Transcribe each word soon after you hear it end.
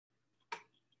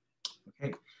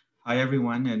Hi,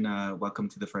 everyone, and welcome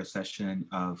to the first session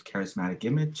of Charismatic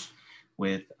Image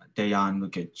with Dejan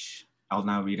Lukic. I'll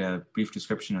now read a brief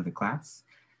description of the class.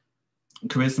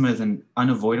 Charisma is an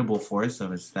unavoidable force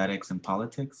of aesthetics and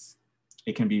politics.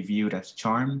 It can be viewed as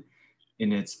charm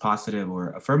in its positive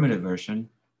or affirmative version,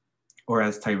 or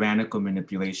as tyrannical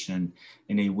manipulation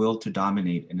in a will to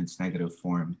dominate in its negative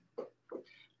form.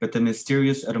 But the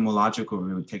mysterious etymological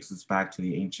root takes us back to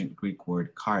the ancient Greek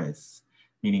word kharis,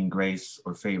 meaning grace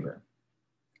or favor.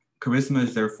 Charisma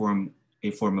is therefore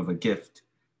a form of a gift,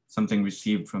 something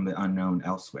received from the unknown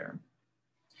elsewhere.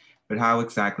 But how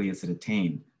exactly is it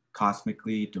attained?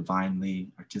 Cosmically, divinely,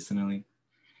 artisanally?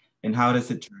 And how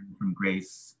does it turn from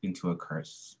grace into a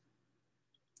curse?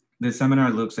 This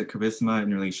seminar looks at charisma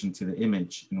in relation to the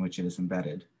image in which it is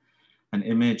embedded. An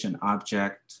image, an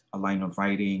object, a line of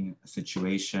writing, a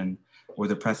situation, or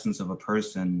the presence of a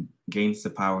person gains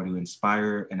the power to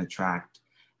inspire and attract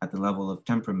at the level of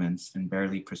temperaments and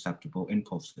barely perceptible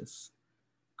impulses.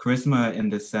 Charisma, in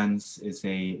this sense, is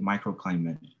a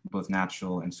microclimate, both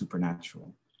natural and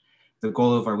supernatural. The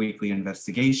goal of our weekly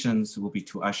investigations will be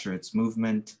to usher its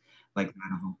movement like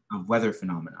that of weather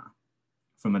phenomena,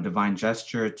 from a divine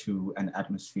gesture to an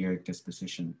atmospheric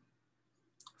disposition.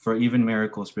 For even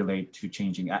miracles relate to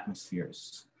changing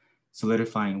atmospheres,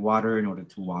 solidifying water in order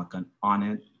to walk on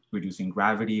it, reducing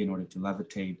gravity in order to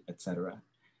levitate, etc.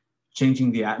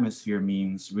 Changing the atmosphere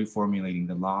means reformulating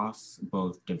the laws,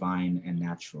 both divine and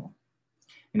natural.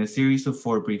 In a series of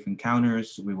 4 brief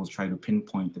encounters, we will try to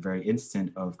pinpoint the very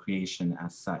instant of creation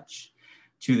as such.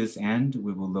 To this end,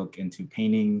 we will look into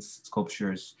paintings,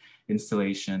 sculptures,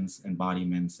 installations,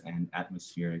 embodiments, and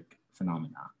atmospheric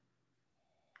phenomena.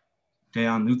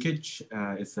 Dejan Lukic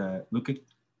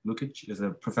is a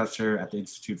professor at the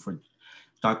Institute for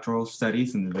Doctoral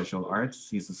Studies in the Visual Arts.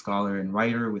 He's a scholar and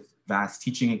writer with vast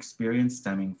teaching experience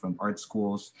stemming from art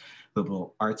schools,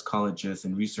 liberal arts colleges,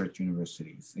 and research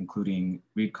universities, including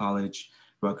Reed College,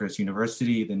 Rutgers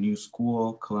University, the New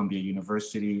School, Columbia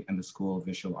University, and the School of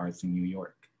Visual Arts in New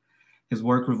York. His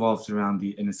work revolves around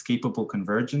the inescapable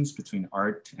convergence between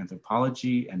art,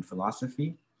 anthropology, and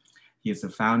philosophy. He is the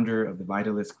founder of the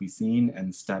Vitalist Cuisine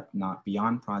and Step Not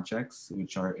Beyond projects,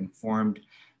 which are informed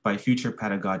by future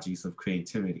pedagogies of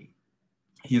creativity.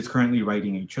 He is currently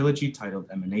writing a trilogy titled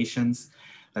Emanations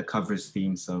that covers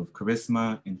themes of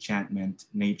charisma, enchantment,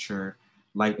 nature,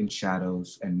 light and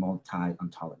shadows, and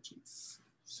multi-ontologies.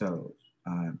 So,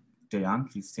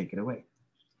 Dejan, please take it away.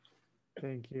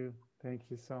 Thank you. Thank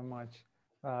you so much.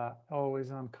 Always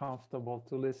uncomfortable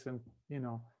to listen, you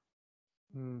know,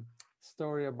 mm,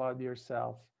 story about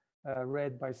yourself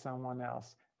read by someone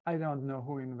else. I don't know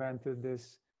who invented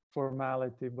this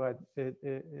formality, but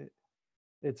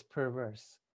it's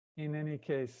perverse. In any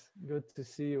case, good to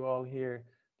see you all here.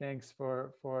 Thanks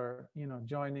for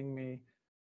joining me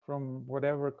from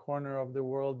whatever corner of the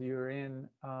world you're in.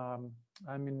 I'm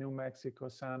in New Mexico,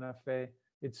 Santa Fe.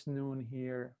 It's noon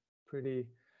here. Pretty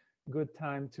good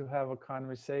time to have a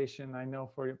conversation. I know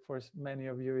for many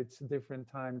of you it's a different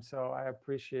time, so I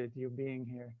appreciate you being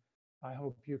here. I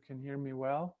hope you can hear me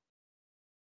well.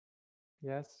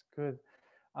 Yes, good.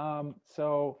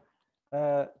 So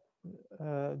uh,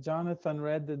 Jonathan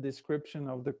read the description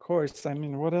of the course. I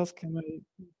mean, what else can I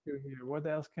do here? What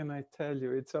else can I tell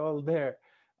you? It's all there.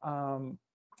 Um,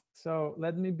 so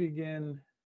let me begin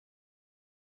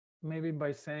maybe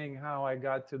by saying how I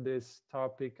got to this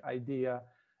topic idea,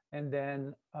 and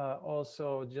then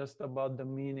also just about the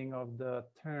meaning of the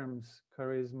terms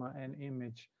charisma and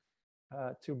image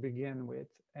to begin with.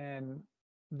 And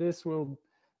this will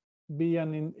be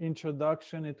an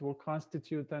introduction. It will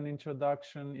constitute an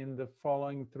introduction. In the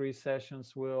following 3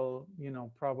 sessions, we'll,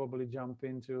 probably jump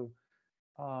into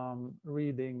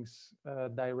readings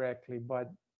directly.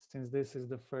 But since this is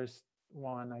the first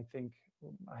one, I think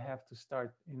I have to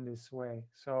start in this way.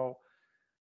 So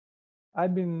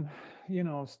I've been,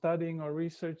 studying or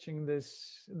researching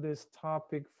this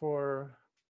topic for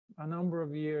a number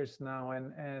of years now,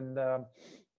 and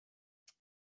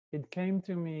it came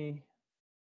to me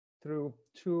through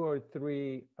 2 or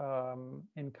 3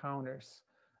 encounters.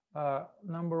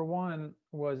 Number one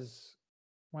was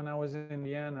when I was in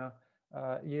Vienna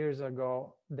years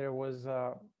ago. There was,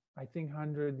 I think,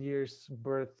 100 years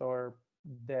birth or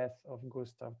death of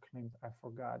Gustav Klimt. I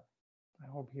forgot. I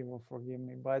hope he will forgive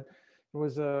me. But it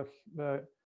was a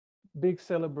big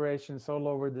celebrations all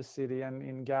over the city, and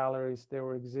in galleries they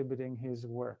were exhibiting his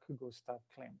work, Gustav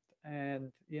Klimt.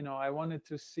 And I wanted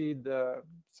to see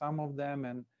some of them,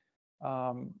 and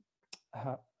um,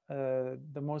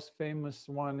 the most famous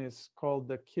one is called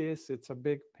The Kiss. It's a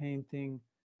big painting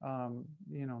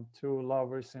you know, two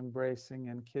lovers embracing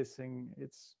and kissing.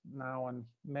 It's now on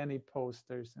many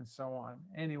posters and so on.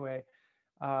 Anyway,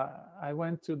 I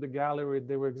went to the gallery,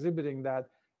 they were exhibiting that,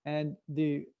 and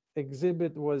the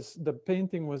exhibit was, the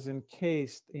painting was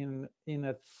encased in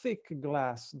a thick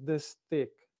glass, this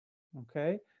thick,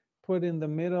 okay, put in the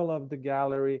middle of the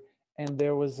gallery, and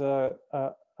there was a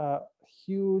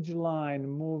huge line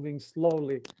moving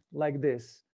slowly like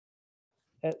this,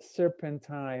 at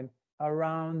serpentine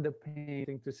around the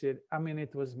painting to see it. I mean,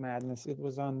 it was madness. It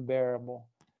was unbearable.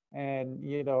 And,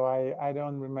 you know, I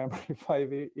don't remember if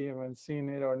I've even seen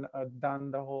it or done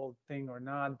the whole thing or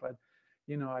not, but,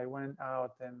 you know, I went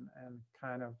out and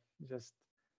kind of just,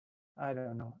 I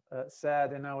don't know,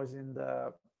 sad. And I was in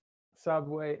the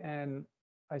subway and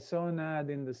I saw an ad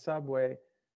in the subway.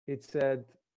 It said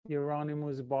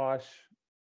Hieronymus Bosch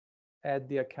at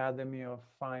the Academy of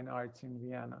Fine Arts in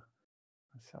Vienna.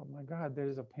 I said, oh my God,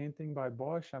 there's a painting by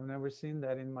Bosch. I've never seen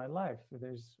that in my life.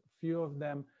 There's a few of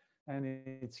them and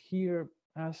it's here.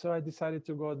 So I decided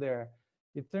to go there.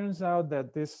 It turns out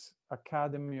that this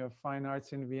Academy of Fine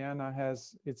Arts in Vienna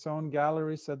has its own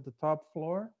galleries at the top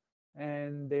floor,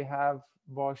 and they have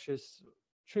Bosch's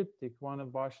triptych, one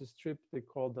of Bosch's triptych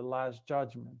called The Last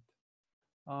Judgment.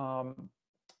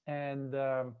 And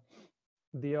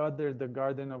the other, The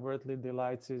Garden of Earthly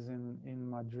Delights, is in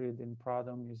Madrid, in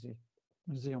Prado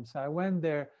Museum. So I went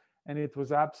there and it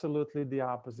was absolutely the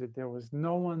opposite. There was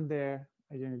no one there.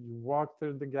 You walk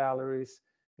through the galleries,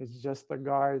 it's just a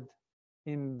guard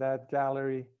in that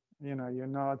gallery. You know, you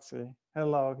say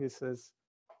hello, he says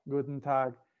Guten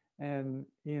Tag, and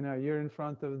you know, you're in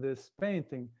front of this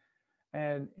painting.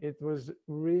 And it was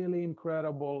really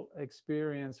incredible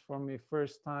experience for me,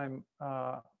 first time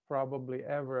probably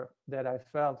ever, that I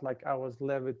felt like I was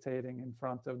levitating in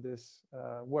front of this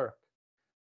work.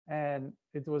 And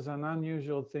it was an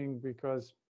unusual thing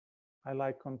because I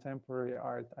like contemporary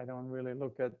art. I don't really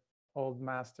look at old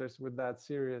masters with that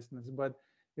seriousness, but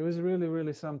it was really,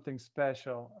 really something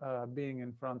special being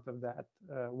in front of that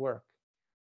work.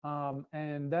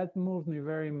 And that moved me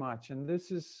very much. And this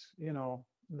is, you know,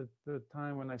 the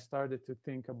time when I started to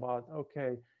think about,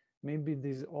 okay, maybe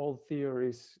these old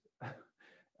theories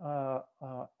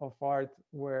of art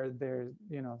where they,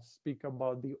 you know, speak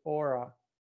about the aura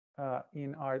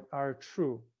in art are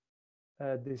true.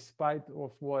 Despite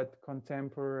of what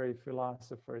contemporary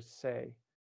philosophers say.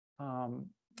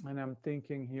 And I'm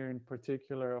thinking here in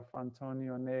particular of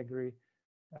Antonio Negri,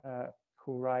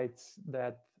 who writes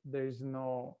that there's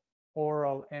no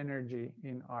oral energy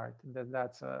in art,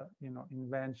 that's a, you know,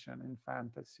 invention and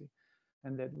fantasy,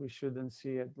 and that we shouldn't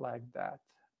see it like that.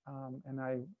 And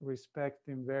I respect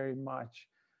him very much,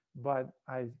 but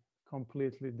I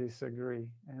completely disagree.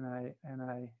 And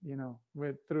I, you know,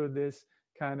 through this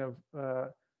kind of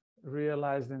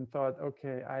realized and thought,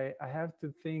 okay, I have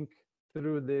to think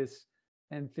through this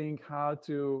and think how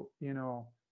to, you know,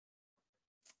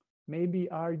 maybe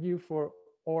argue for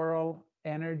oral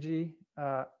energy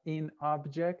in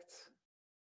objects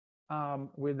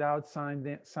without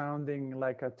sounding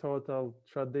like a total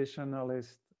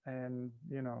traditionalist and,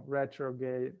 you know,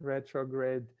 retrograde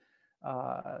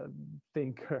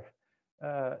thinker.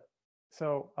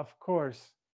 So of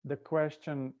course, the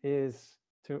question is,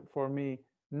 for me,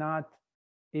 not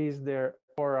is there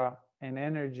aura and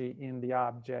energy in the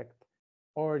object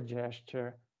or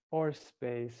gesture or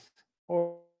space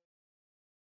or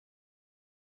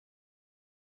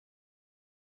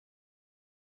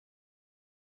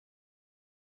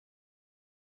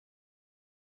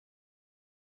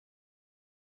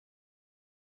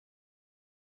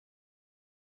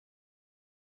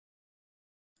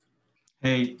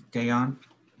Hey, Dejan.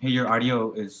 Hey, your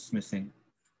audio is missing.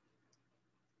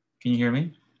 Can you hear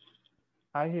me?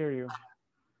 I hear you.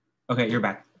 Okay, you're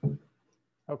back.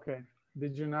 Okay.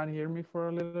 Did you not hear me for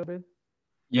a little bit?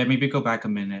 Yeah, maybe go back a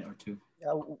minute or two.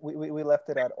 Yeah, we left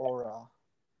it at aura.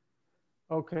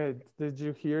 Okay. Did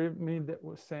you hear me that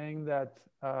was saying that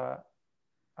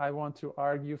I want to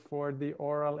argue for the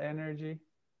oral energy?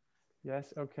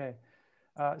 Yes. Okay.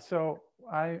 So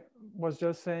I was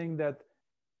just saying that,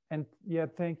 and yeah,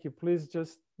 thank you. Please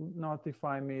just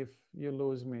notify me if you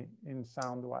lose me in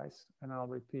sound wise, and I'll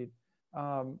repeat.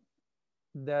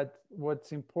 That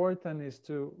what's important is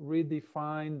to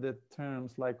redefine the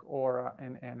terms like aura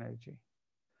and energy.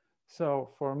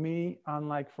 So for me,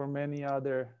 unlike for many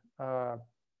other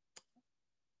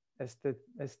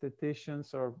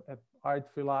aestheticians or art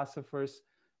philosophers,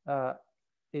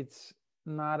 it's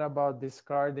not about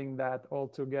discarding that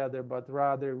altogether, but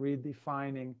rather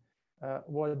redefining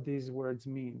what these words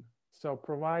mean. So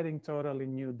providing totally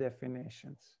new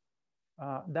definitions.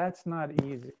 That's not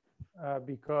easy.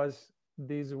 because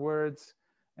these words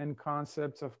and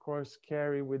concepts, of course,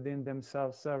 carry within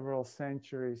themselves several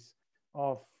centuries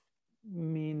of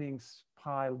meanings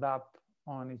piled up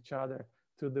on each other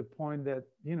to the point that,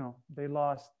 you know, they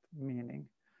lost meaning.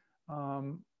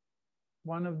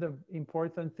 One of the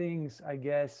important things, I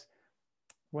guess,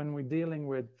 when we're dealing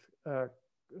with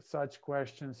such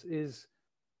questions is,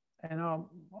 and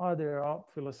other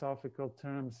philosophical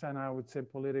terms, and I would say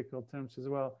political terms as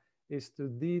well, is to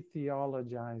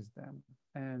de-theologize them.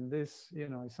 And this, you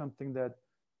know, is something that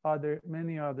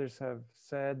many others have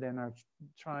said and are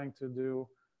trying to do.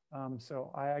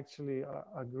 So I actually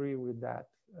agree with that.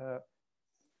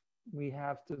 We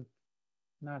have to,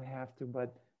 not have to,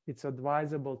 but it's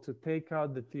advisable to take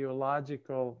out the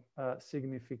theological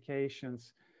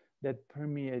significations that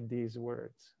permeate these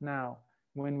words. Now,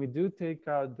 when we do take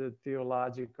out the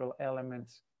theological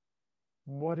elements,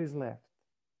 what is left?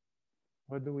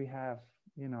 What do we have,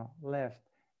 you know, left?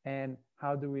 And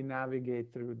how do we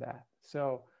navigate through that?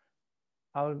 So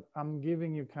I'm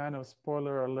giving you kind of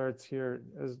spoiler alerts here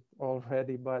as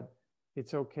already, but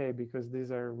it's okay because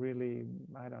these are really,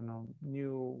 I don't know,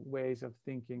 new ways of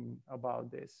thinking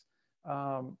about this.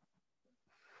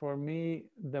 For me,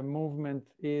 the movement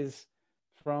is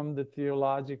from the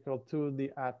theological to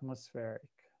the atmospheric.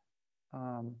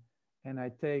 And I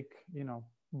take, you know,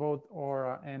 both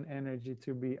aura and energy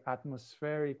to be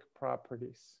atmospheric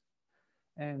properties.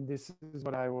 And this is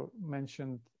what I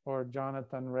mentioned, or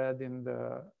Jonathan read in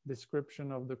the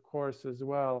description of the course as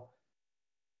well.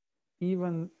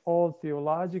 Even all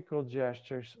theological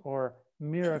gestures, or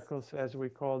miracles as we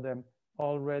call them,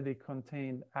 already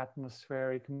contain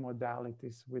atmospheric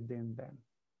modalities within them.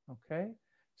 Okay?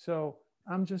 So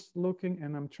I'm just looking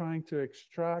and I'm trying to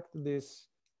extract this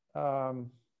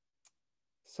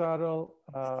subtle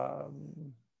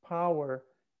power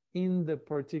in the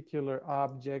particular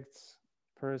objects,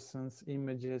 persons,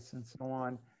 images, and so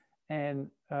on, and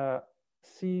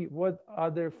see what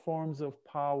other forms of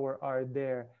power are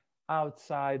there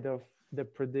outside of the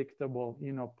predictable,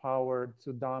 you know, power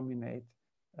to dominate,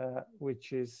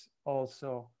 which is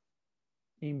also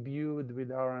imbued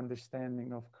with our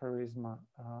understanding of charisma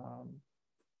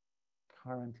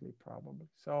currently, probably.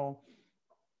 So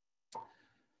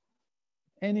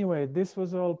anyway, this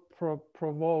was all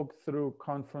provoked through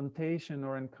confrontation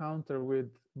or encounter with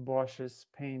Bosch's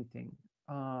painting.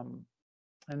 And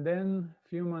then a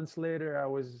few months later, I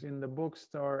was in the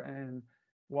bookstore and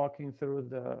walking through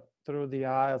the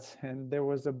aisles, and there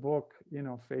was a book, you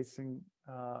know, facing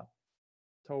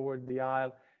toward the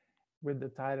aisle with the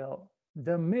title,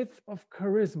 "The Myth of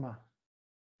Charisma."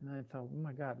 And I thought, oh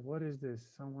my God, what is this?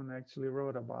 Someone actually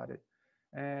wrote about it.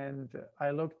 And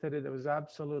I looked at it. It was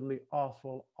absolutely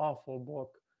awful, awful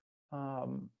book,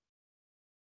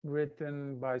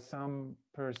 written by some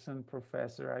person,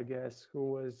 professor, I guess,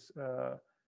 who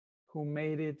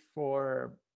made it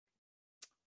for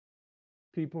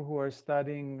people who are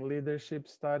studying leadership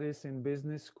studies in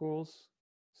business schools.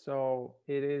 So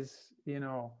it is, you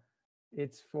know,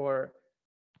 it's for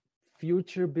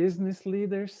future business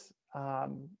leaders,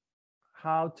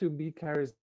 how to be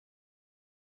charismatic.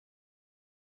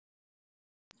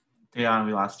 Dejan,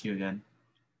 we lost you again.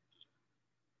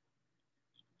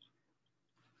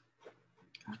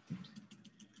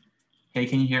 Hey,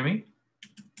 can you hear me?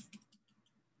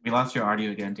 We lost your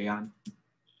audio again, Dejan.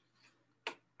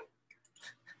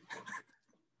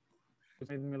 It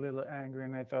made me a little angry,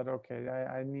 and I thought, okay,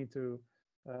 I need to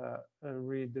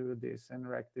redo this and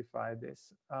rectify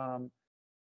this.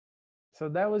 So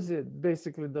that was it,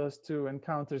 basically those two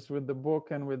encounters with the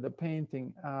book and with the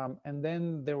painting. And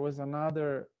then there was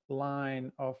another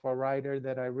line of a writer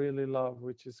that I really love,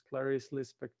 which is Clarice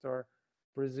Lispector,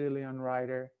 Brazilian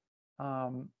writer,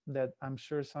 that I'm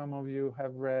sure some of you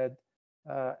have read.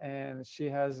 And she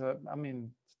has, I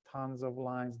mean, tons of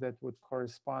lines that would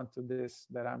correspond to this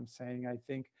that I'm saying, I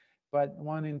think. But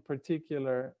one in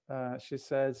particular, she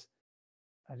says,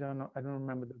 I don't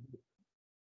remember the book,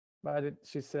 but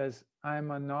she says,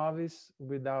 "I'm a novice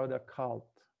without a cult."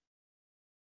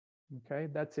 Okay,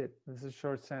 that's it. This is a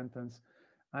short sentence.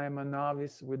 I am a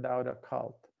novice without a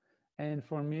cult. And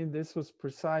for me, this was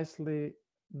precisely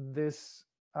this,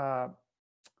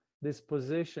 this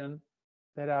position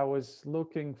that I was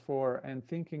looking for and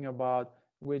thinking about,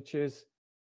 which is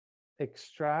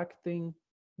extracting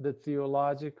the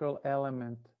theological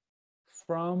element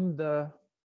from the,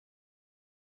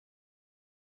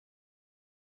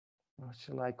 what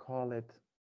shall I call it,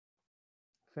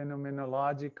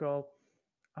 phenomenological,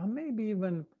 or maybe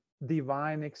even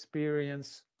divine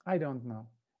experience. I don't know,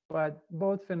 but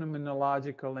both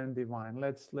phenomenological and divine.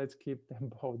 Let's keep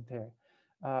them both there.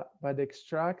 but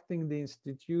extracting the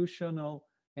institutional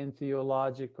and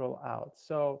theological out.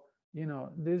 So,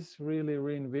 this really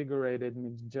reinvigorated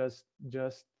me, just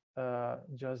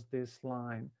this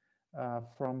line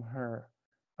from her.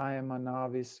 I am a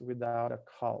novice without a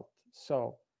cult.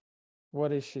 So,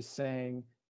 what is she saying?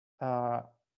 Uh,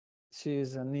 she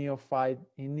is a neophyte,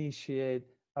 initiate,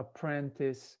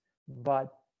 apprentice,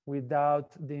 but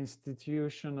without the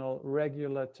institutional,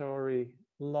 regulatory,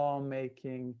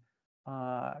 lawmaking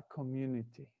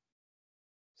community.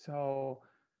 So,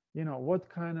 what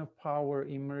kind of power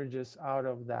emerges out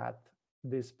of that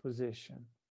disposition?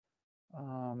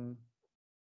 Um,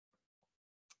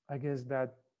 I guess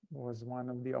that was one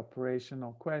of the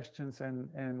operational questions,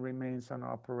 and remains an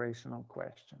operational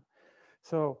question.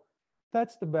 So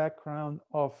that's the background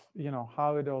of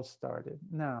how it all started.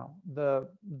 Now the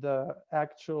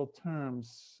actual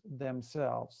terms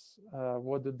themselves,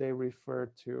 what do they refer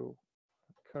to?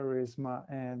 Charisma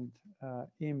and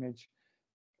image.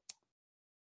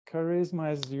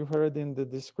 Charisma, as you heard in the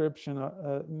description,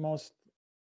 most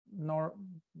nor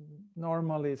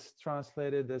normally it's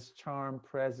translated as charm,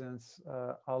 presence,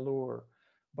 allure.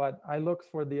 But I looked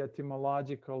for the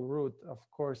etymological root, of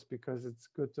course, because it's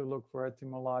good to look for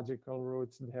etymological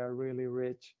roots. They are really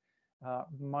rich,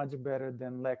 much better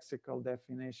than lexical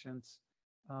definitions.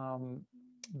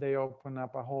 They open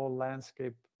up a whole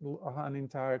landscape, an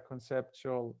entire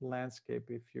conceptual landscape,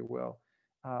 if you will,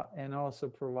 and also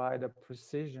provide a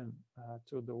precision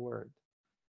to the word.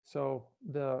 So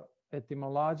the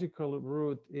etymological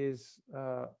root is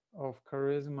of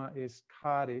charisma is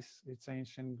kharis. It's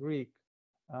ancient Greek,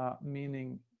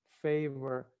 meaning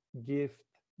favor, gift,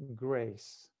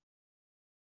 grace.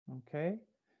 Okay,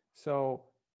 so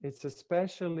it's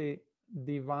especially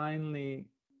divinely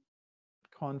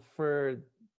conferred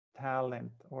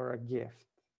talent or a gift.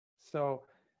 So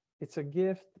it's a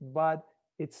gift, but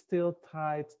it's still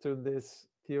tied to this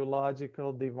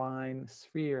theological divine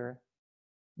sphere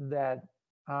that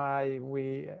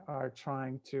we are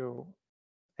trying to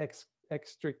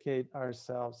extricate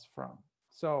ourselves from.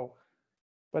 So,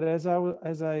 but as I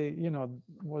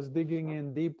was digging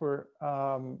in deeper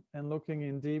and looking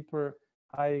in deeper,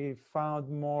 I found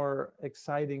more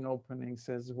exciting openings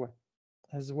as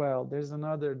well. There's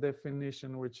another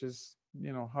definition which is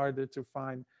harder to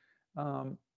find,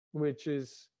 which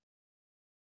is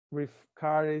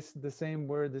kharis, the same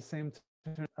word, the same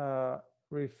term,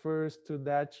 refers to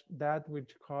that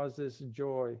which causes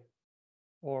joy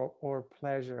or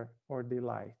pleasure or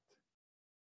delight.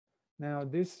 Now,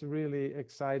 this really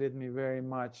excited me very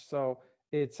much. So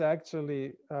it's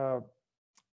actually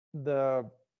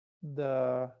the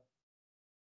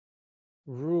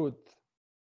root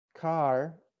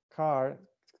khar, khar,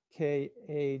 in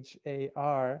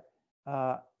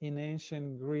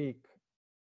ancient Greek,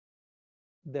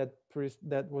 that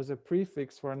was a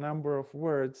prefix for a number of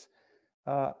words,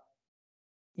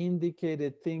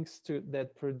 indicated things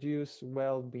that produce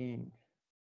well-being.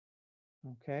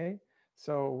 Okay,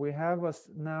 so we have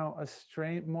now a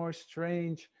more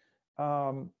strange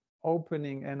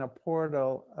opening and a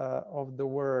portal of the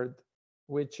word,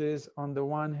 which is on the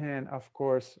one hand, of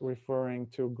course, referring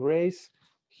to grace,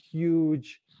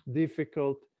 huge,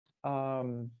 difficult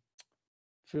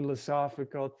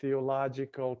philosophical,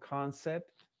 theological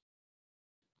concept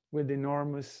with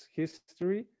enormous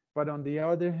history, but on the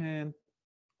other hand,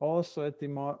 also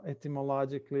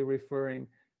etymologically referring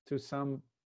to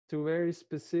very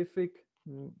specific,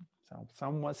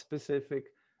 somewhat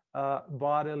specific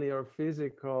bodily or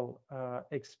physical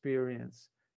experience,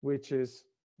 which is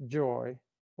joy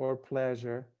or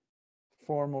pleasure,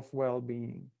 form of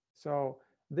well-being. So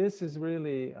this is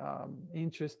really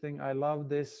interesting. I love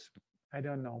this, I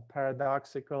don't know,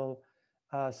 paradoxical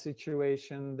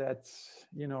situation that's,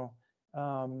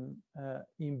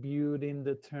 imbued in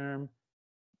the term,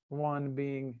 one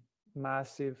being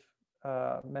massive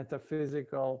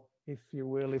metaphysical, if you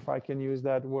will, if I can use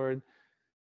that word,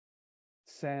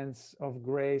 sense of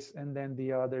grace, and then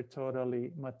the other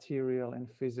totally material and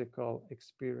physical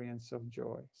experience of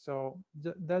joy. So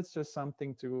that's just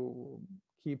something to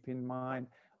keep in mind.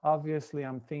 Obviously,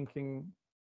 I'm thinking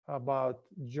about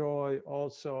joy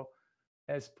also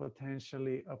as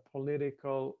potentially a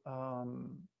political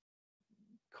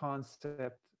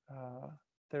concept,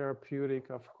 therapeutic,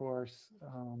 of course,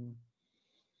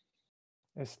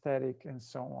 aesthetic, and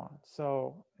so on.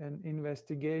 So an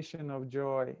investigation of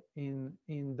joy in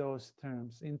those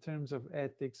terms, in terms of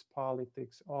ethics,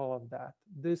 politics, all of that.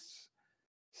 This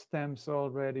stems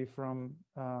already from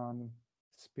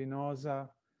Spinoza,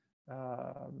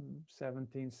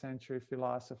 17th century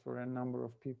philosopher. A number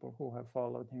of people who have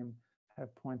followed him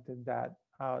have pointed that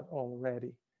out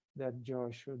already that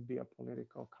joy should be a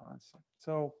political concept.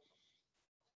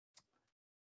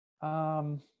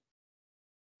 Um,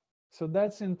 so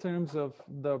that's in terms of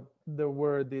the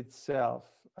word itself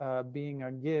being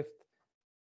a gift,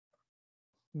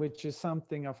 which is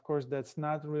something, of course, that's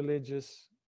not religious.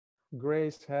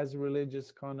 Grace has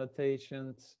religious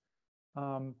connotations,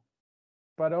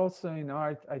 but also in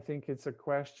art, I think it's a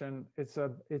question. It's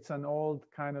an old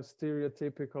kind of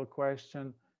stereotypical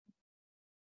question.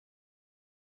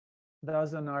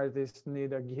 Does an artist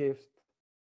need a gift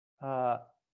uh,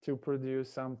 to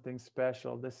produce something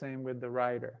special? The same with the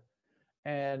writer.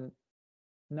 And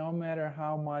no matter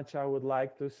how much I would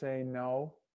like to say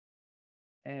no,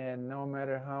 and no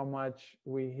matter how much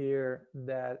we hear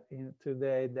that in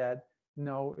today that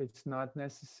no, it's not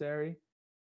necessary,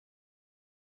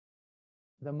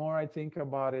 the more I think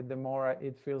about it, the more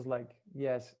it feels like,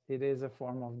 yes, it is a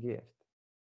form of gift.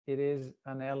 It is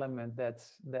an element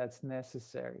that's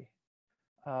necessary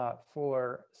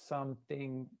for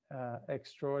something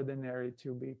extraordinary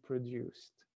to be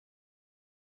produced.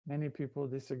 Many people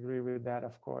disagree with that,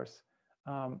 of course.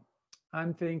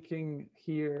 I'm thinking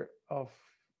here of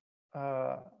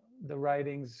the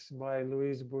writings by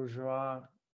Louise Bourgeois,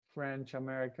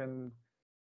 French-American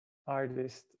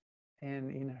artist,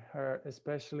 and in her,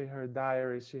 especially her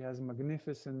diaries, she has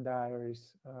magnificent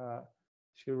diaries.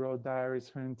 She wrote diaries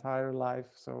her entire life,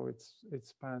 so it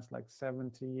spans like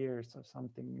 70 years or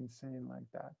something insane like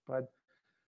that. But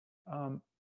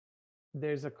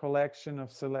there's a collection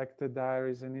of selected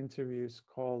diaries and interviews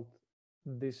called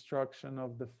Destruction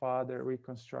of the Father,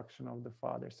 Reconstruction of the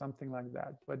Father, something like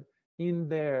that. But in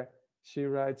there, she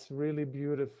writes really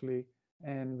beautifully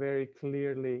and very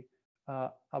clearly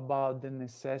about the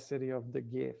necessity of the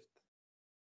gift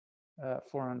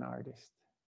for an artist.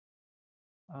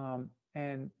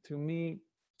 And to me,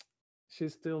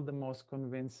 she's still the most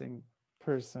convincing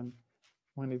person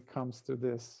when it comes to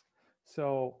this.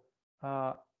 So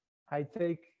I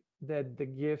take that the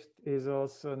gift is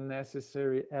also a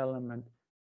necessary element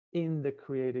in the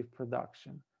creative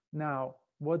production. Now,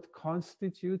 what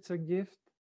constitutes a gift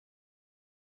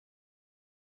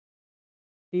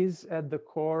is at the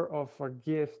core of a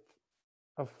gift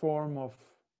a form of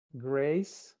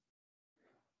grace.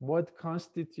 What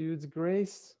constitutes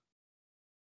grace?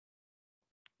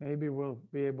 Maybe we'll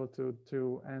be able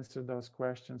to answer those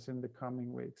questions in the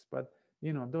coming weeks. But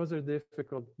those are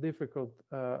difficult,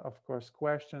 of course,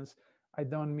 questions. I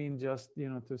don't mean just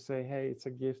to say, hey, it's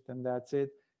a gift and that's it.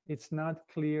 It's not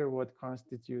clear what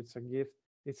constitutes a gift.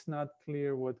 It's not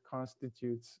clear what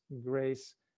constitutes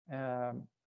grace,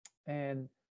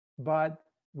 but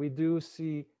we do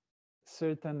see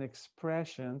certain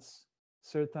expressions,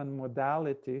 certain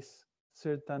modalities,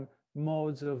 certain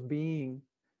modes of being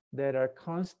that are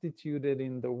constituted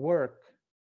in the work,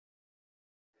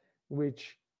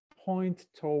 which point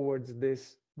towards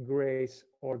this grace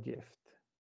or gift.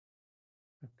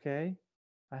 Okay,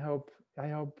 I hope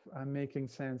I'm making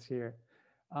sense here.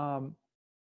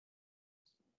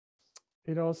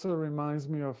 It also reminds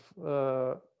me of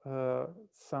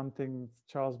something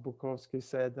Charles Bukowski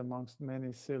said, amongst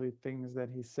many silly things that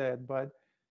he said, but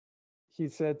he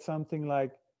said something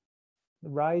like,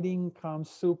 writing comes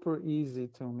super easy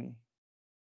to me.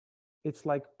 It's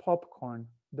like popcorn.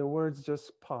 The words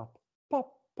just pop,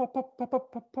 pop, pop, pop, pop,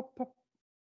 pop, pop, pop, pop.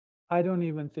 I don't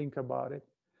even think about it.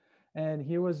 And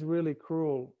he was really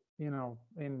cruel,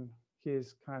 in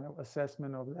his kind of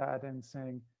assessment of that, and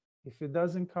saying, if it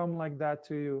doesn't come like that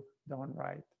to you, don't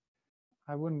write.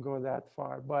 I wouldn't go that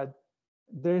far, but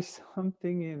there's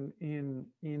something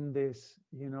in this,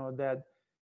 that,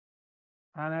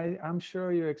 and I'm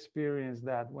sure you experience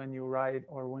that when you write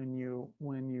or when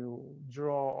you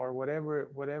draw or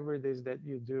whatever it is that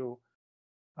you do.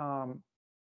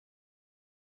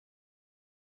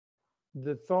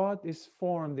 The thought is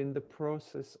formed in the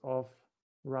process of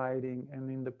writing and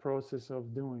in the process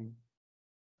of doing.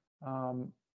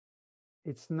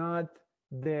 It's not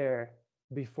there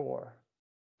before,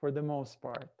 for the most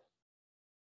part.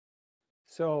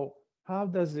 So how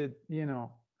does it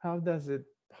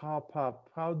pop up?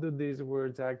 How do these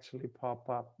words actually pop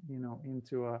up,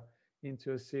 into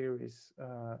a series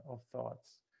of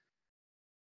thoughts?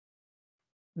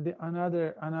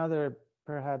 Another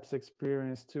perhaps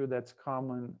experience too that's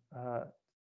common.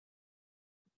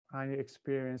 I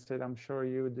experienced it. I'm sure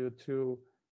you do too.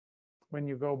 When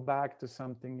you go back to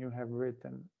something you have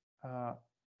written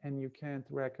and you can't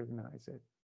recognize it.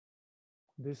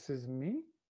 This is me?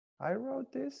 I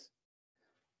wrote this?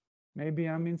 Maybe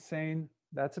I'm insane.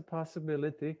 That's a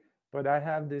possibility, but I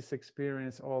have this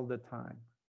experience all the time.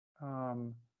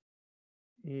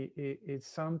 It's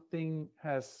something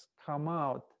has come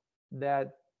out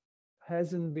that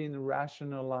hasn't been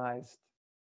rationalized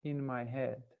in my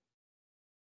head.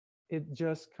 It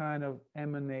just kind of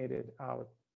emanated out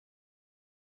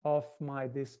of my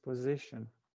disposition,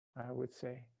 I would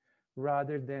say,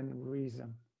 rather than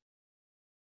reason.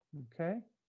 Okay?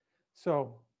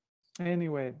 So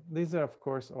anyway, these are of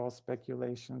course all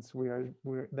speculations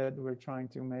that we're trying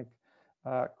to make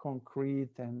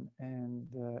concrete and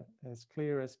as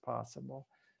clear as possible.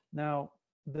 Now,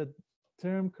 the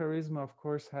term charisma, of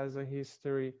course, has a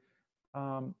history.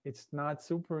 It's not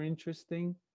super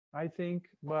interesting, I think,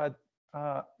 but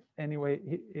anyway,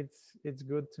 it's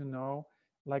good to know.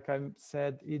 Like I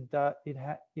said,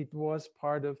 it was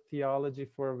part of theology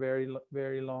for a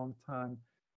very long time,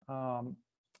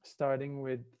 starting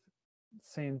with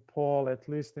Saint Paul, at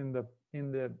least in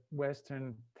the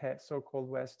Western so-called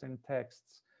Western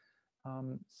texts.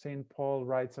 Saint Paul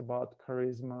writes about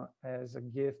charisma as a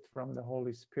gift from the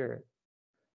Holy Spirit,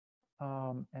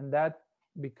 and that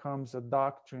becomes a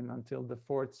doctrine until the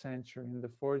 4th century. In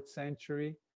the 4th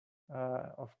century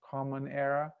of Common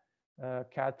Era,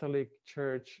 Catholic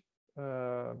Church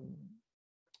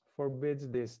forbids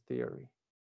this theory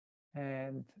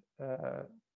and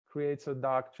creates a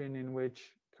doctrine in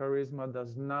which charisma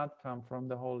does not come from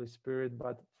the Holy Spirit,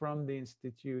 but from the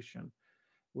institution,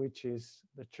 which is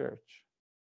the church.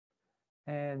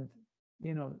 And,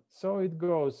 so it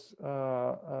goes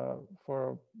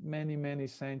for many, many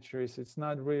centuries. It's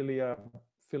not really a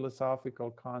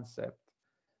philosophical concept.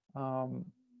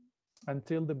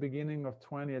 Until the beginning of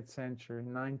 20th century,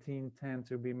 1910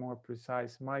 to be more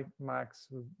precise, Max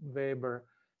Weber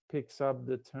picks up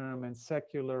the term and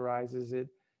secularizes it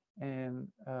and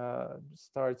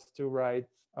starts to write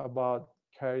about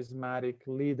charismatic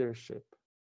leadership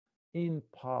in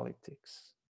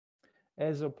politics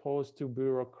as opposed to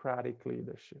bureaucratic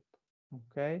leadership.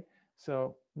 Okay,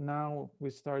 so now we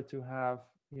start to have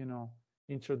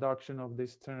introduction of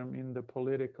this term in the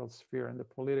political sphere, in the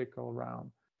political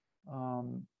realm.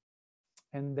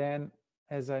 And then,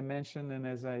 as I mentioned and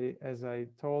as I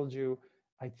told you,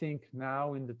 I think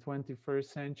now in the 21st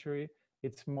century,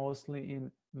 it's mostly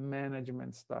in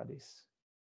management studies.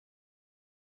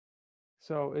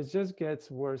 So it just gets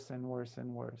worse and worse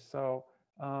and worse. So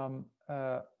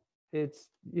it's,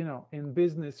 in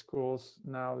business schools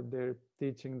now, they're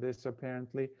teaching this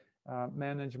apparently,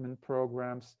 management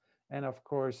programs. And of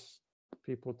course,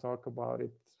 people talk about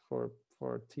it for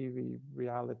TV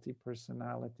reality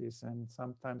personalities and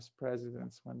sometimes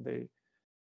presidents when they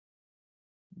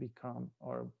become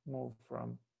or move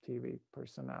from TV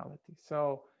personality.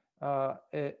 So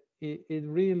it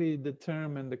really, the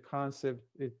term and the concept,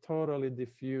 it's totally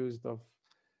diffused of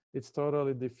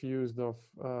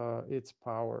its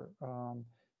power.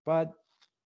 But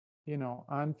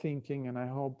I'm thinking, and I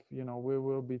hope we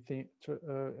will be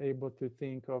able to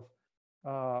think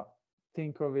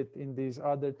of it in these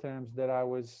other terms that I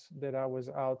was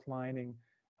outlining.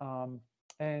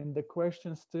 And the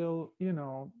question still,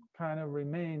 kind of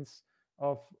remains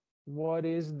of what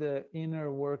is the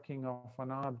inner working of an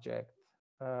object?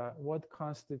 What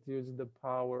constitutes the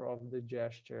power of the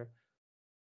gesture?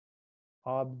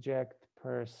 Object,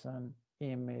 person,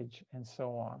 image, and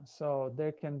so on. So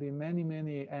there can be many,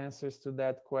 many answers to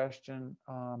that question.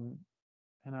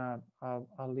 And I'll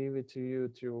leave it to you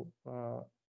to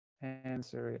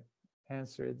answer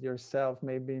it yourself,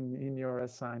 maybe in your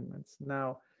assignments.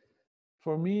 Now,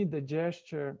 for me, the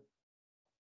gesture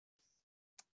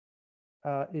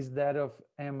is that of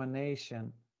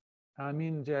emanation. I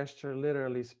mean gesture,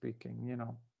 literally speaking,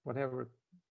 whatever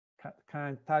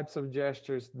types of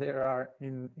gestures there are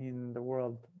in the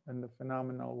world, in the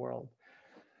phenomenal world.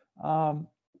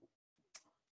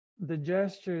 The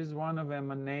gesture is one of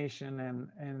emanation,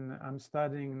 and I'm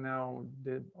studying now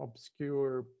the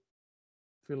obscure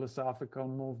philosophical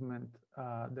movement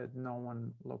that no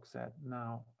one looks at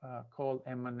now, called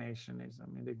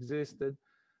emanationism. It existed.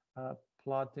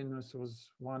 Plotinus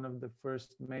was one of the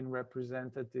first main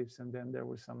representatives, and then there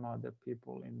were some other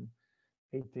people in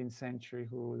 18th century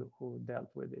who dealt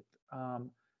with it.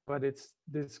 But it's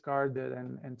discarded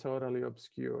and totally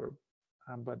obscure.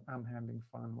 But I'm having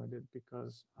fun with it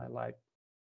because I like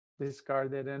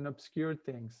discarded and obscure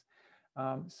things.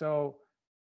 So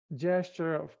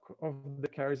gesture of the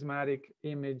charismatic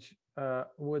image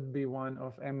would be one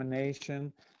of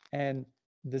emanation, and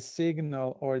the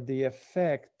signal or the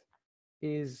effect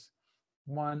is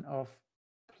one of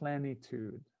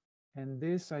plenitude. And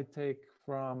this I take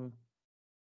from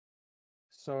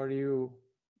Soriu,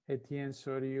 Etienne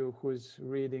Soriu, whose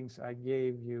readings I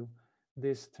gave you,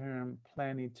 this term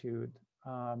plenitude.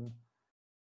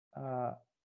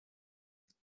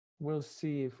 we'll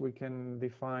see if we can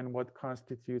define what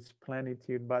constitutes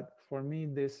plenitude. But for me,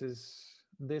 this is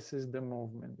the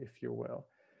movement, if you will.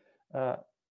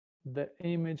 The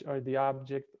image or the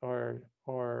object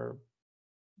or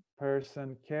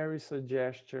person carries a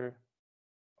gesture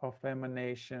of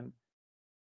emanation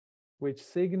which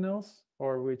signals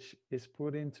or which is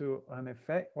put into an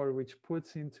effect or which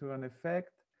puts into an effect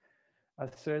a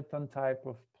certain type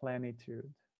of plenitude,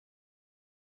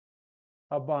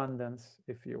 abundance,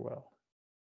 if you will,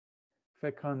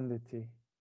 fecundity.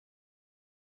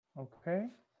 Okay?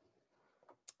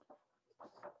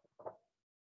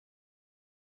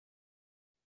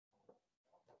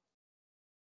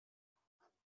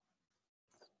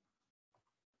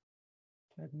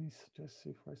 Let me just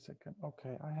see for a second.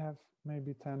 Okay, I have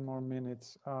maybe 10 more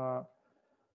minutes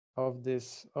of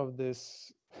this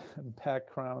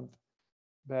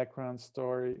background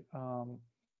story.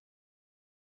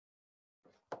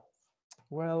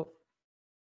 Well,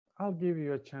 I'll give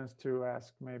you a chance to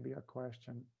ask maybe a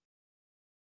question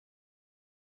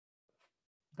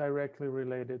directly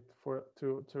related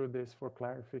to this for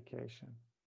clarification.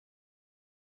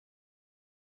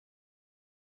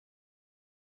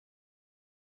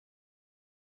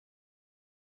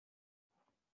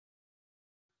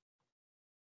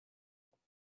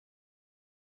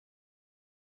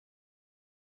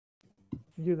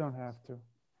 You don't have to.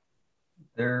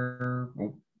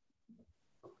 You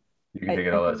can take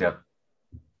it, Alice. Yeah.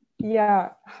 Yeah.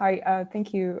 Hi.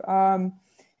 Thank you.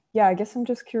 Yeah, I guess I'm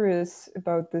just curious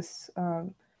about this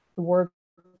the word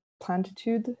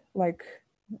plentitude. Like,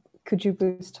 could you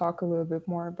please talk a little bit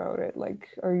more about it? Like,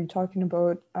 are you talking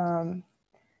about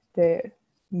the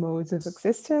modes of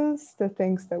existence, the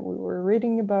things that we were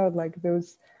reading about, like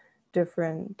those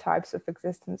different types of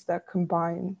existence that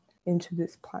combine into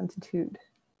this plentitude,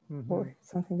 or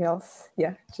something else?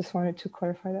 Yeah, just wanted to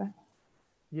clarify that.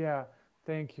 Yeah,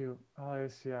 thank you,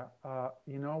 Alicia.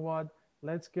 You know what?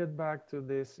 Let's get back to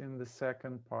this in the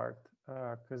second part,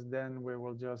 because then we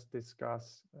will just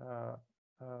discuss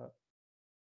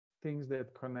things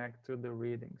that connect to the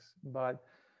readings. But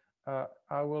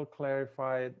I will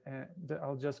clarify it, and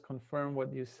I'll just confirm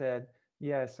what you said.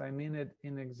 Yes, I mean it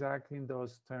in exactly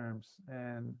those terms.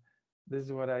 And this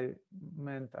is what I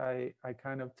meant. I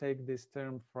kind of take this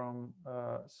term from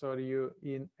Soryu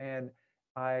and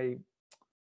I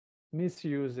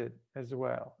misuse it as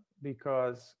well,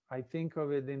 because I think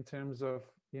of it in terms of,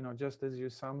 you know, just as you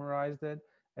summarized it,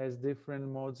 as different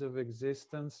modes of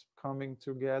existence coming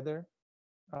together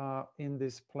in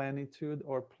this plenitude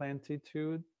or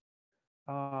plentitude.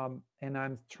 And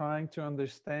I'm trying to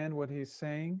understand what he's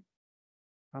saying.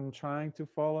 I'm trying to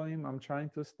follow him. I'm trying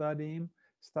to study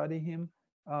him,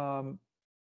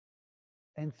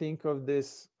 and think of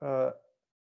this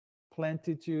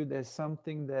plentitude as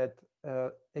something that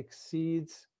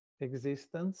exceeds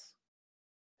existence.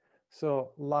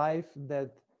 So life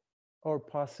that, or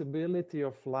possibility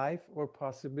of life, or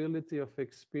possibility of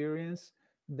experience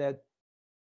that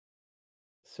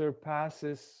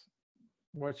surpasses,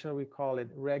 what shall we call it,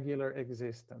 regular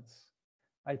existence.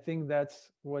 I think that's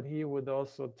what he would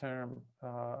also term,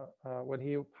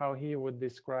 how he would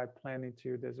describe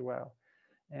plenitude as well.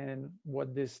 And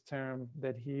what this term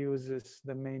that he uses,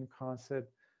 the main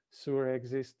concept,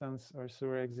 surexistence or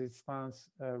surexistence,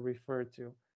 refer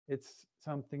to. It's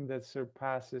something that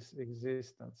surpasses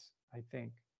existence, I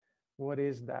think. What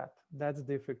is that? That's a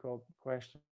difficult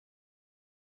question.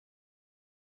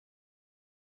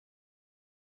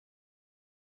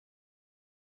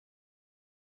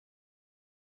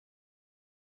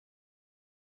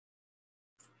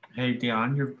 Hey,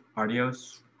 Dejan, your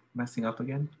audio's messing up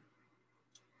again.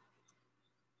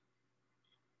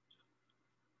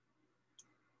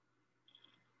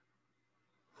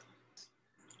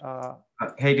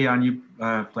 Hey, Dejan, you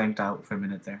blanked out for a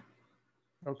minute there.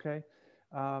 Okay.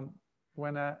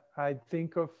 When I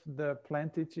think of the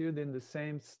plentitude in the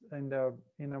same,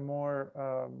 in a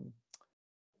more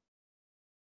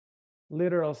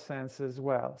literal sense as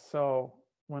well. So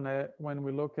when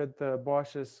we look at the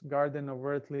Bosch's Garden of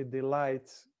Earthly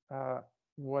Delights,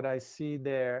 what I see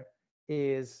there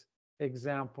is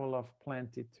example of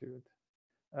plentitude,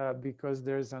 because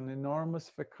there's an enormous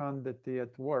fecundity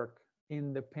at work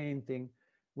in the painting,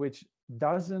 which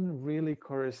doesn't really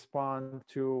correspond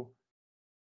to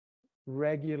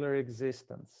regular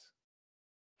existence.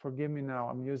 Forgive me now,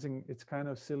 I'm using, it's kind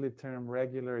of silly term,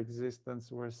 regular existence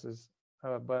versus,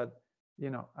 but you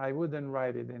know, I wouldn't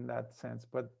write it in that sense,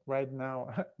 but right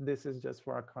now, this is just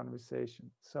for our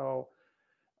conversation. So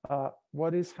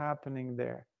what is happening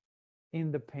there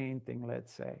in the painting,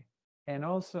 let's say, and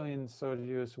also in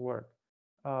Soryu's work?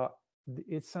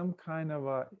 It's some kind of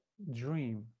a,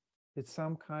 dream. It's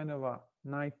some kind of a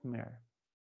nightmare,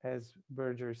 as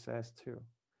Berger says too.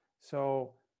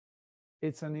 So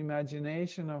it's an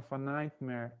imagination of a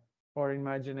nightmare or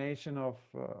imagination of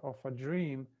a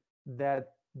dream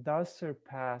that does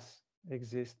surpass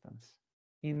existence.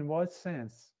 In what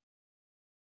sense?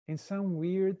 In some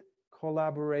weird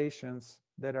collaborations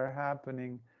that are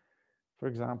happening, for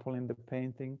example, in the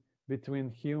painting, between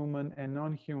human and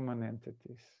non-human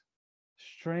entities.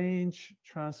 Strange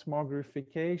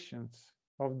transmogrifications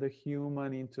of the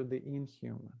human into the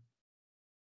inhuman.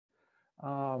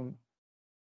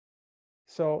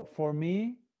 So for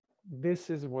me, this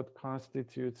is what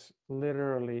constitutes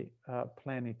literally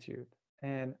plenitude.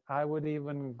 And I would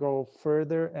even go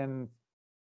further, and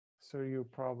so you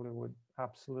probably would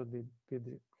absolutely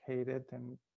be hated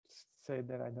and say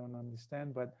that I don't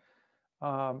understand, but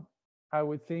I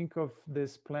would think of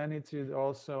this plenitude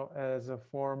also as a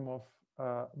form of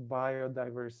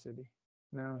biodiversity.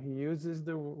 Now he uses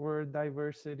the word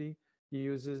diversity. He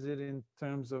uses it in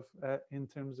terms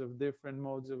of different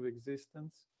modes of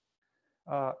existence,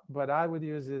 but I would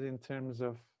use it in terms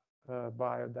of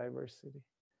biodiversity,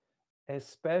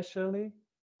 especially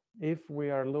if we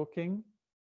are looking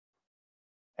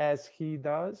as he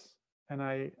does. And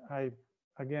I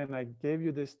gave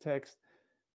you this text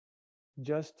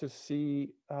just to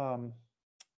see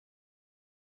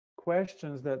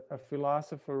questions that a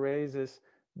philosopher raises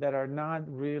that are not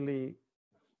really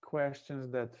questions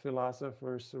that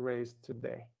philosophers raise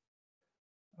today.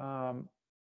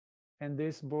 And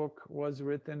this book was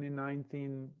written in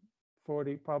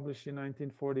 1940, published in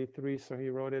 1943, so he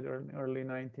wrote it in early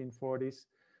 1940s.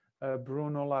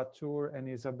 Bruno Latour and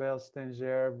Isabelle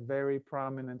Stenger, very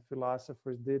prominent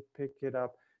philosophers, did pick it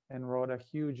up and wrote a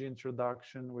huge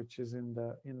introduction, which is in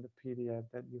the PDF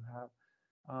that you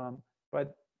have.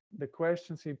 But the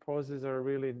questions he poses are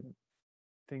really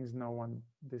things no one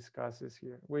discusses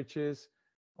here, which is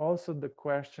also the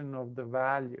question of the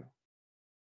value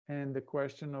and the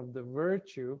question of the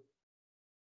virtue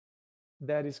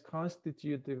that is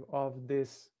constitutive of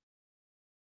this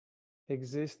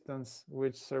existence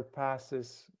which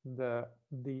surpasses the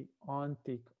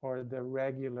ontic or the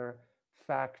regular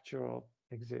factual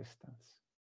existence.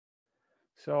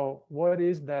 So what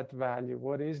is that value?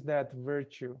 What is that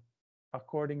virtue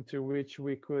according to which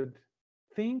we could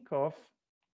think of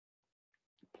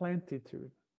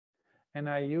plenitude? And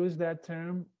I use that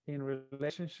term in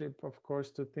relationship, of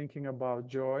course, to thinking about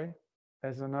joy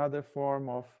as another form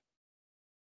of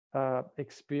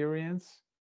experience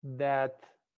that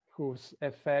whose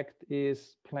effect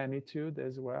is plenitude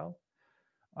as well.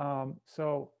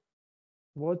 So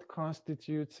what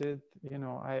constitutes it? You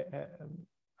know,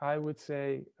 I would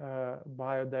say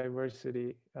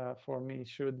biodiversity for me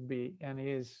should be and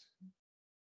is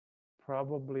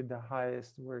probably the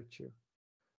highest virtue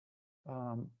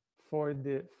for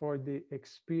the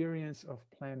experience of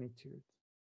plenitude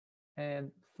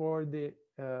and for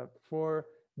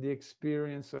the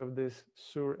experience of this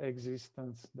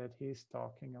sur-existence that he's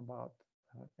talking about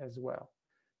as well.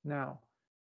 Now,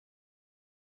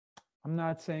 I'm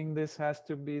not saying this has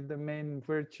to be the main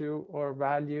virtue or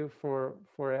value for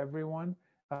everyone,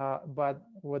 but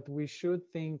what we should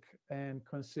think and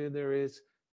consider is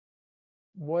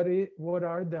what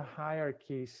are the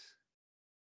hierarchies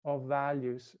of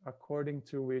values according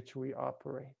to which we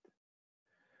operate.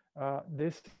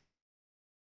 This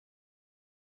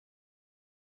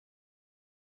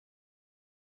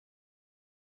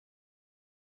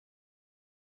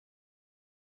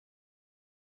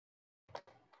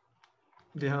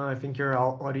Dejan, I think your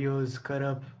audio is cut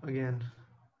up again.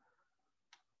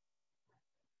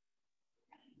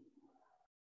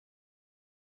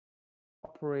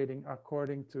 Operating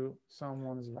according to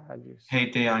someone's values.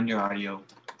 Hey, Dejan, your audio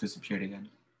disappeared again.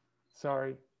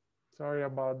 Sorry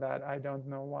about that. I don't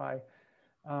know why.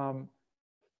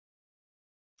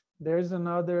 There's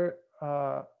another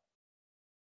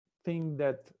thing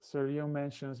that Sergio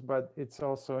mentions, but it's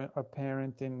also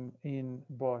apparent in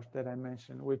Bosch that I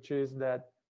mentioned, which is that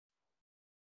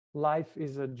life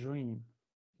is a dream,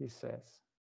 he says.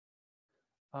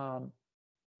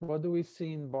 What do we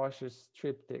see in Bosch's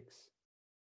triptychs?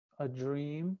 A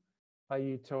dream, a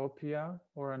utopia,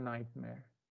 or a nightmare?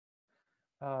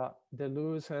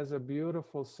 Deleuze has a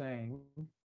beautiful saying,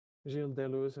 Gilles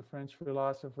Deleuze, a French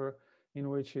philosopher, in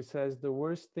which he says, the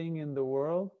worst thing in the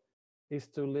world is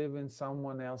to live in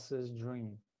someone else's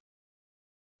dream.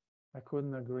 I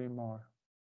couldn't agree more.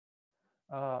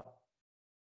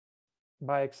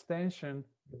 By extension,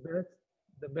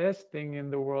 the best thing in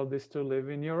the world is to live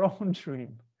in your own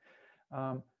dream.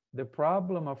 The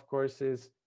problem, of course, is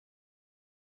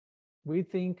we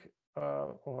think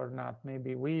or not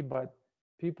maybe we, but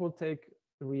people take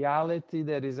reality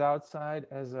that is outside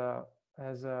as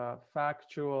a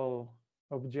factual,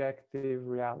 objective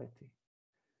reality,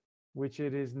 which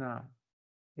it is not.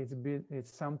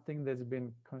 It's something that's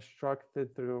been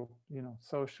constructed through, you know,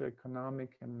 socioeconomic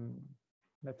and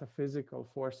metaphysical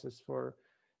forces for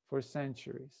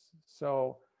centuries.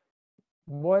 So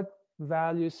what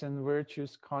values and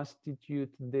virtues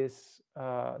constitute this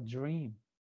dream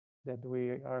that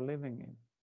we are living in?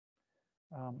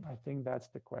 I think that's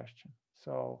the question.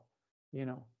 So, you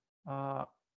know,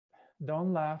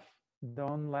 don't laugh,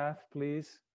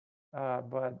 please.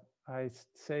 But I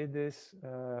say this,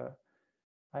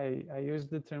 I use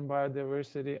the term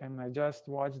biodiversity, and I just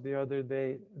watched the other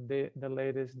day the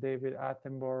latest David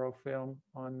Attenborough film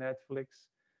on Netflix.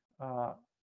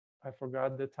 I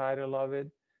forgot the title of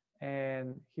it,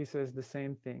 and he says the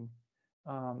same thing.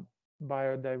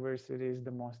 Biodiversity is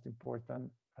the most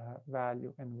important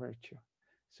value and virtue.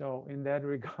 So in that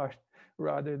regard,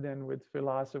 rather than with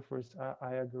philosophers,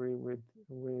 I agree with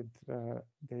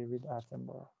David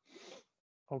Attenborough.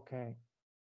 Okay,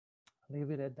 leave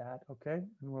it at that. Okay,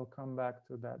 and we'll come back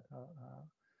to that,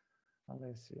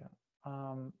 Alessia.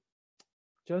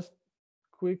 Just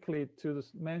quickly to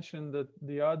mention that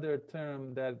the other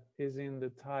term that is in the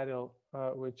title,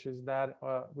 which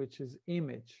is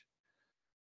image.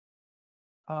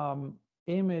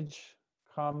 Image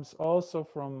comes also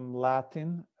from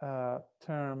Latin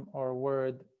term or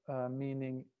word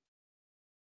meaning,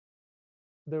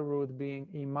 the root being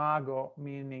imago,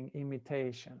 meaning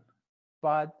imitation.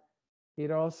 But it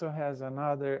also has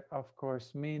another, of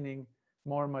course, meaning,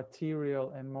 more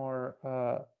material and more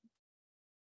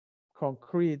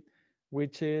concrete,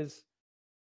 which is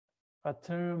a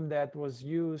term that was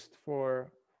used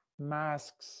for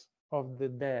masks of the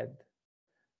dead,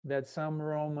 that some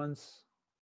Romans,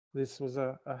 this was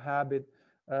a habit,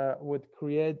 would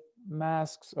create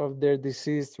masks of their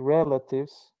deceased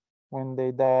relatives when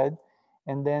they died,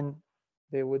 and then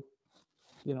they would,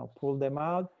 you know, pull them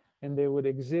out, and they would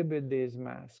exhibit these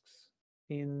masks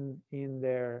in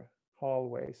their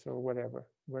hallways or whatever,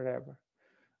 wherever.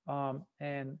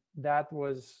 And that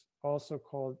was also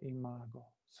called imago.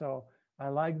 So I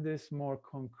like this more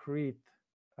concrete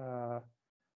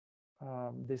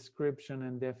description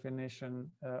and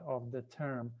definition of the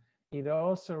term. It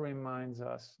also reminds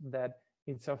us that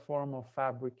it's a form of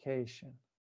fabrication.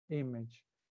 Image,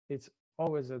 it's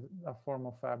always a form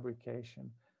of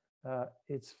fabrication.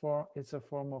 It's a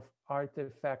form of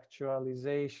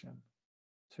artifactualization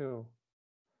too.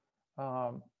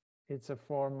 It's a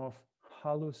form of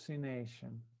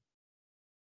hallucination.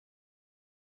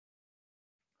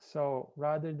 So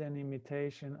rather than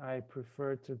imitation, I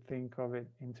prefer to think of it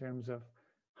in terms of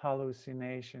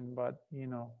hallucination, but, you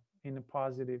know, in a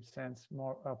positive sense,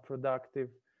 more productive,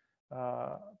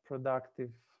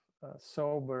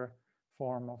 sober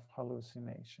form of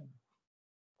hallucination.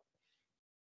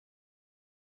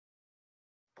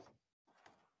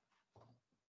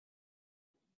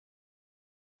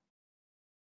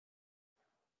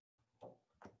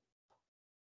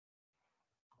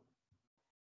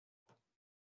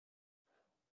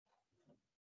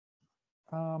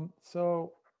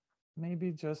 So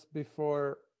maybe just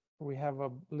before we have a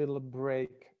little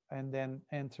break and then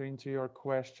enter into your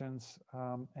questions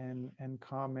and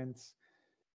comments,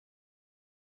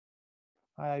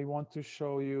 I want to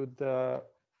show you the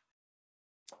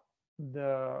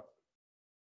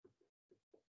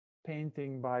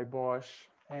painting by Bosch,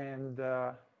 and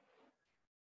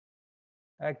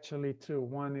actually two.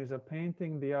 One is a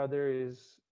painting, the other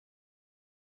is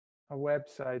a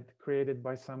website created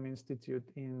by some institute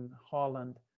in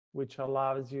Holland, which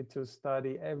allows you to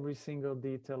study every single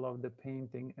detail of the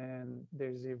painting, and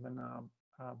there's even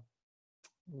a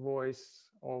voice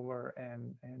over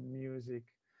and music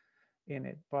in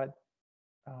it. But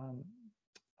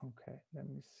okay, let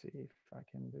me see if I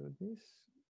can do this.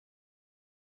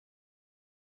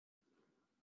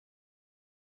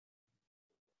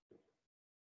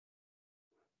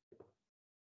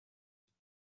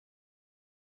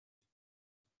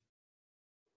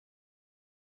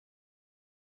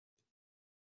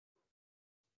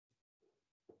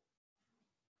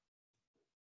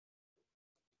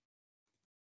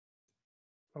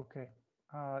 Okay,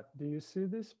 do you see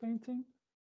this painting?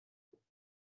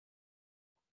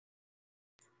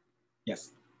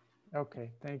 Yes.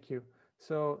 Okay, thank you.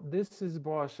 So this is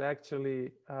Bosch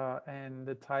actually, and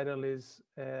the title is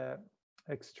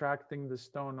Extracting the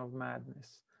Stone of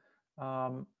Madness.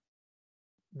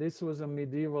 This was a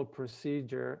medieval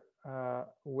procedure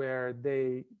where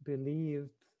they believed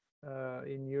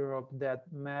in Europe that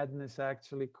madness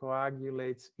actually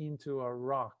coagulates into a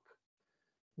rock,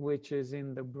 which is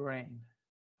in the brain,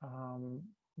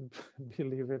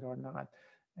 believe it or not.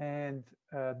 And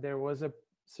there was a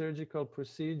surgical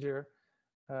procedure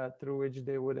through which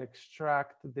they would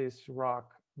extract this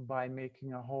rock by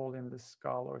making a hole in the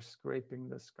skull or scraping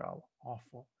the skull.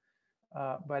 Awful.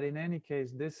 But in any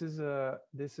case, this is a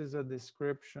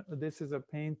description. This is a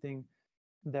painting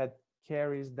that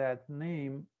carries that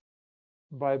name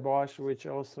by Bosch, which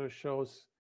also shows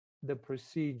the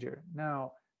procedure.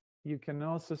 Now, you can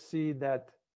also see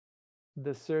that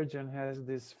the surgeon has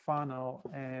this funnel,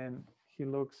 and he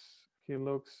looks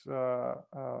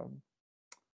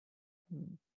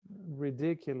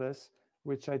ridiculous,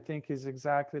 which I think is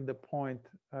exactly the point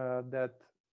that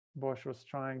Bosch was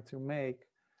trying to make.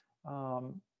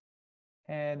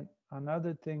 And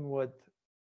another thing, what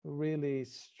really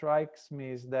strikes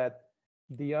me is that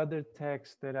the other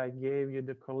text that I gave you,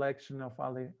 the collection of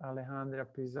Alejandra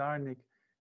Pizarnik,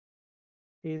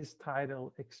 is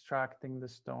titled "Extracting the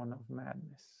Stone of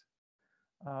Madness,"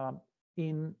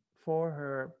 for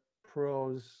her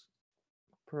prose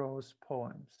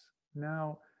poems.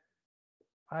 Now,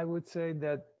 I would say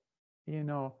that, you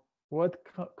know, what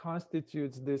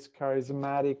constitutes this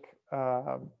charismatic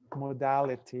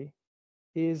modality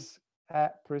is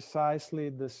precisely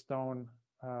the stone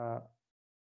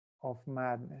of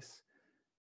madness.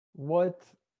 What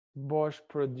Bosch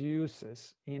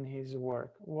produces in his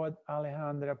work, what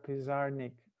Alejandra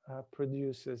Pizarnik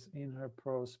produces in her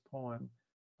prose poem,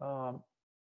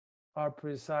 are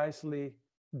precisely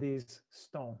these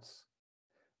stones,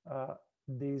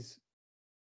 these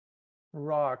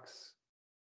rocks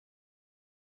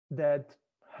that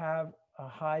have a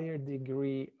higher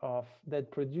degree of,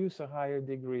 that produce a higher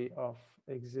degree of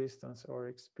existence or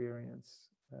experience,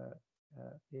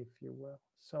 if you will.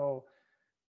 So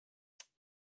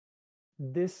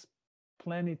this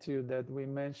plenitude that we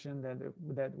mentioned,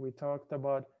 that we talked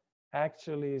about,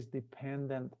 actually is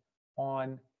dependent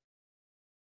on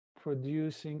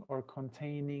producing or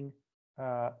containing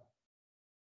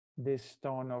this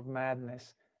stone of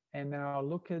madness. And now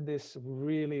look at this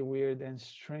really weird and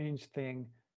strange thing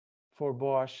for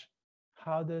Bosch.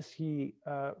 How does he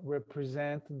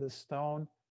represent the stone?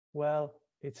 Well,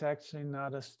 it's actually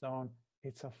not a stone,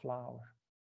 it's a flower.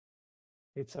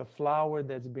 It's a flower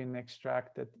that's been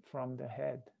extracted from the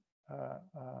head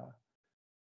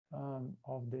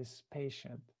of this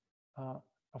patient.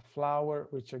 A flower,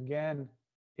 which again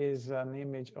is an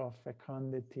image of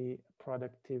fecundity,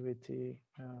 productivity,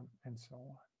 and so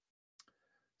on.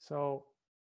 So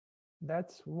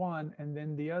that's one. And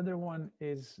then the other one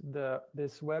is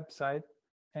this website,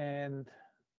 and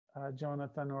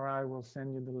Jonathan or I will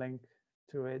send you the link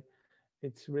to it.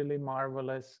 It's really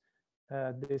marvelous.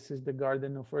 This is the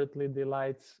Garden of Earthly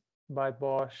Delights by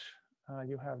Bosch.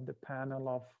 You have the panel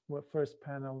of, well, first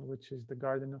panel, which is the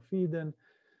Garden of Eden,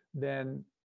 then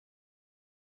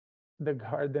the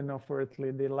Garden of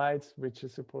Earthly Delights, which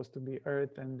is supposed to be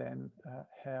earth, and then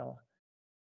hell.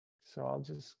 So I'll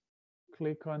just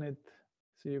click on it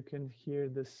so you can hear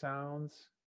the sounds,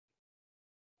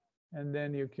 and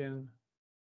then you can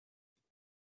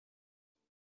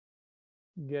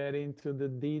get into the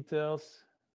details.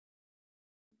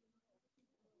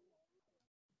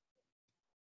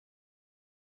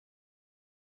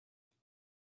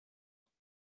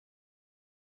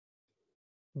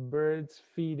 Birds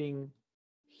feeding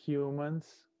humans.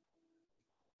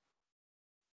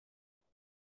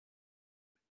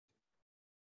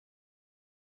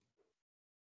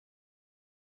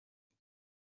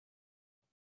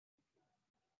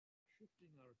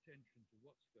 Shifting our attention to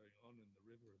what's going on in the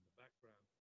river in the background,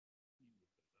 he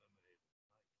with the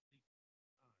mermaid like deep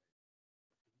eyes.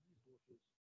 In these waters,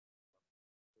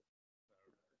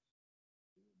 paradise,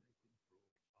 all making fraud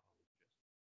are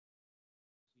majestic.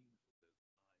 Seems as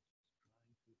though the eyes is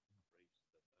trying to embrace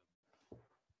the mermaid. Both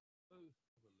of a lower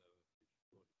fish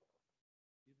body,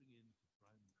 giving in to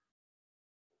primary.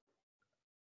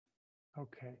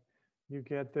 Okay, you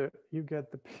get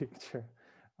the picture.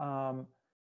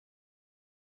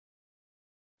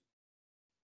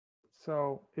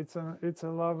 So it's a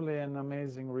lovely and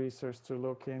amazing resource to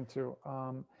look into,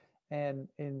 and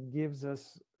gives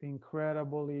us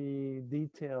incredibly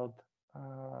detailed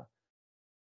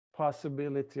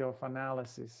possibility of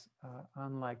analysis,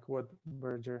 unlike what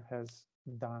Berger has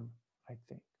done, I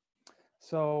think.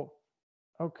 So,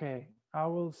 okay, I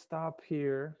will stop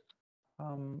here.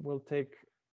 We'll take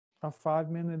a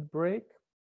 5-minute break,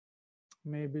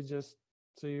 maybe just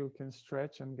so you can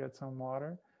stretch and get some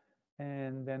water.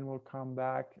 And then we'll come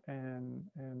back and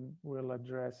we'll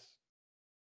address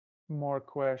more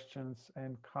questions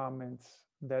and comments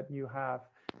that you have,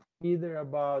 either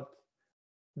about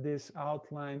this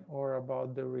outline or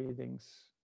about the readings.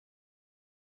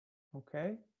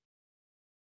 Okay?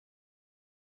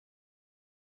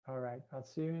 All right, I'll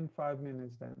see you in 5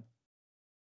 minutes then.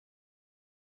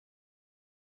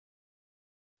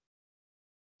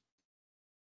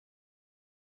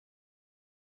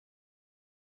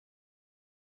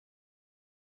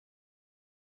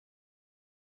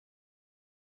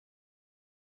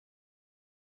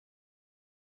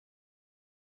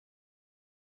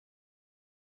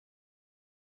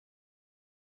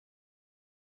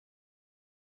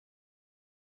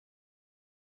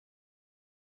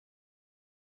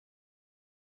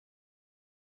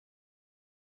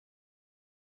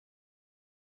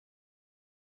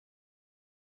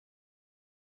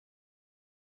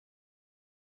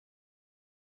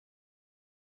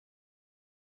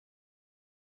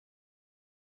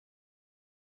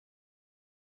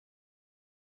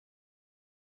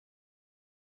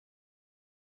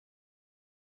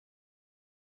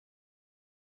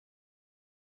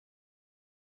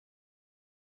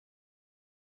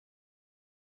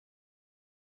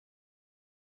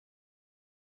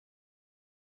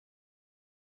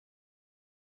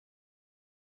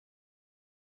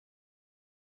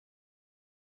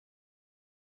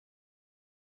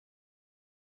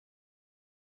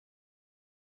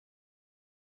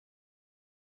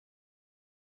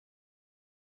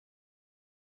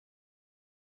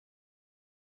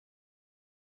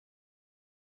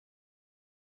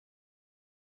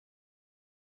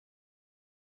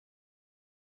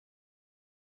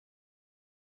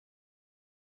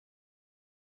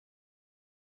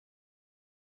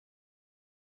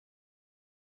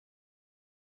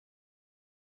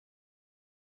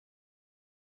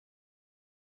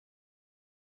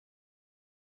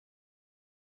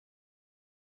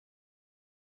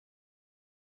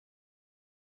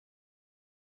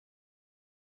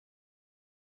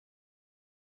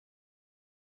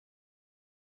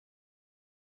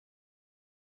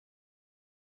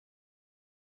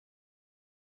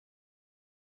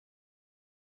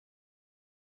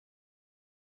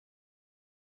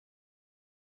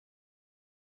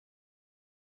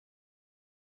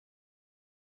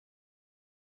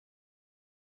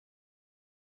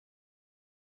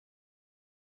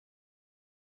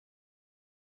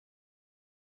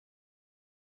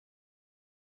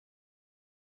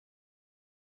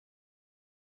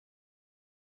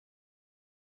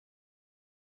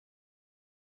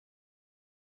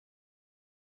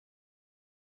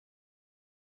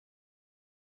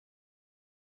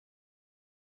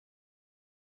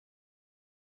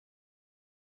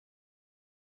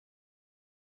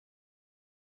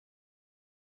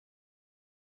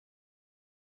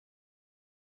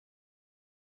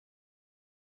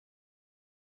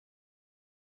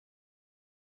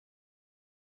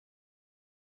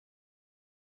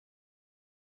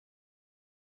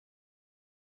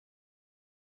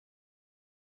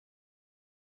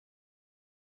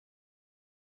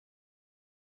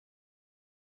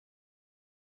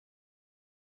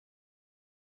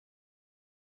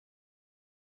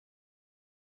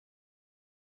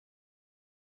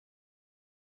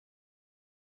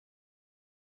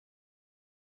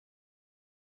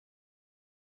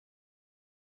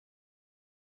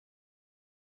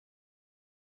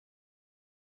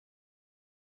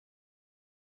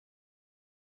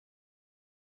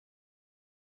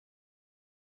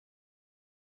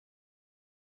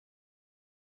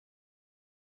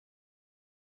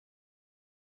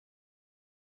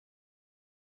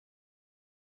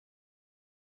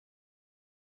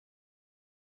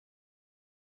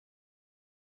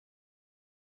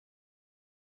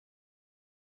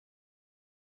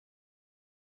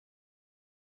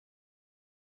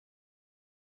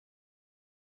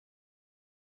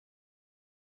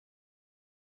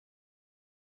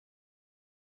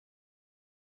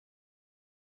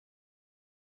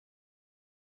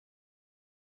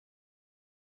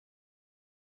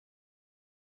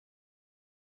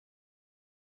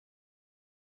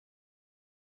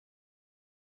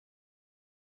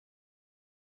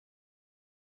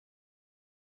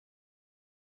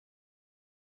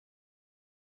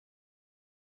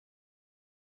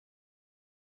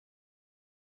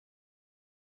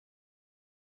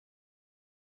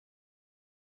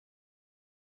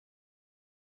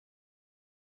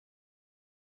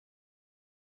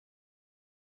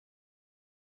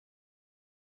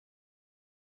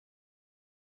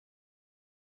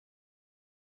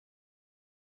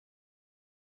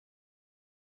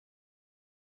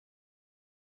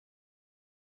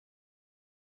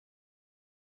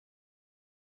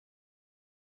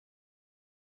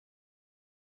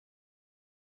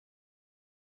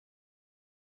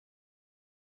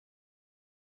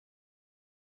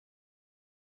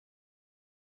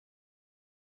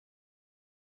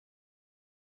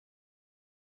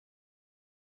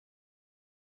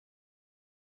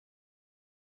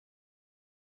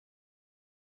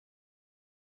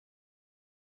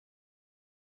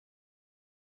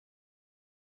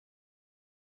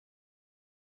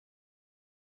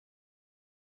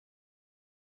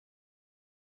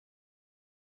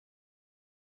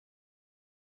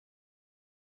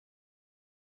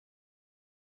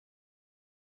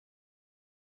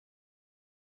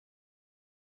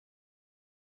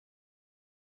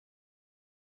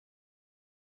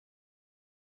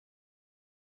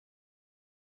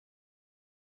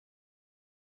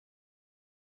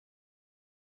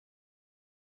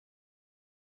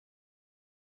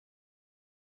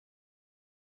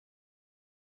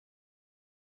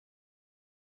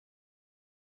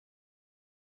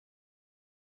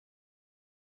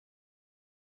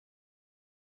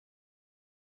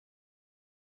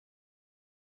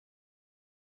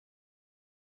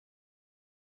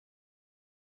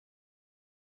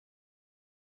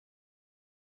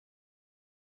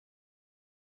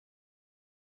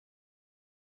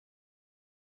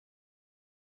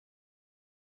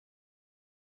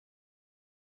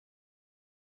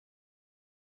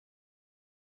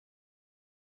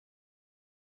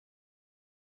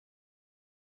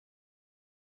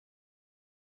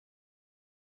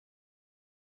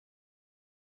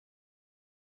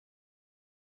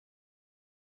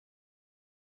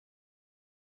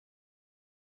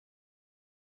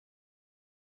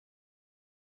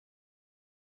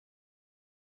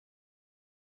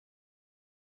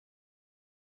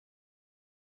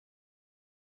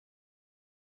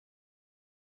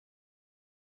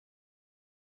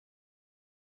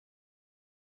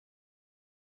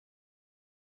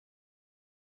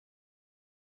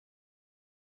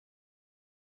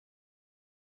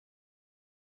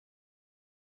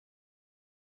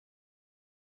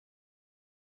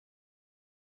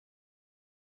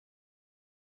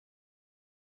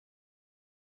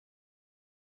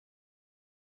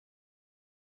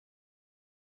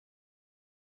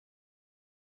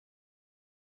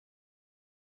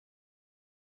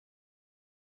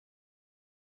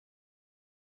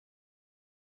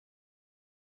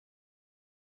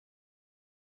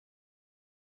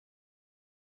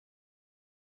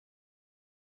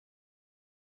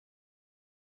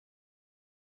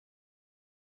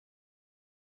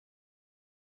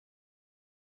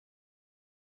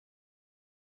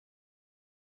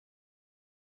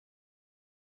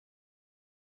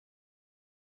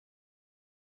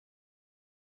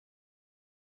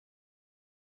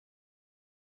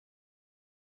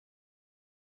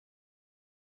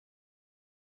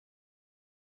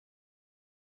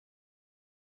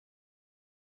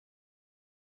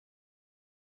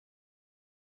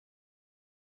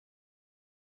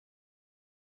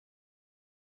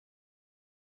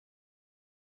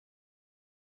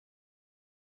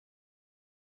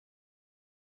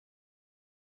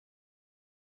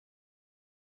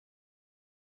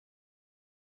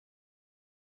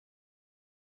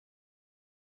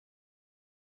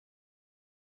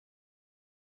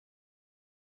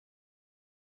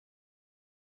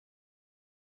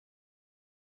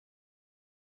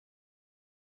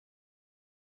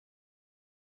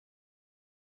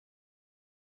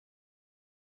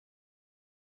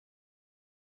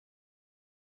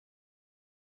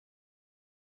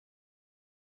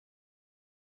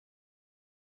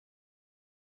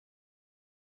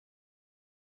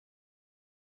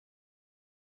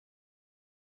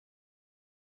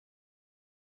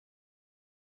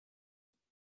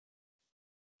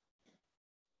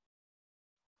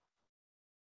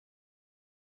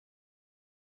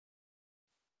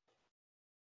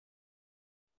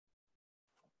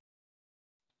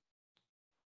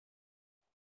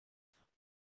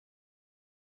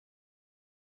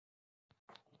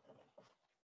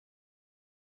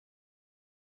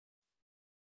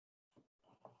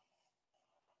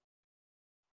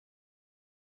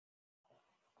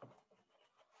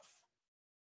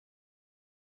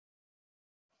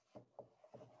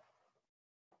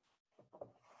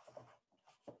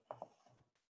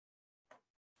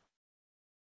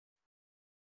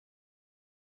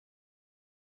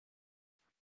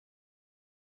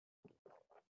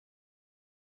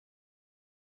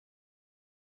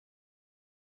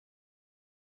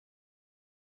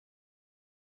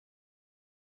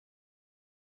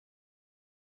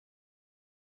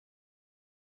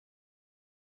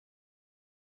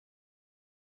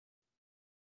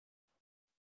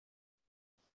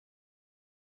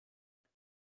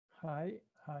 Hi,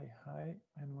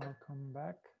 and welcome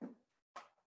back.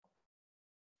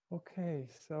 Okay,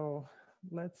 so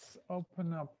let's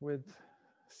open up with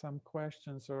some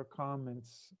questions or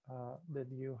comments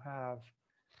that you have,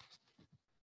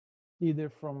 either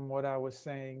from what I was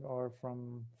saying or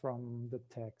from the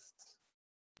texts.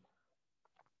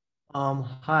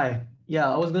 Hi.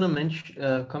 Yeah, I was gonna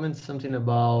mention comment something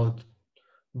about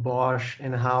Bosch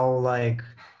and how like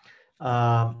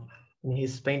in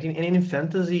his painting and in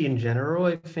fantasy in general,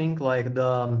 I think like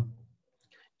the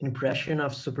impression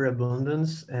of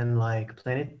superabundance and like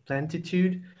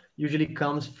plenitude usually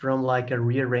comes from like a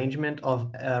rearrangement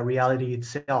of reality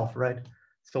itself, right?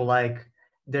 So like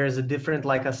there's a different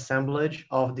like assemblage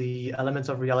of the elements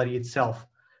of reality itself.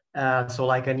 So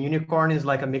like an unicorn is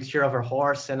like a mixture of a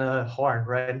horse and a horn,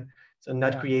 right? So and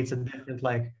that Yeah. creates a different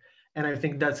like, and I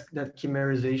think that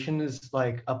chimerization is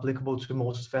like applicable to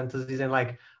most fantasies. And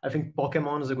like I think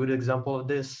Pokemon is a good example of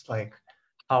this. Like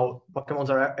how Pokemons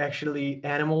are actually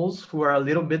animals who are a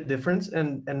little bit different,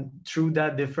 and through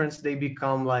that difference they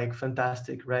become like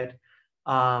fantastic, right?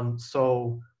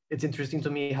 So it's interesting to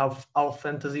me how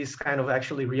fantasy is kind of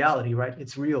actually reality, right?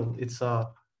 It's real.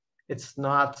 It's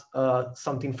not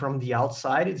something from the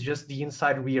outside. It's just the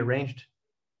inside rearranged.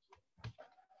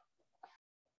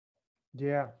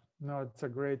 Yeah, no, it's a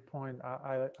great point.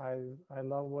 I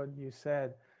love what you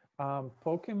said.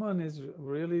 Pokemon is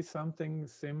really something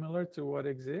similar to what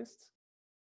exists.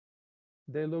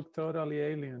 They look totally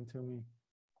alien to me.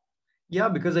 Yeah,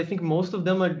 because I think most of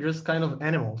them are just kind of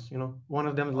animals. You know, one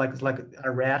of them is like a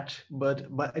rat, but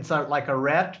it's like a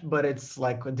rat, but it's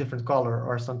like a different color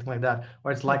or something like that.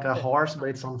 Or it's like a horse, but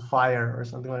it's on fire or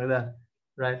something like that,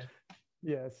 right?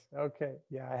 Yes. Okay.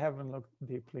 Yeah, I haven't looked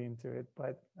deeply into it,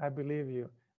 but I believe you.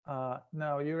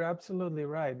 No, you're absolutely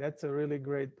right. That's a really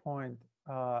great point.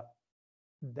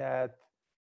 That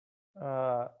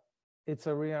uh, it's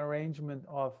a rearrangement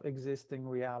of existing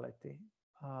reality,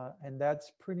 and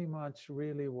that's pretty much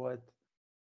really what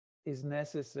is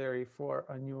necessary for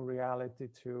a new reality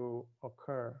to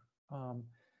occur. Um,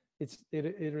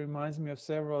 it reminds me of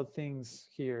several things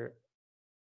here.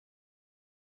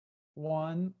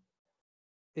 One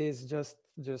is just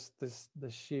the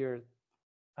sheer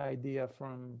idea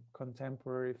from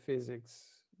contemporary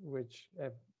physics, which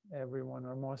everyone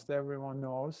or most everyone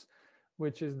knows,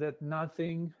 which is that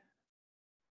nothing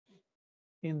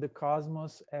in the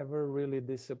cosmos ever really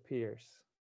disappears.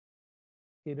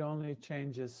 It only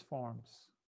changes forms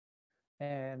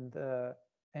and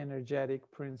energetic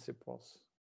principles.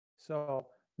 So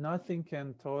nothing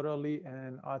can totally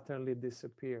and utterly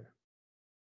disappear.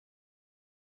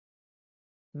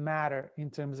 Matter, in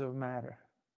terms of matter.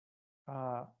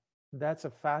 That's a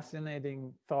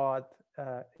fascinating thought.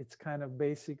 It's kind of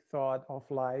basic thought of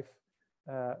life,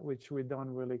 which we don't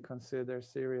really consider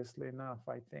seriously enough,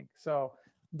 I think. So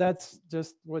that's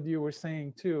just what you were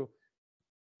saying too.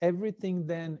 Everything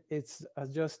then it's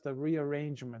just a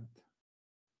rearrangement.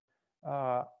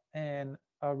 And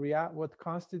what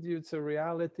constitutes a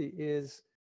reality is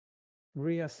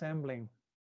reassembling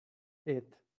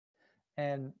it.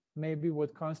 And maybe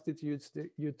what constitutes the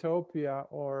utopia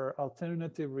or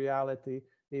alternative reality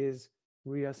is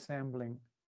reassembling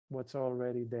what's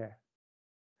already there.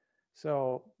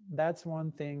 So that's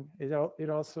one thing. It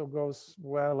also goes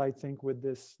well, I think, with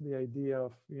the idea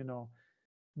of,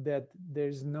 that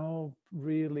there's no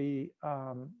really,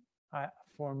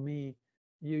 for me,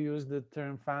 you use the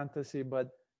term fantasy,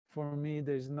 but for me,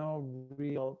 there's no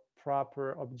real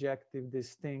proper objective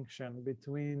distinction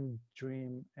between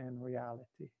dream and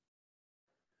reality.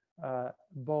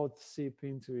 Both seep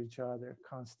into each other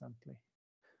constantly,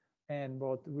 and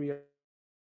both real.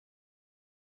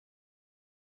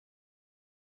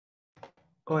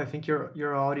 Oh, I think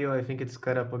your audio, I think it's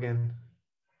cut up again.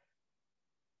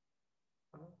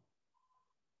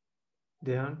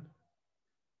 Dejan?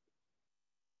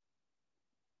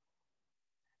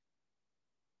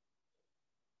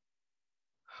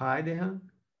 Hi, Dejan?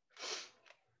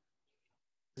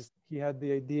 He had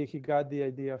the idea. He got the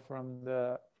idea from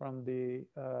the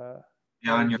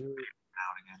Jan, you're Jewish.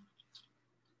 out again.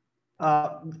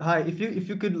 Hi, if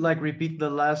you could like repeat the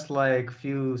last like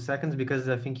few seconds, because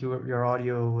I think your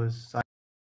audio was.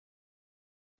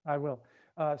 I will.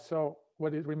 So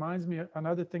what it reminds me,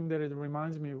 another thing that it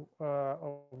reminds me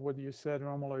of what you said,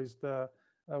 Romulo, is the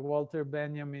Walter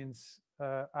Benjamin's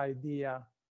idea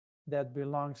that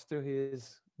belongs to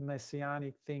his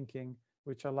messianic thinking,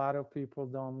 which a lot of people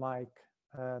don't like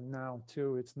now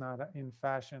too. It's not in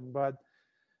fashion, but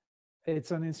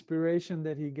it's an inspiration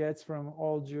that he gets from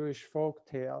all Jewish folk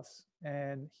tales.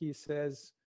 And he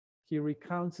says, he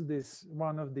recounts this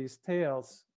one of these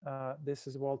tales. This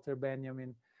is Walter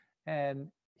Benjamin, and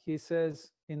he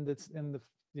says in the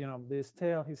this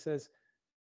tale, he says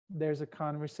there's a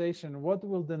conversation. What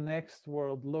will the next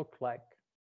world look like?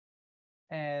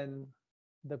 And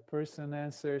the person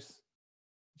answers,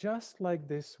 just like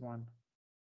this one,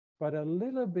 but a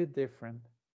little bit different.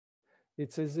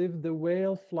 It's as if the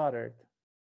whale fluttered.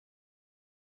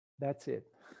 That's it.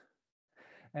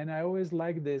 And I always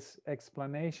like this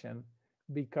explanation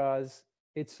because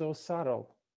it's so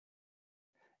subtle.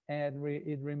 And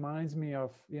it reminds me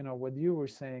of, what you were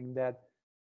saying, that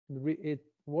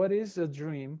what is a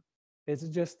dream? It's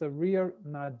just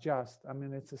not just, I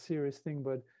mean, it's a serious thing,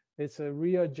 but it's a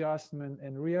readjustment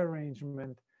and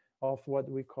rearrangement of what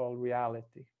we call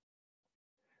reality.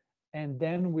 And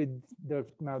then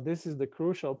now this is the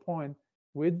crucial point,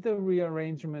 with the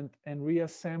rearrangement and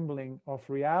reassembling of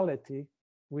reality,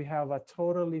 we have a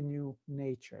totally new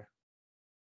nature.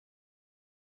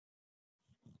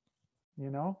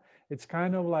 It's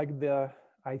kind of like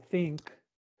I think,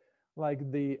 like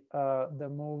the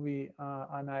movie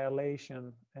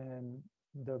Annihilation, and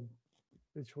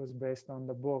which was based on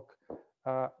the book,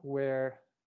 where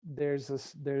there's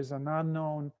an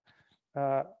unknown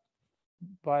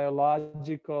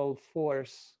biological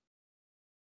force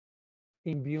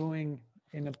imbuing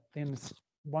in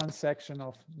one section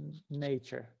of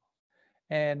nature,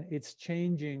 and it's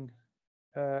changing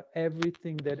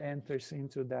everything that enters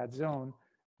into that zone.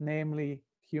 Namely,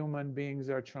 human beings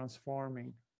are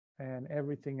transforming, and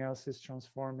everything else is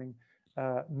transforming,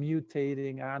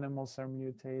 mutating. Animals are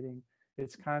mutating.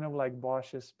 It's kind of like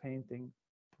Bosch's painting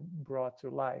brought to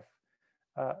life,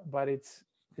 but it's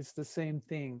the same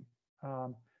thing.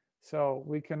 So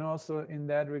we can also, in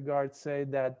that regard, say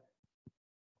that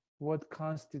what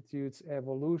constitutes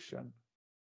evolution?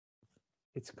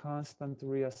 It's constant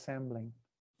reassembling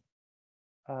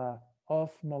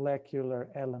of molecular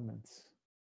elements,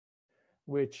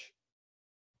 which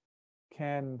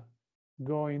can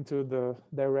go into the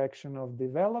direction of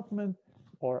development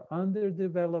or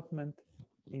underdevelopment,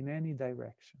 in any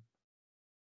direction.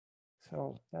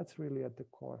 So that's really at the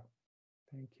core.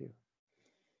 Thank you.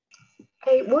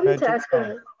 I wanted to ask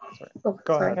a...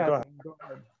 Go ahead.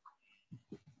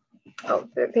 Oh,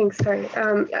 thanks. Sorry.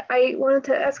 I wanted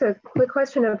to ask a quick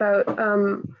question about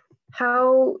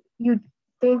how you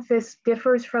think this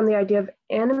differs from the idea of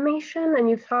animation, and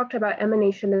you've talked about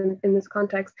emanation in this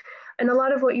context. And a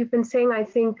lot of what you've been saying, I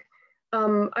think,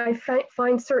 I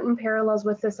find certain parallels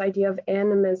with this idea of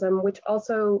animism, which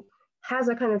also has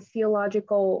a kind of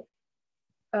theological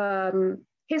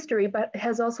history, but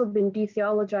has also been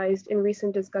detheologized in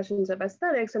recent discussions of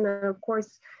aesthetics, and then of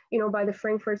course, by the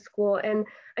Frankfurt School. And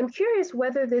I'm curious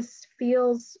whether this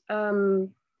feels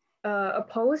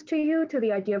opposed to you, to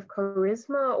the idea of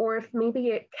charisma, or if maybe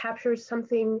it captures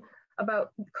something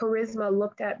about charisma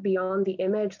looked at beyond the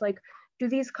image. Like, do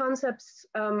these concepts,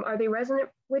 are they resonant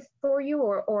for you,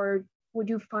 or would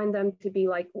you find them to be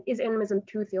like, is animism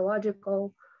too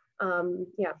theological?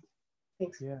 Yeah,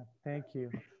 thanks. Yeah, thank you.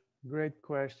 Great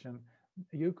question.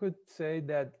 You could say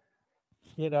that,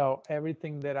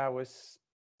 everything that I was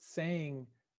saying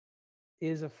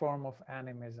is a form of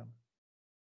animism.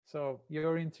 So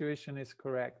your intuition is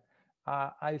correct.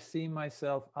 I see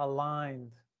myself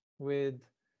aligned with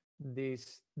the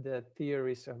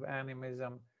theories of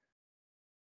animism.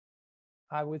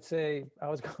 I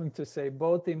was going to say,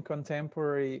 both in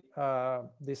contemporary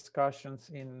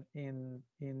discussions in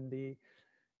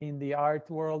the art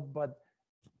world, but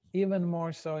even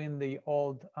more so in the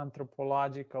old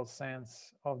anthropological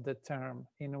sense of the term,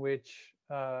 in which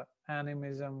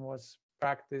animism was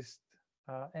practiced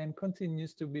and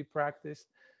continues to be practiced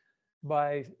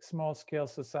by small-scale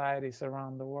societies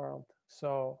around the world.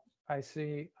 So I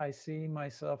see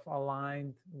myself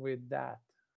aligned with that.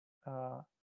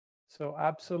 So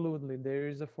absolutely, there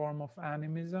is a form of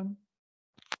animism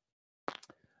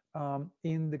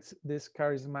in this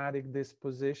charismatic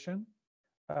disposition.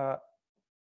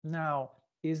 Now,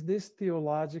 is this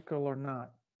theological or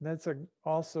not? That's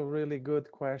also really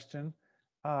good question,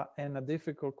 and a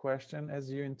difficult question, as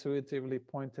you intuitively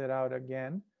pointed out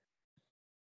again.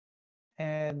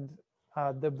 And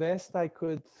the best I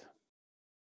could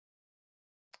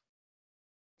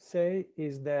say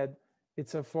is that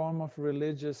it's a form of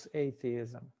religious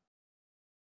atheism.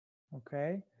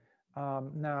 Okay?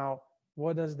 Now,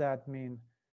 what does that mean?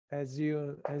 As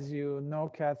you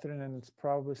know, Catherine, and it's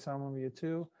probably some of you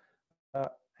too,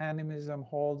 animism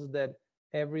holds that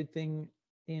everything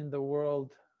in the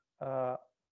world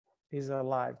is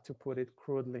alive, to put it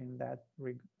crudely in that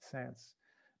sense.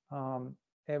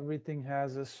 Everything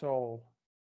has a soul.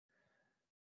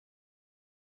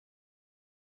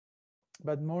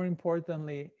 but more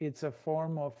importantly, it's a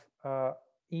form of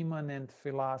immanent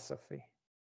philosophy,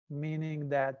 meaning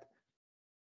that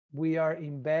we are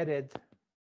embedded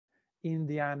in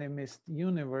the animist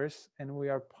universe, and we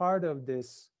are part of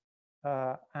this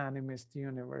animist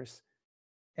universe,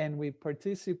 and we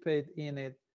participate in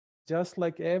it just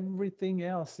like everything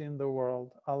else in the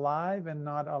world, alive and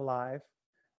not alive,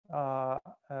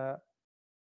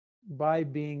 by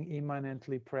being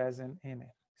immanently present in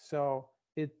it. So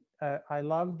I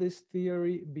love this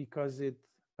theory because it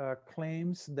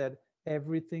claims that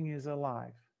everything is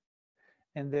alive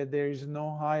and that there is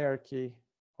no hierarchy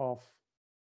of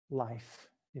life,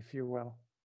 if you will,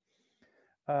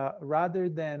 rather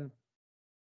than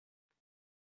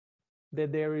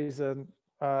that there is a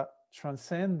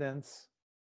transcendence,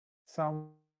 some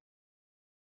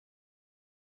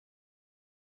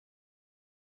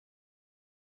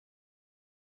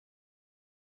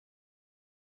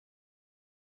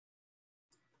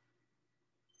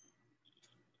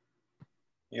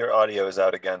Your audio is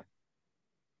out again.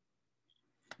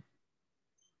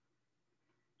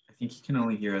 I think you can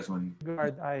only hear us when.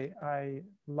 I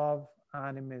love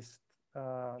animist.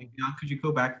 Dejan, could you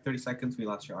go back 30 seconds? We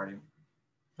lost your audio.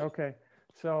 Okay,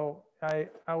 so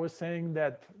I was saying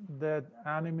that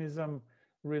animism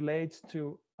relates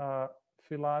to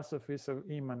philosophies of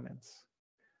immanence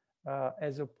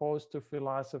as opposed to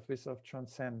philosophies of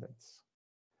transcendence.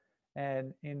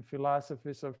 And in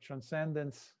philosophies of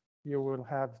transcendence, you will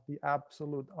have the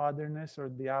absolute otherness or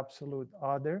the absolute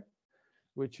other,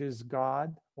 which is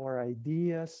God or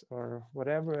ideas or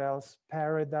whatever else,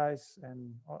 paradise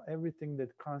and everything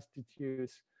that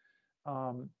constitutes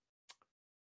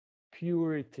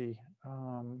purity,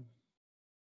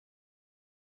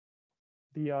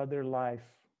 the other life,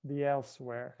 the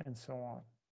elsewhere, and so on.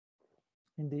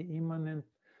 In the immanent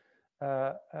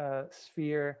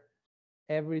sphere,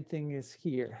 everything is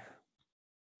here.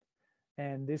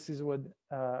 And this is what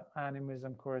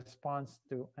animism corresponds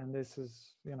to. And this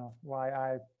is, you know,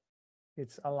 why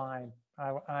it's aligned.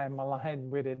 I'm aligned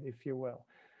with it, if you will.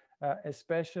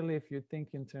 Especially if you think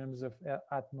in terms of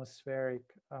atmospheric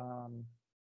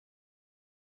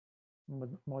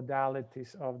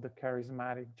modalities of the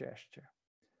charismatic gesture.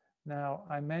 Now,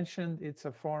 I mentioned it's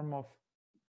a form of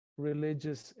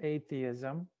religious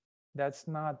atheism. That's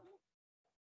not,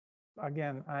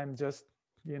 again, I'm just,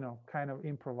 you know, kind of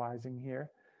improvising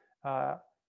here.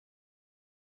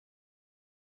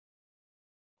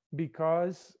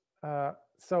 Because,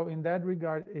 so in that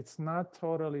regard, it's not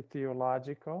totally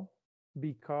theological,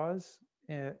 because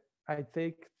I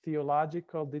take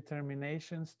theological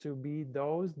determinations to be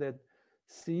those that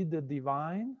see the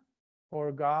divine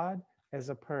or God as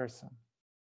a person.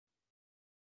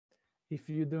 If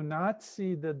you do not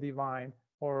see the divine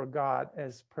or God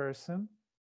as person,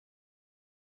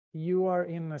 you are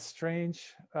in a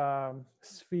strange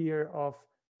sphere of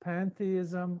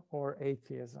pantheism or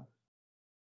atheism.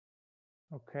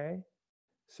 Okay?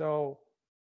 So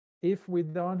if we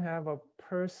don't have a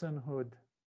personhood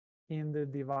in the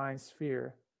divine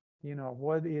sphere, you know,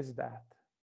 what is that?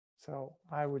 So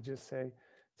I would just say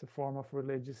it's a form of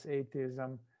religious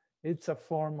atheism. It's a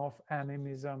form of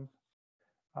animism,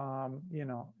 you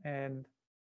know, and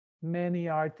many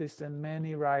artists and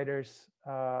many writers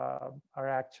are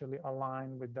actually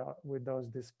aligned with those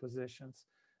dispositions.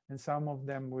 And some of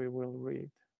them we will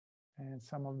read. And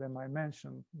some of them I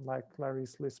mentioned, like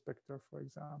Clarice Lispector, for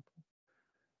example.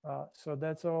 So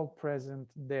that's all present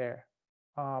there.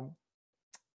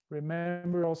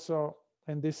 Remember also,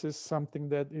 and this is something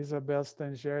that Isabelle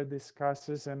Stanger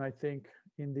discusses, and I think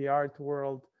in the art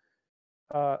world,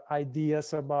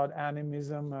 ideas about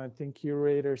animism, I think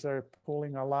curators are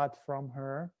pulling a lot from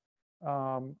her.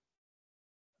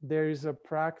 There is a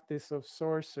practice of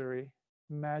sorcery,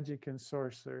 magic and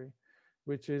sorcery,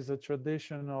 which is a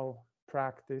traditional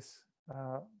practice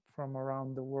from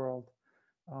around the world,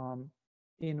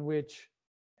 in which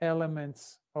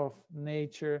elements of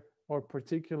nature or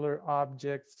particular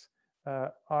objects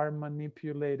are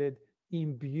manipulated,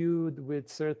 imbued with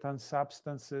certain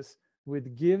substances,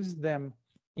 which gives them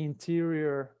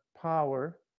interior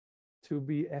power to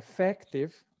be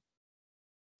effective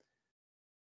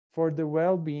for the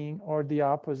well-being or the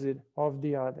opposite of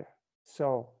the other.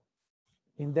 So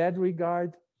in that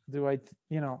regard, do I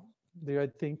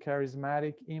think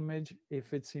charismatic image,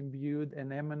 if it's imbued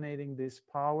and emanating this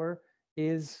power,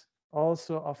 is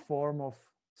also a form of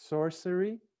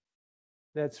sorcery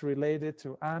that's related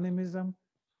to animism?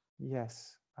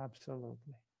 Yes,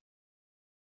 absolutely.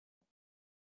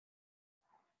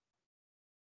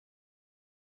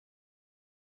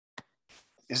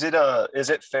 Is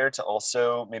it fair to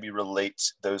also maybe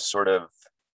relate those sort of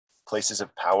places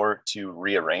of power to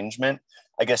rearrangement.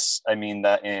 I guess I mean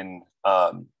that in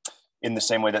the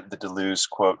same way that the Deleuze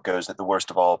quote goes, that the worst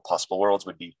of all possible worlds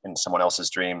would be in someone else's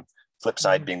dream, flip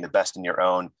side being the best in your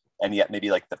own. And yet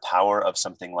maybe like the power of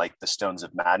something like the Stones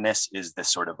of Madness is this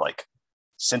sort of like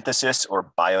synthesis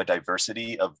or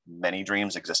biodiversity of many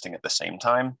dreams existing at the same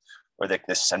time, or like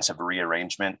this sense of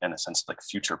rearrangement and a sense of like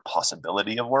future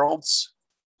possibility of worlds.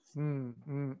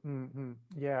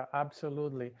 Yeah,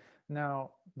 absolutely.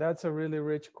 Now, that's a really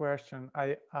rich question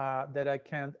that I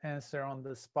can't answer on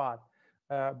the spot.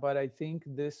 But I think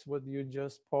this, what you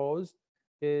just posed,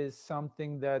 is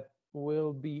something that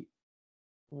will be,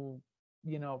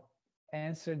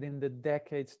 answered in the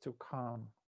decades to come.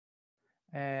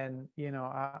 And,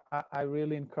 I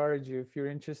really encourage you, if you're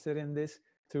interested in this,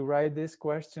 to write this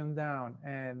question down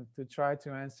and to try to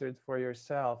answer it for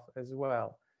yourself as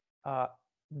well.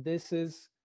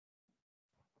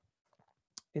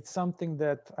 It's something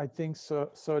that I think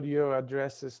Soryo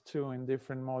addresses too in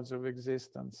different modes of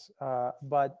existence.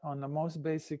 But on the most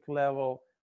basic level,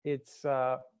 it's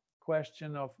a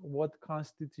question of what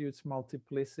constitutes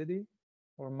multiplicity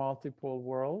or multiple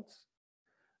worlds,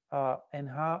 and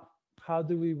how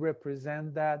do we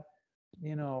represent that?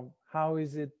 How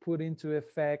is it put into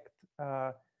effect?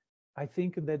 I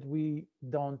think that we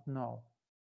don't know,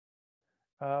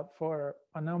 for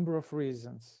a number of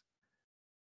reasons.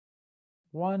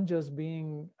 One, just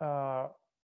being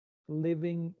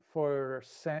living for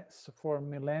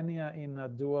millennia in a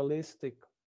dualistic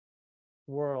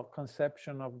world,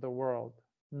 conception of the world,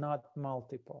 not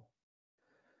multiple.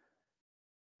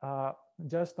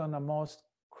 Just on a most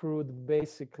crude,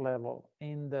 basic level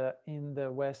in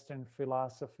the Western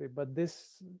philosophy, but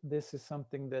this is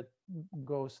something that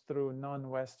goes through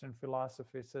non-Western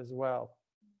philosophies as well.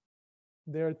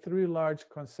 There are three large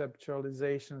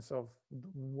conceptualizations of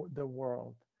the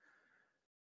world.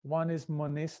 One is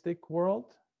monistic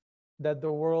world, that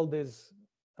the world is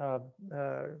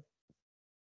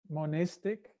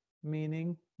monistic,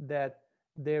 meaning that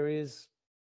there is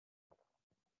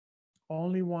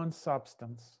only one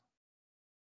substance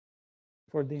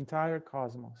for the entire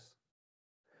cosmos,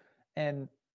 and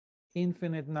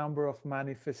infinite number of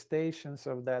manifestations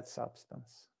of that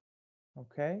substance.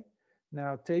 Okay?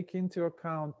 Now, take into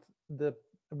account the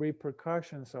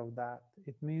repercussions of that.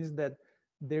 It means that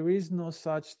there is no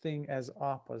such thing as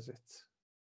opposites.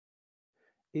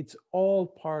 It's all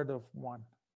part of one.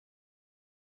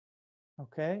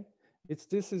 Okay?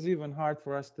 This is even hard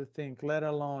for us to think, let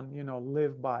alone,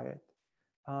 live by it.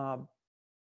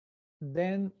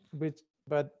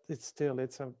 But it's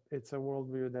a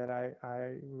worldview that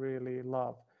I really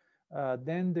love.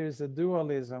 Then there's a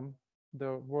dualism,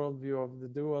 the worldview of the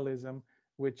dualism,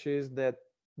 which is that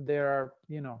there are,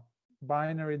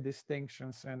 binary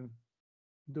distinctions and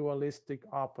dualistic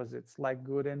opposites like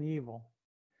good and evil,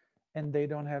 and they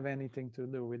don't have anything to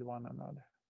do with one another.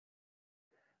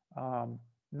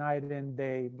 Night and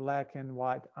day, black and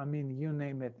white, I mean, you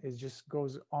name it, it just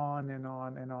goes on and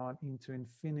on and on into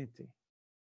infinity.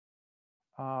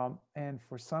 And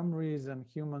for some reason,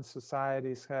 human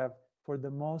societies have, for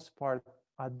the most part,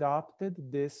 adopted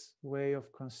this way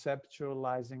of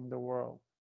conceptualizing the world,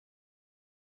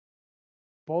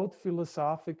 both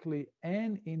philosophically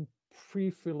and in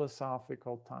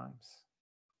pre-philosophical times.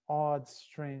 Odd,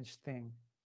 strange thing.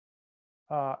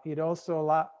 It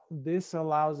also this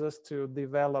allows us to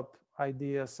develop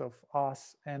ideas of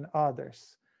us and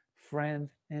others, friend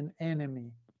and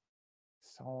enemy.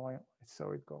 So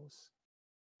it goes.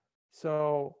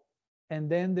 So, and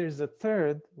then there's a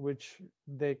third, which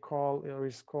they call, or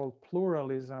is called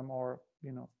pluralism, or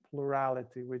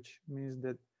plurality, which means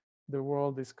that the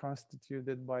world is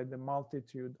constituted by the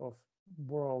multitude of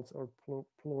worlds, or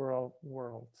plural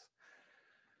worlds.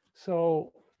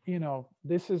 So,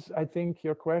 this is, I think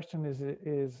your question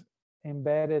is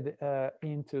embedded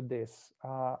into this.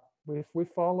 If we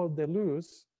follow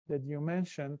Deleuze, that you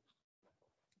mentioned,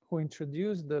 who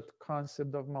introduced the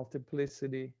concept of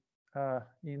multiplicity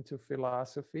into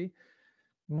philosophy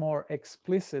more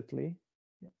explicitly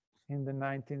in the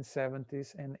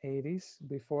 1970s and 80s.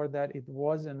 Before that, it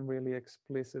wasn't really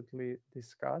explicitly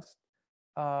discussed.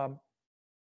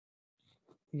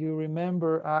 You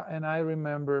remember, and I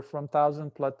remember from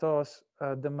Thousand Plateaus,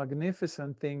 the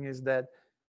magnificent thing is that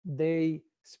they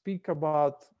speak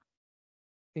about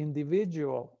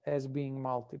individual as being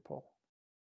multiple.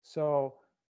 So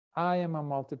I am a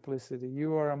multiplicity,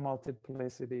 you are a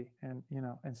multiplicity, and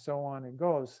and so on it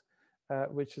goes,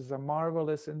 which is a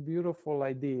marvelous and beautiful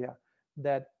idea,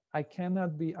 that I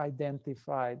cannot be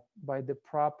identified by the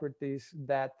properties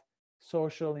that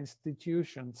social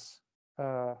institutions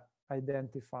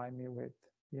identify me with.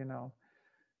 you know,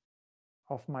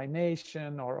 of my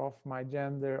nation or of my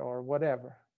gender or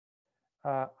whatever.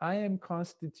 I am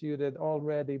constituted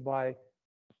already by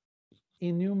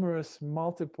innumerous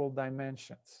multiple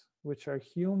dimensions, which are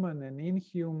human and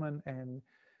inhuman and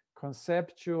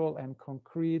conceptual and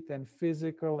concrete and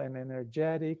physical and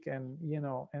energetic and, you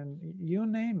know, and you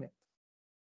name it.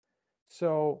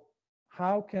 So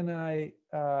how can I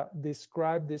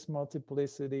describe this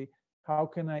multiplicity? How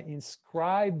can I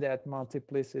inscribe that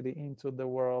multiplicity into the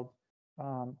world,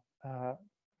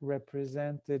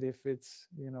 represented if it's,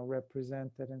 you know,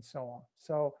 represented and so on?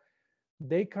 So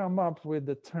they come up with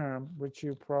the term, which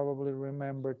you probably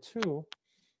remember too,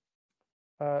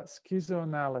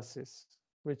 schizoanalysis,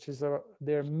 which is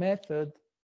their method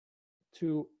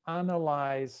to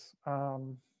analyze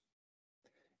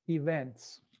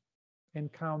events,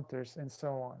 encounters, and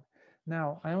so on.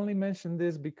 Now, I only mention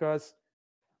this because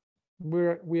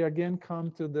we again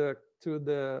come to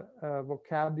the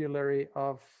vocabulary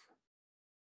of,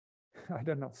 I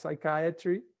don't know,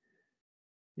 psychiatry,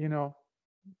 you know,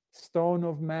 stone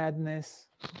of madness,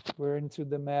 we're into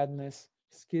the madness,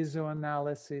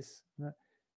 schizoanalysis,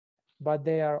 but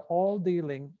they are all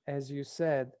dealing, as you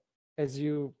said, as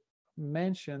you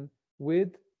mentioned,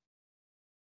 with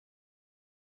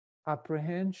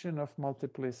apprehension of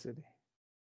multiplicity.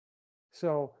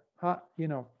 So, you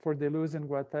know, for Deleuze and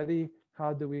Guattari,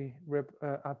 how do we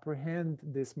apprehend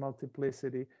this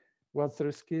multiplicity? Well,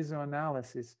 through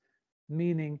schizoanalysis,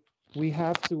 meaning we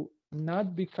have to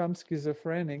not become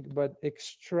schizophrenic, but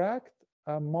extract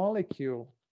a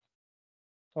molecule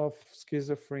of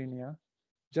schizophrenia,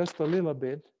 just a little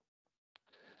bit,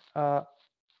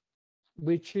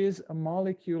 which is a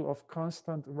molecule of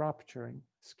constant rupturing.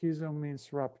 Schizo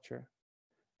means rupture.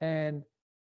 And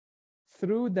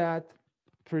through that,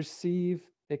 perceive,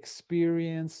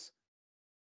 experience,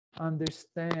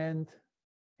 understand,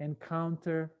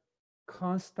 encounter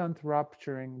constant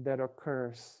rupturing that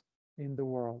occurs in the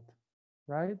world,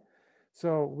 right?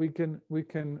 So we can,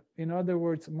 in other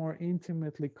words, more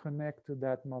intimately connect to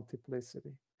that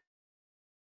multiplicity.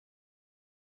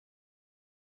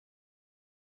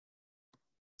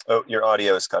 Oh, your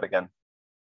audio is cut again.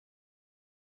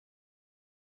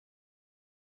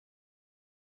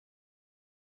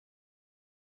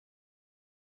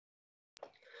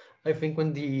 I think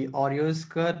when the audio is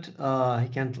cut, he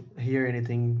can't hear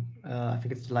anything. I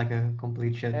think it's like a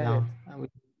complete shutdown.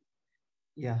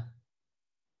 Yeah.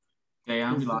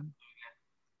 Dejan, we lost.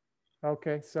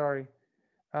 Okay, sorry.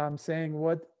 I'm saying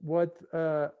what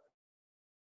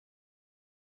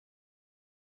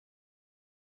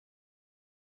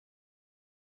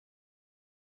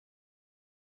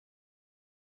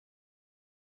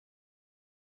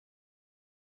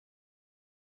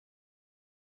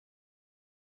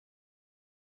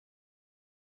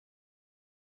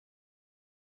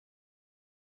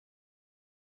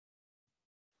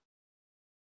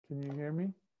can you hear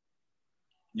me?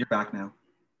 You're back now.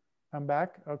 I'm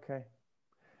back? Okay.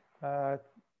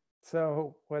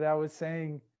 So what I was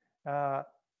saying, I'll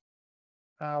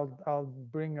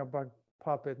bring a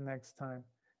puppet next time.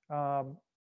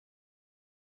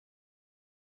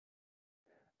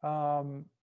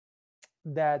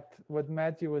 That what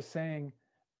Matthew was saying,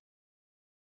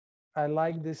 I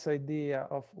like this idea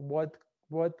of what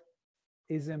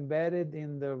is embedded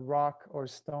in the rock or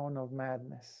stone of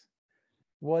madness.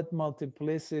 What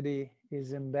multiplicity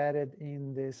is embedded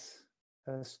in this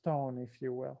stone, if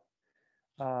you will,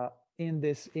 in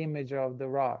this image of the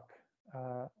rock?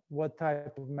 What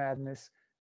type of madness?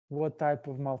 What type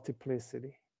of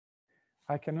multiplicity?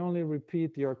 I can only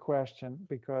repeat your question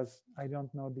because I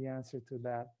don't know the answer to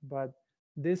that. But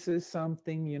this is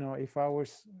something, you know, if I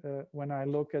was, when I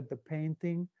look at the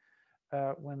painting,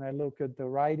 when I look at the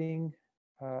writing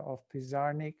of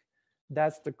Pizarnik,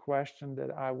 that's the question that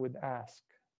I would ask.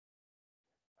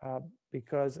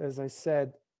 Because as I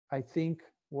said, I think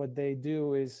what they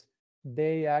do is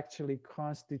they actually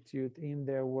constitute in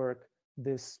their work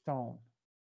this stone.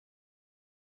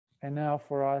 And now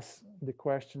for us, the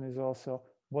question is also,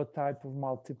 what type of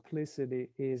multiplicity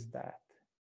is that?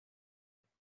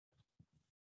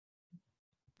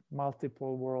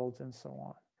 Multiple worlds and so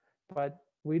on. But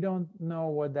we don't know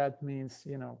what that means,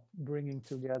 you know, bringing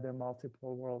together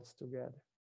multiple worlds together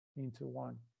into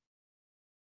one.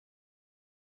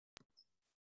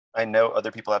 I know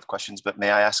other people have questions, but may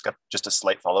I ask just a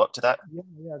slight follow-up to that?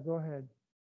 Yeah, go ahead.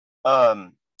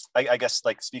 I guess,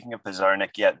 like, speaking of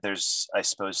Pizarnik, yeah, there's, I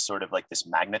suppose, sort of like this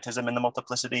magnetism in the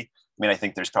multiplicity. I mean, I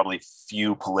think there's probably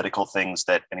few political things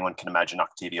that anyone can imagine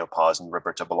Octavio Paz and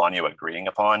Roberto Bolaño agreeing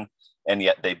upon, and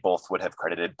yet they both would have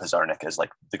credited Pizarnik as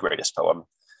like the greatest poem.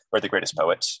 or the greatest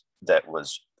poet that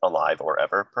was alive or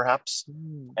ever, perhaps.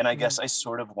 And I guess I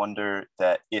sort of wonder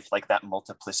that if like that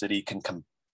multiplicity can come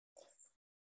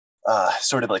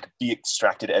sort of like be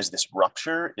extracted as this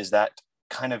rupture, is that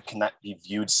kind of, can that be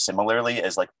viewed similarly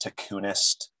as like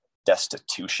Tikkунist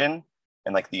destitution?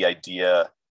 And like the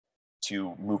idea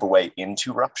to move away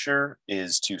into rupture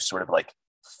is to sort of like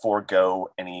forego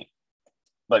any,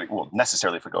 like, well,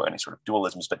 necessarily forego any sort of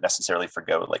dualisms, but necessarily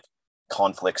forego like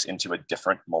conflicts into a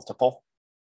different multiple?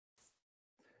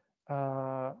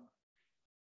 I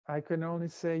can only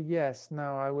say yes.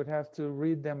 Now I would have to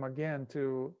read them again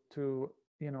to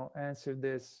answer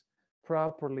this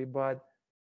properly. But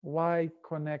why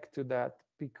connect to that?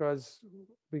 Because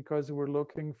we're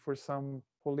looking for some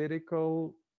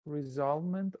political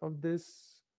resolvement of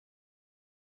this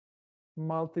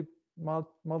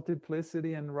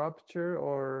multiplicity and rupture,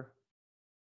 or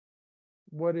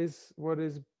what is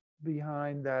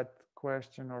behind that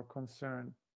question or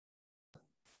concern?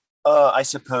 I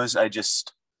suppose I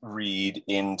just read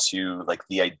into like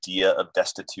the idea of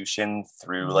destitution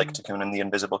through like Tikkun and the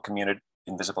Invisible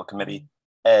Committee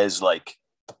as like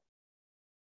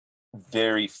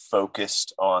very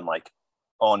focused on like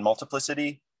on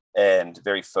multiplicity, and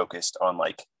very focused on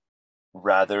like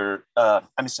rather I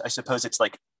suppose it's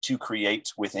like to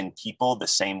create within people the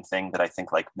same thing that I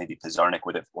think like maybe Pizarnik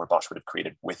would have, or Bosch would have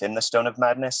created within the Stone of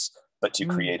Madness, but to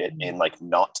create it in like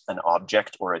not an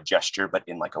object or a gesture, but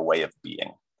in like a way of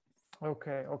being.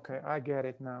 Okay, I get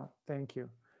it now. Thank you.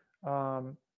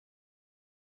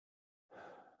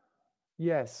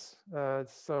 Yes.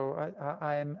 So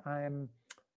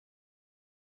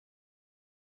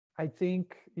I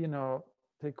think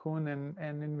Tikkun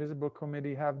and Invisible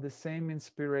Committee have the same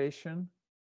inspiration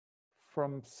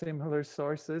from similar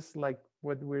sources, like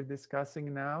what we're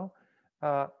discussing now.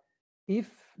 How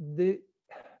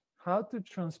to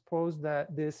transpose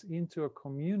this into a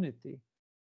community,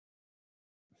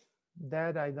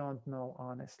 that I don't know,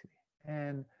 honestly.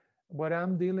 And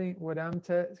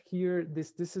here,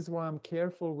 this is why I'm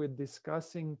careful with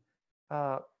discussing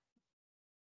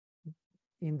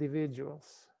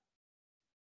individuals.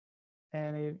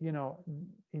 And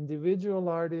individual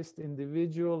artist,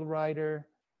 individual writer,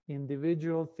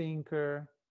 individual thinker,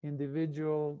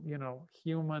 individual,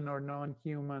 human or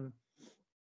non-human.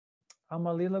 I'm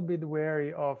a little bit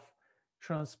wary of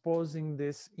transposing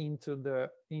this into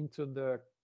the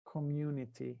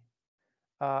community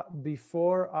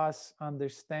before us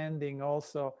understanding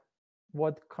also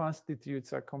what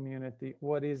constitutes a community,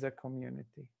 what is a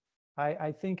community.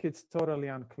 I think it's totally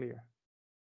unclear.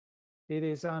 It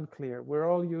is unclear. We're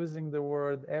all using the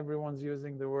word, everyone's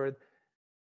using the word,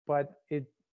 but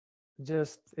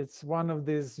it's one of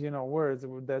these, words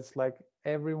that's like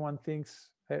everyone thinks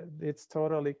it's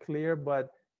totally clear,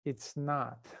 but it's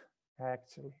not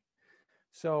actually.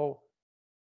 So,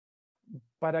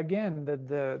 but again,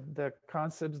 the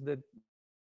concepts that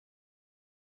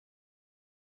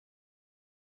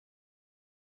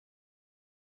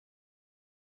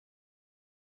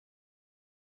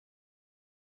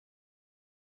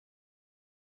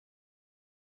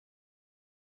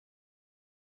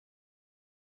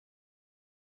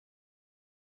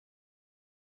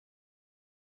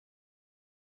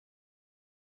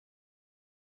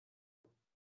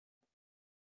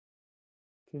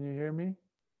Can you hear me?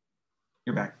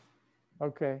 You're back.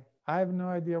 Okay. I have no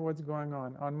idea what's going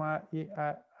on.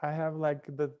 I have like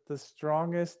the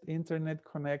strongest internet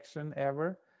connection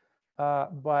ever,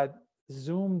 but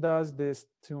Zoom does this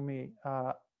to me.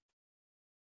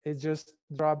 It just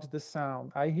drops the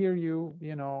sound. I hear you,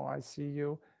 I see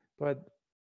you, but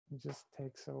it just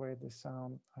takes away the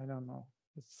sound. I don't know.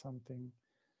 It's something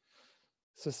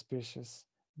suspicious.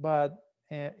 But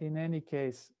in any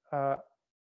case,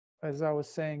 as I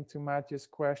was saying to Matthew's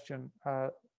question, I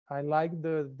like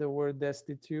the word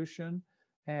destitution,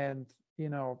 and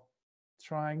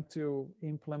trying to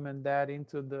implement that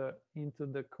into the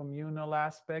communal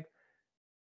aspect.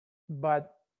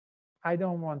 But I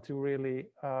don't want to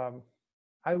really.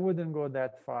 I wouldn't go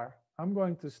that far. I'm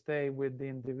going to stay with the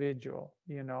individual,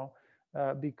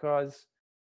 because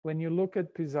when you look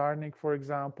at Pizarnik, for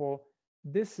example,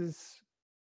 this is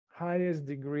highest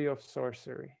degree of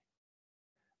sorcery.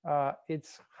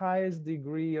 Its highest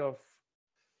degree of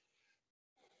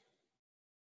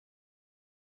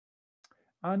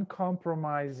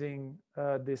uncompromising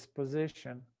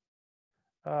disposition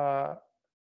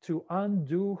to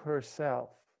undo herself,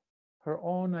 her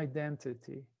own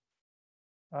identity,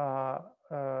 to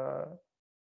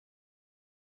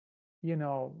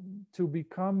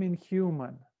become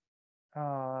inhuman,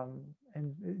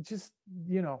 and just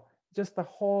just a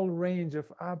whole range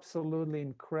of absolutely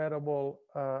incredible,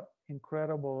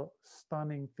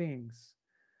 stunning things.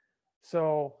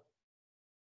 So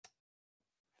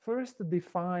first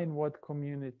define what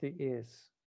community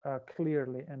is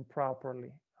clearly and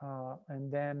properly.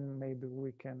 And then maybe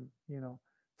we can,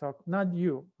 talk, not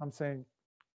you, I'm saying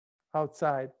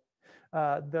outside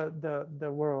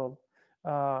the world.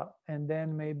 And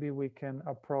then maybe we can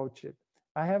approach it.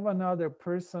 I have another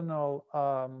personal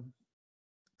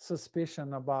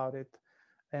suspicion about it,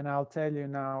 and I'll tell you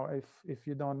now, if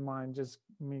you don't mind, just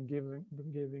me giving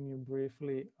you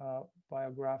briefly a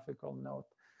biographical note.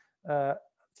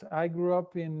 So I grew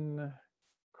up in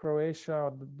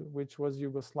Croatia, which was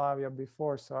Yugoslavia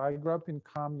before. So I grew up in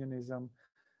communism,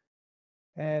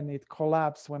 and it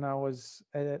collapsed when I was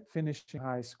finishing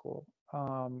high school.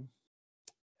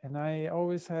 And I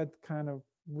always had kind of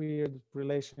weird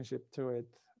relationship to it.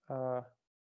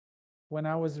 When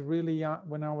I was really young,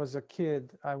 when I was a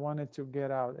kid, I wanted to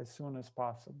get out as soon as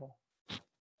possible,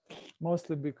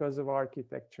 mostly because of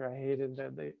architecture. I hated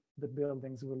the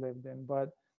buildings we lived in,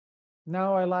 but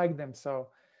now I like them. So,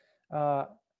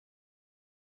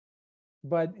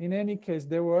 but in any case,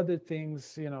 there were other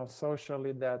things,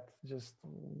 socially that just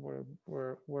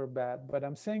were bad. But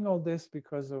I'm saying all this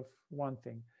because of one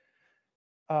thing.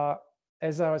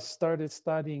 As I started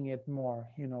studying it more,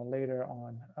 later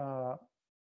on,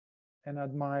 and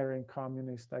admiring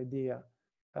communist idea,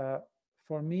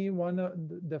 for me, one of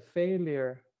the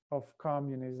failure of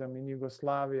communism in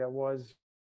Yugoslavia was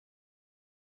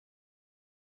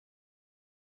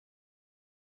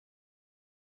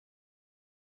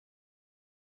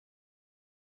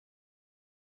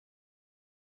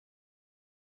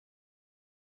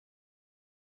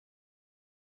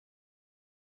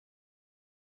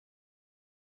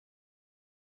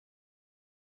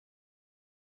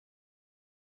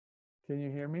Can you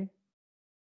hear me?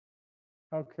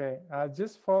 Okay,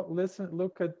 just listen,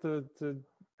 look at the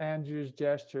Andrew's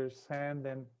gestures hand,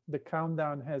 and the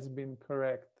countdown has been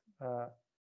correct.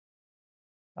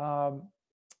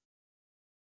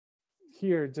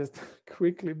 Here, just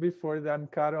quickly before then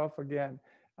cut off again.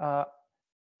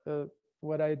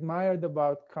 What I admired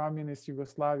about communist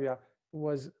Yugoslavia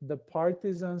was the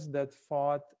partisans that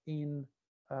fought in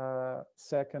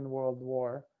Second World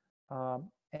War.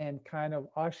 And kind of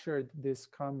ushered this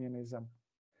communism.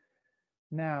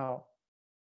 Now,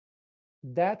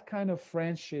 that kind of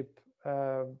friendship,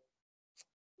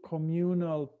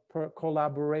 communal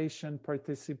collaboration,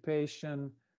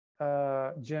 participation,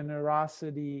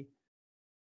 generosity,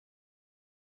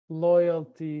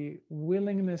 loyalty,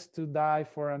 willingness to die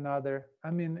for another,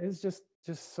 I mean, it's just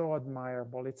so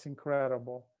admirable. It's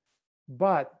incredible.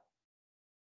 But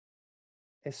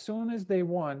as soon as they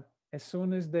won, as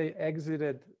soon as they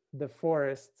exited the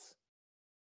forests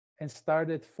and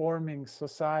started forming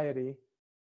society,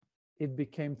 it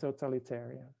became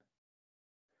totalitarian.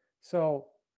 So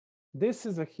this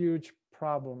is a huge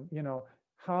problem,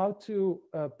 how to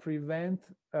prevent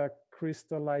a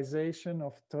crystallization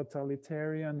of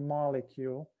totalitarian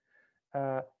molecule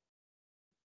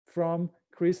from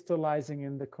crystallizing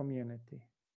in the community.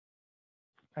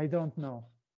 I don't know.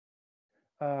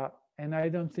 And I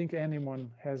don't think anyone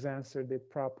has answered it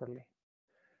properly.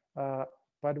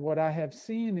 But what I have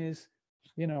seen is,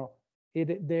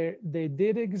 they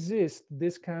did exist,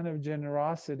 this kind of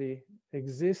generosity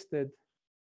existed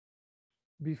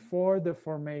before the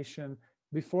formation,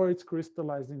 before it's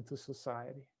crystallized into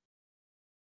society.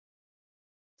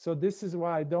 So this is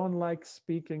why I don't like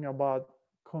speaking about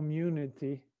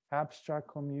community, abstract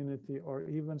community, or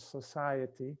even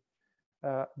society,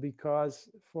 because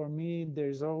for me,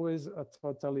 there's always a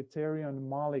totalitarian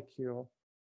molecule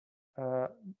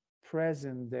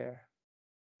present there.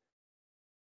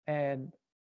 And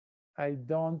I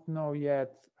don't know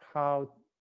yet how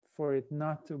for it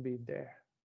not to be there.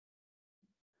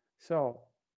 So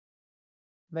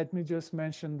let me just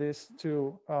mention this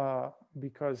too,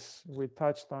 because we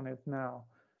touched on it now.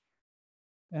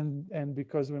 And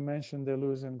because we mentioned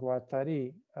Deleuze and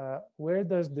Guattari, where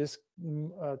does this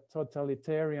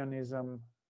totalitarianism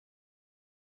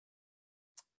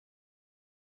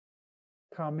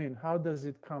come in? How does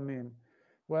it come in?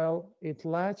 Well, it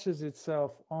latches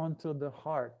itself onto the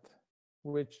heart,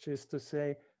 which is to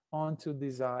say, onto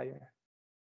desire.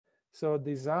 So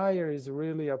desire is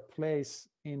really a place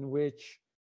in which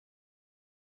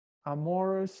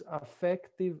amorous,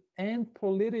 affective, and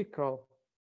political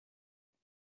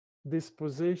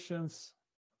dispositions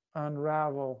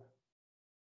unravel.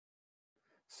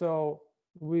 So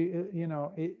we,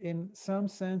 in some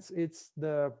sense, it's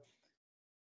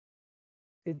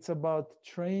about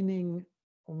training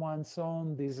one's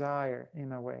own desire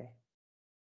in a way.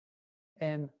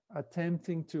 and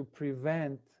attempting to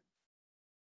prevent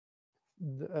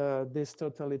this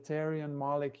totalitarian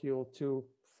molecule to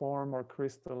form or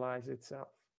crystallize itself.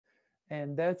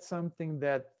 And that's something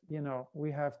that, you know,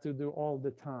 we have to do all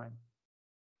the time.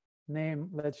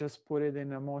 Let's just put it in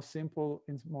more simple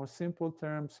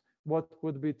terms. What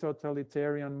would be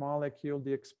totalitarian molecule?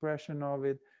 The expression of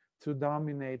it to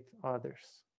dominate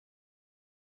others.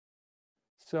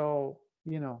 So,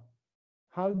 you know,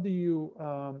 how do you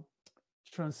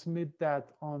transmit that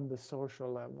on the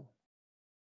social level,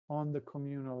 on the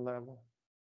communal level?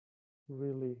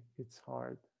 Really, it's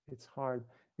hard. It's hard.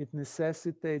 It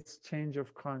necessitates change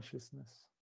of consciousness.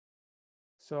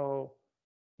 So,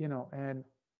 you know, and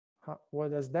what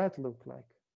does that look like?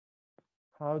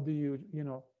 How do you, you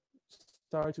know,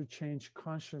 start to change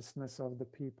consciousness of the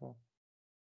people?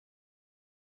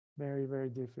 Very, very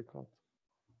difficult.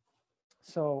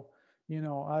 So, you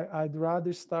know, I'd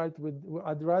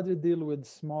rather deal with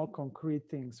small concrete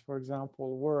things. For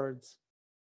example, words.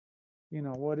 You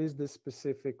know, what is the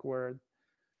specific word?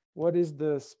 What is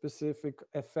the specific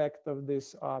effect of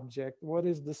this object? What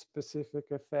is the specific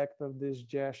effect of this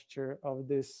gesture, of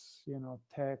this, you know,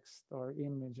 text or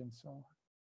image, and so on?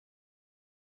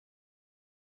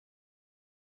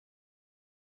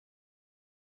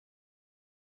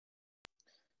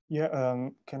 Yeah,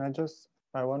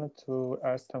 I wanted to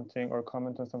ask something or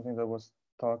comment on something that was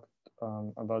talked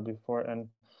about before. And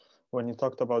when you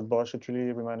talked about Bosch, it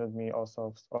really reminded me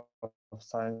also of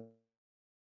science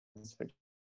fiction.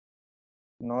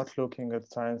 Not looking at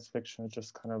science fiction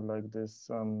just kind of like this,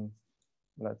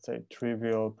 let's say,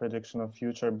 trivial prediction of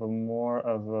future, but more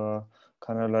of a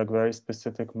kind of like very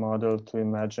specific model to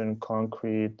imagine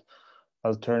concrete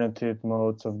alternative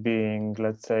modes of being,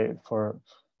 let's say, for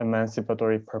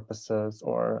emancipatory purposes.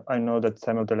 Or I know that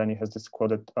Samuel Delany has this quote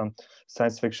that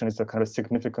science fiction is a kind of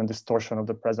significant distortion of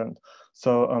the present.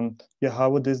 So yeah,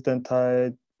 how would this then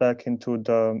tie back into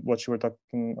what you were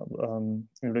talking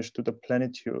in relation to the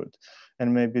plenitude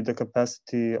and maybe the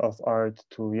capacity of art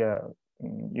to, yeah,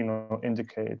 you know,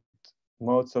 indicate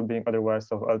modes of being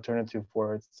otherwise, of alternative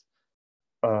worlds,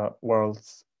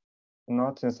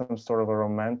 not in some sort of a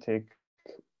romantic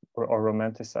or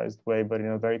romanticized way, but in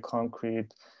a very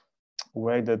concrete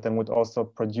way that then would also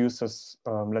produce us,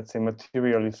 let's say,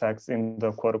 material effects in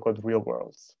the quote unquote real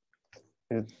worlds.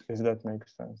 If that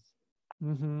makes sense.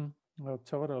 Mm-hmm. Well,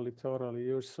 totally.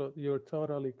 You're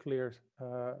totally clear,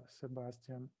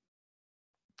 Sebastian.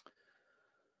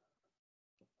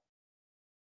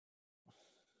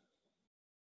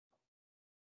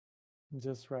 I'm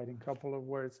just writing a couple of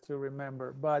words to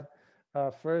remember. But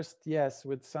first, yes,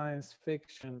 with science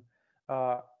fiction,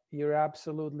 you're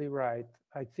absolutely right.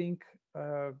 I think,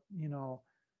 you know,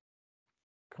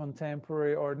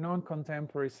 contemporary or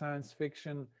non-contemporary science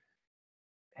fiction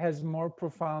has more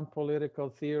profound political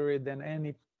theory than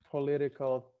any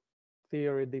political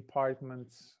theory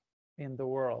departments in the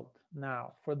world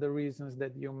now, for the reasons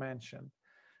that you mentioned.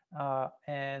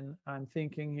 And I'm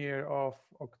thinking here of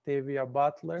Octavia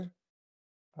Butler,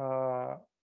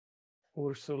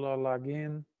 Ursula Le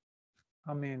Guin.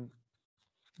 I mean,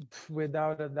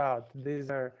 without a doubt, these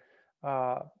are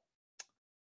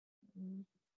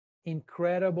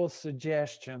incredible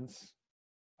suggestions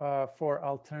for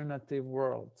alternative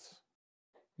worlds.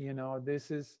 You know, this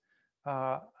is,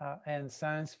 and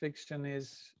science fiction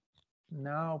is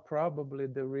now probably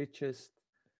the richest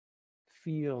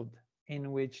field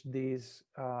in which these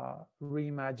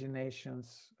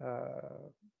reimaginations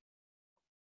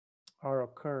are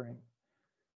occurring.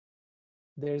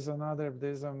 There's a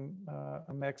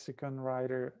Mexican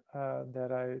writer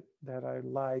that I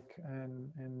like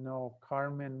and know,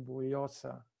 Carmen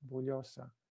Bujosa.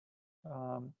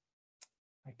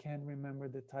 I can't remember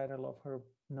the title of her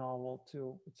novel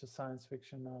too. It's a science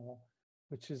fiction novel,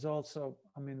 which is also,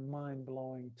 I mean,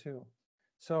 mind-blowing too.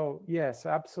 So yes,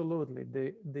 absolutely.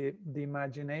 The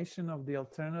imagination of the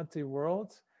alternative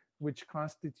worlds, which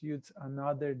constitutes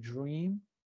another dream,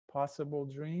 possible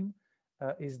dream,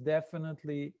 is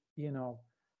definitely, you know,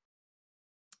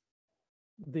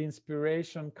 the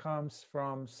inspiration comes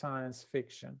from science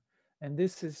fiction. And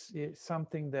this is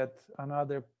something that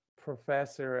another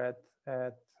professor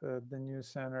at the New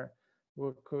Center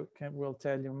will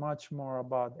tell you much more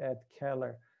about, Ed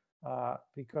Keller,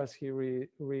 because he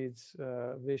reads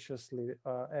viciously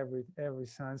every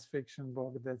science fiction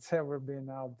book that's ever been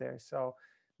out there. So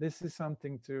this is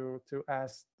something to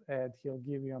ask Ed. He'll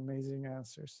give you amazing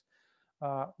answers.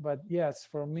 But yes,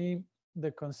 for me,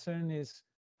 the concern is,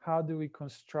 how do we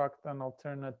construct an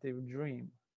alternative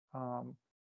dream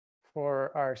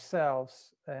for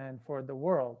ourselves and for the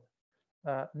world?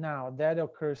 Now, that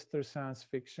occurs through science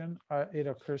fiction. It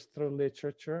occurs through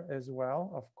literature as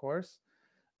well, of course.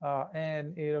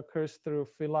 And it occurs through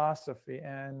philosophy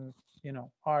and,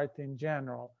 art in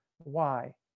general.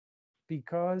 Why?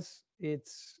 Because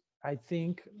I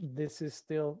think this is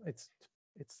still, it's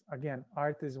again,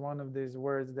 art is one of these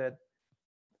words that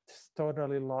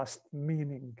totally lost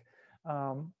meaning.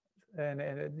 And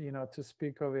to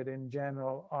speak of it in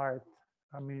general, art,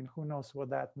 I mean, who knows what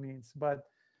that means? But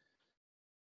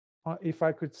if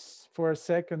I could for a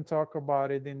second talk about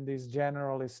it in these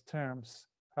generalist terms,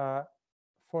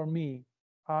 for me,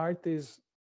 art is,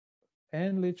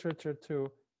 and literature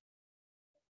too,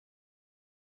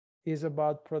 is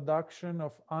about production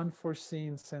of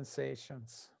unforeseen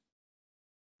sensations.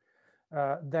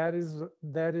 That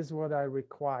is what I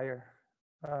require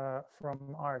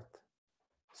from art,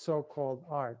 so-called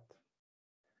art.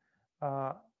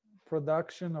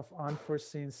 Production of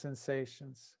unforeseen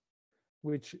sensations,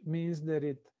 which means that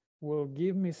it will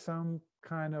give me some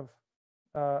kind of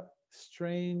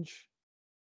strange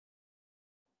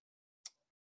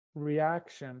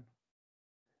reaction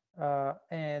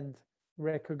and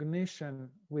recognition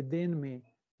within me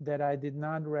that I did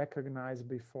not recognize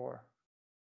before.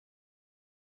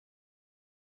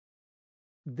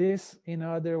 This, in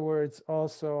other words,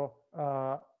 also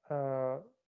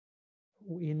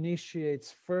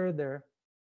initiates further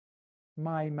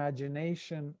my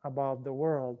imagination about the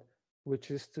world,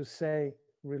 which is to say,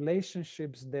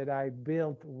 relationships that I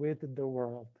built with the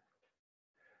world.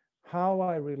 How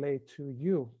I relate to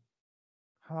you,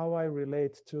 how I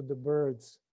relate to the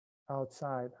birds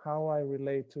outside, how I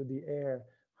relate to the air,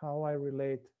 how I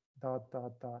relate ... you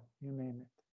name it.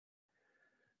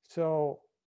 So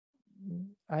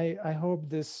I hope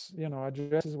this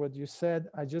addresses what you said.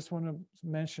 I just want to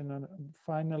mention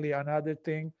finally another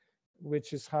thing,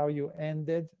 which is how you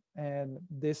ended. And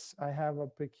this, I have a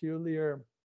peculiar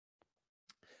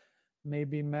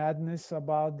maybe madness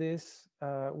about this,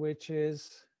 which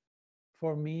is,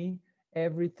 for me,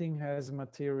 everything has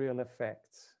material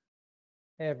effects.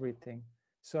 Everything.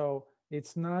 So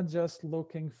it's not just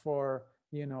looking for,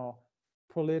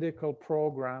 political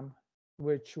program,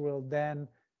 which will then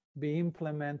be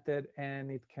implemented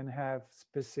and it can have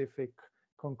specific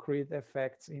concrete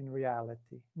effects in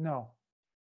reality. No.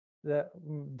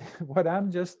 What I'm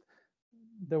just,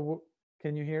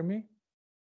 can you hear me?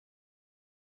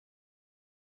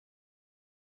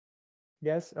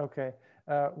 Yes, okay.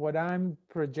 What I'm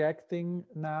projecting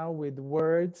now with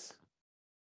words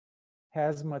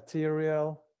has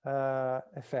material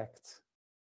effects.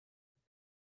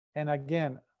 And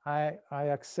again, I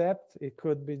accept it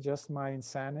could be just my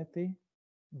insanity,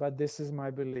 but this is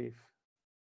my belief.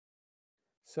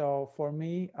 So for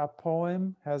me, a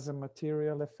poem has a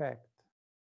material effect.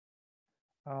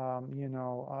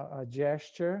 A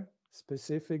gesture,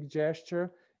 specific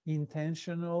gesture,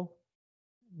 intentional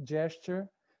gesture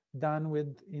done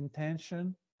with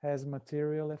intention has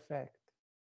material effect,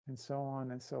 and so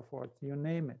on and so forth, you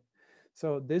name it.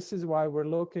 So this is why we're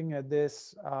looking at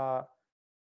this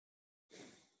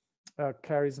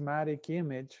charismatic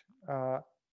image,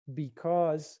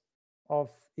 because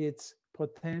of its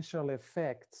potential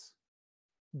effects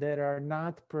that are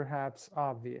not perhaps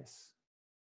obvious.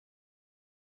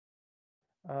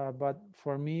 But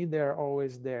for me, they're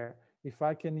always there. If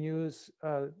I can use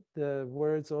the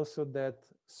words also that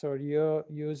Soriot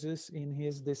uses in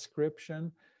his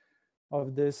description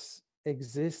of this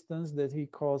existence that he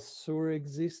calls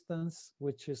surexistence,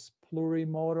 which is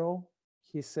plurimodal.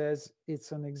 He says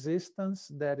it's an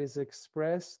existence that is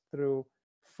expressed through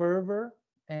fervor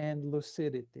and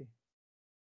lucidity.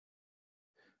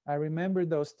 I remember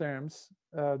those terms,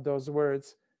 those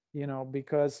words,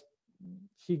 because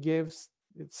he gives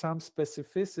some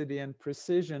specificity and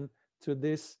precision to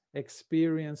this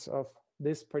experience of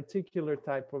this particular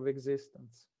type of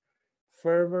existence,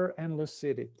 fervor and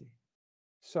lucidity.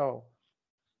 So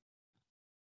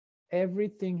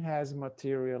everything has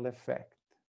material effect.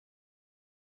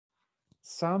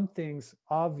 Some things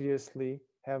obviously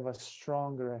have a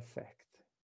stronger effect.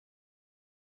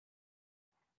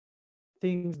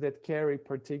 Things that carry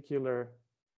particular,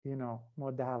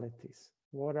 modalities.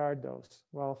 What are those?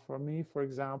 Well, for me, for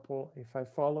example, if I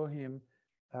follow him,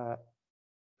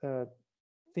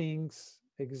 things,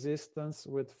 existence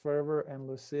with fervor and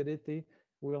lucidity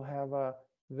will have a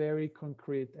very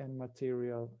concrete and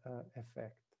material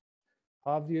effect.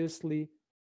 Obviously,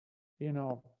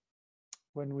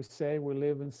 when we say we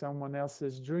live in someone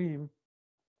else's dream,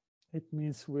 it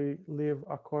means we live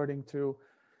according to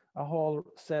a whole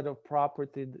set of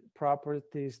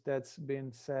properties that's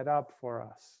been set up for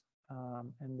us.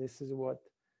 And this is what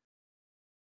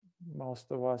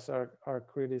most of us are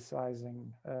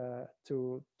criticizing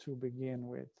to begin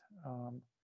with,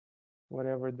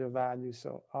 whatever the values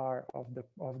are of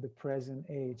the present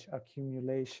age.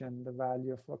 Accumulation, the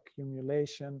value of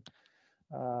accumulation,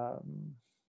 the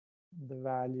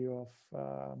value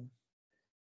of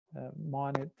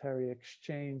monetary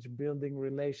exchange, building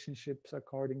relationships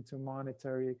according to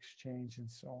monetary exchange,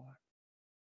 and so on.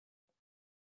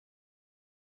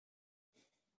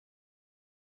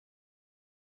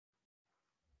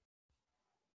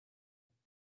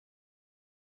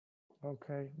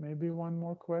 Okay, maybe one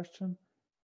more question.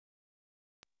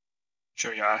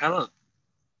 Sure, yeah,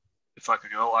 if I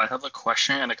could go, I have a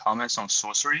question and a comments on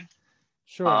sorcery.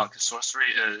 Sure. Sorcery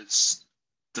is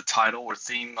the title or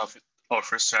theme of our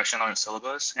first session on your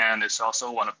syllabus, and it's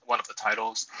also one of the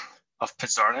titles of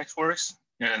Pizarnik's works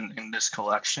in this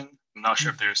collection. I'm not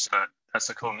sure if that's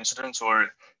a coincidence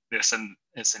or it's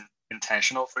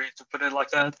intentional for you to put it like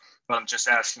that, but I'm just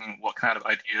asking what kind of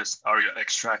ideas are you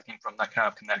extracting from that kind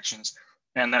of connections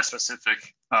and that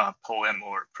specific poem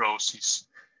or prose he's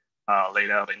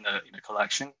laid out in the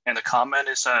collection. And the comment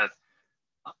is that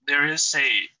there is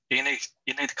a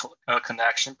innate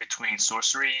connection between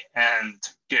sorcery and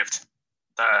gift,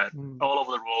 that all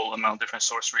over the world among different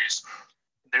sorceries,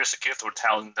 there's a gift or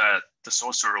talent that the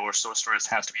sorcerer or sorceress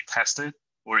has to be tested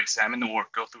or examined or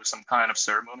go through some kind of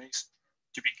ceremonies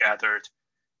to be gathered.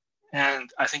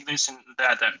 And I think there's in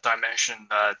that dimension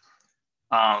that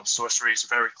sorcery is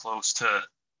very close to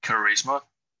charisma.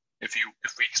 If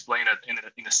we explain it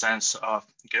in the sense of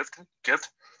gift,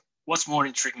 what's more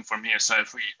intriguing for me is that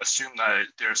if we assume that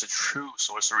there's a true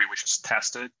sorcery which is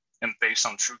tested and based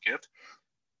on true gift,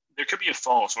 there could be a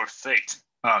false or faked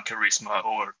charisma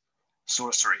or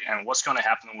sorcery. And what's going to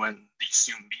happen when these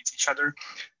two meet each other?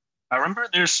 I remember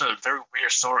there's a very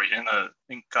weird story in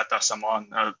Kata Saman,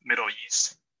 Middle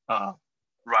East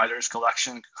writers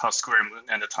collection called Square Moon,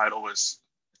 and the title was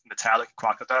Metallic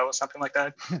Crocodile or something like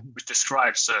that, which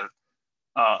describes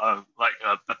a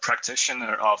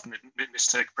practitioner of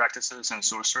mystic practices and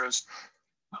sorcerers.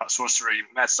 Sorcery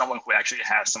met someone who actually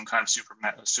has some kind of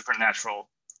supernatural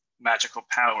magical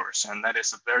powers, and that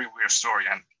is a very weird story.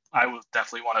 And I would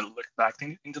definitely want to look back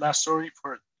into that story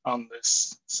on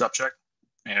this subject.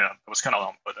 Yeah, it was kind of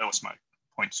long, but that was my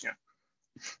points. Yeah.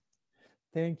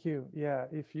 Thank you. Yeah,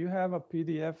 if you have a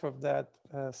PDF of that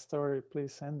story,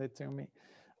 please send it to me.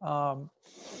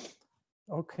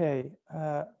 Okay.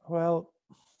 Well,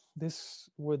 this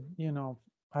would,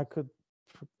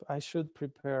 I should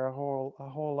prepare a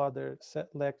whole other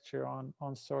set lecture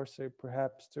on sorcery,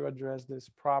 perhaps, to address this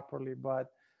properly.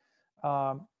 But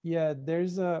yeah,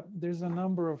 there's a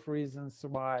number of reasons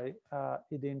why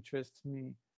it interests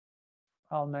me.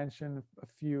 I'll mention a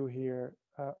few here.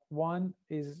 One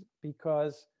is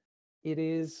because it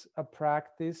is a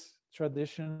practice,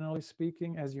 traditionally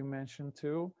speaking, as you mentioned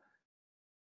too.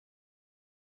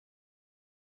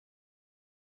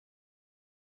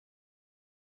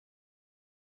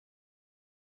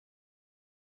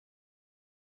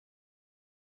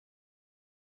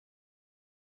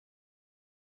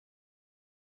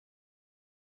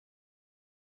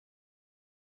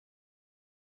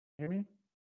 Hear me?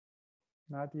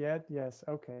 Not yet? Yes.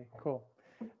 Okay, cool.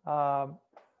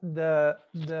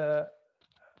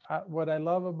 What I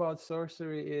love about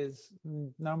sorcery is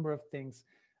number of things.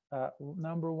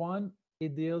 Number one,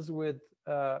 it deals with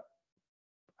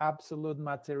absolute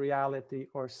materiality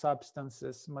or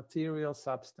substances, material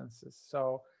substances.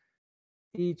 So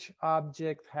each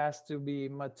object has to be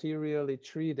materially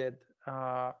treated.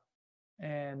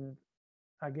 And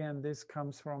again, this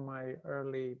comes from my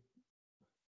early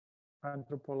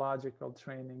anthropological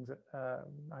trainings.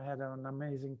 I had an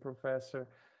amazing professor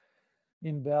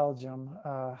in Belgium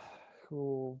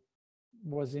who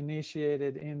was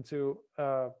initiated into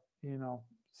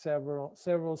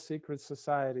several secret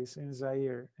societies in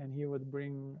Zaire, and he would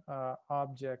bring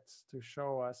objects to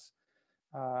show us,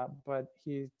 but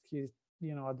he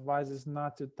advises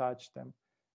not to touch them,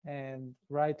 and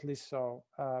rightly so,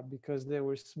 because they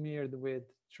were smeared with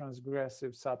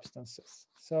transgressive substances.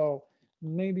 So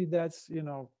maybe that's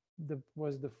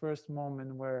was the first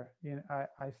moment where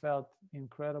I felt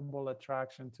incredible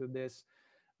attraction to this,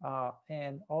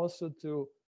 and also to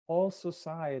all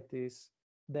societies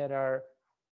that are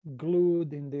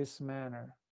glued in this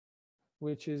manner,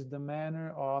 which is the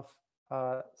manner of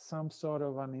some sort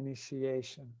of an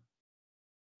initiation.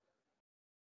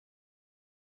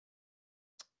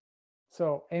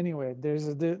 So anyway,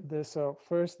 so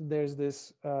first there's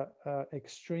this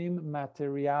extreme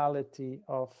materiality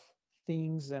of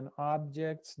things and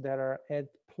objects that are at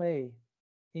play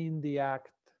in the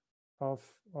act of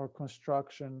or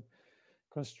construction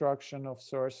construction of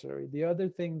sorcery. The other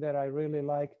thing that I really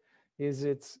like is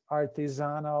its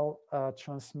artisanal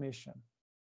transmission.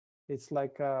 It's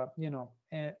like,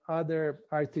 other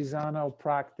artisanal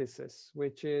practices,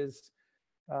 which is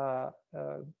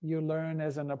you learn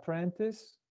as an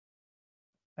apprentice,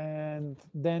 and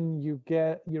then you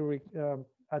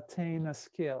attain a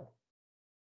skill.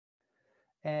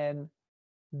 And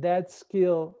that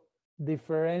skill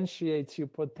differentiates you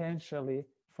potentially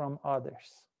from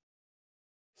others.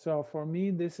 So for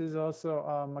me, this is also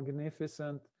a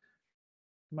magnificent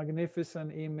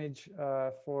image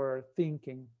for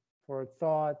thinking, for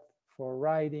thought, for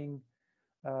writing.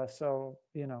 So,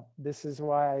 this is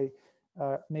why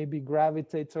I maybe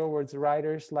gravitate towards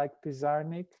writers like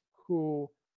Pizarnik, who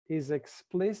is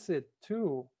explicit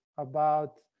too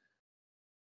about,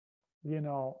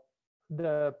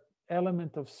 the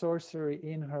element of sorcery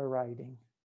in her writing.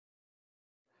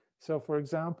 So for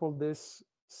example, this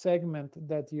segment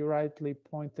that you rightly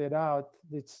pointed out,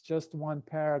 it's just one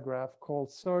paragraph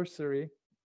called Sorcery.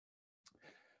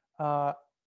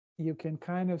 You can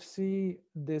kind of see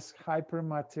this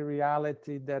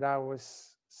hypermateriality that I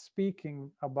was speaking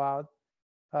about.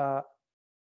 I'll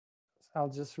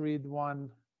just read one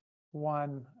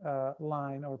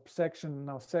line or section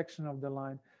of the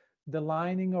line. The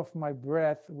lining of my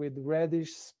breath with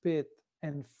reddish spit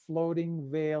and floating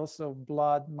veils of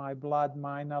blood, my blood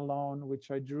mine alone,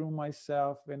 which I drew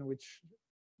myself and which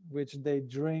they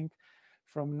drink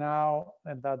from now,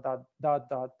 and ...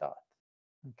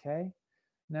 Okay.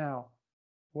 Now,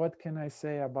 what can I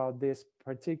say about this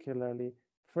particularly?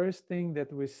 First thing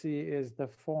that we see is the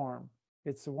form.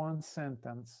 It's one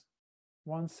sentence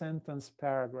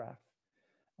paragraph.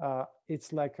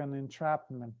 It's like an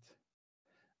entrapment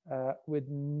with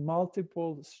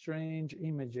multiple strange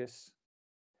images,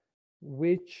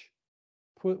 which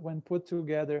when put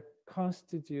together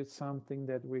constitute something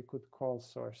that we could call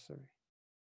sorcery.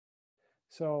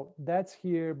 So that's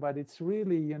here, but it's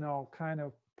really, kind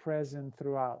of present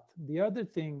throughout. The other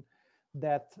thing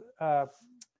that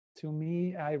to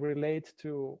me, I relate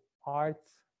to art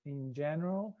in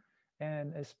general,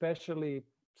 and especially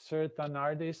certain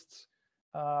artists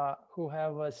who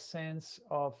have a sense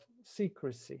of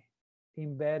secrecy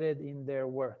embedded in their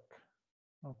work.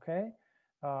 Okay.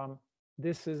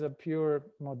 This is a pure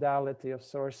modality of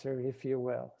sorcery, if you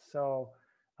will. So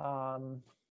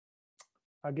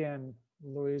again,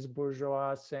 Louis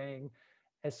Bourgeois saying,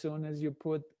 as soon as you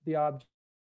put the object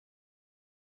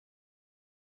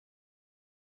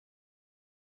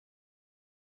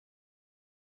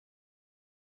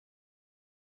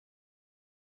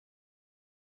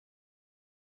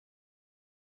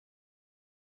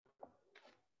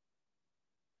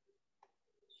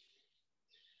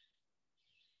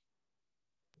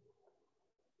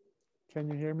Can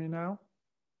you hear me now?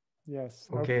 Yes.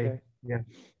 Okay. Yeah.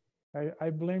 I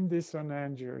blame this on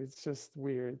Andrew. It's just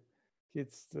weird.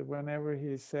 It's whenever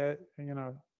he says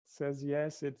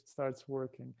yes, it starts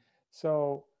working.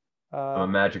 So I'm a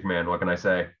magic man. What can I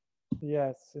say?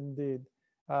 Yes, indeed.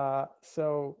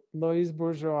 So Louis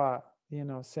Bourgeois,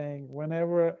 saying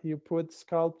whenever you put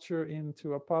sculpture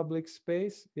into a public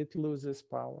space, it loses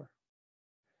power.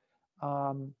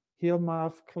 Hilma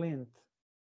af Klint,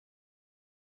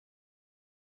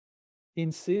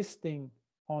 insisting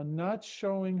on not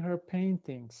showing her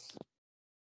paintings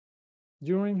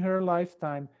during her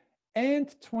lifetime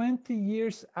and 20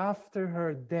 years after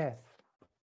her death.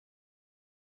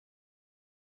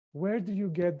 Where do you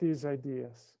get these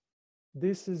ideas?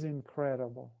 This is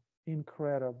incredible,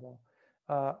 incredible.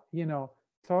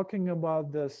 Talking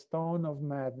about the stone of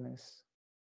madness,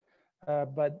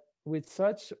 but with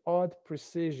such odd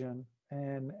precision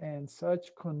and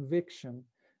such conviction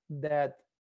that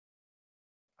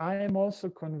I am also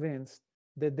convinced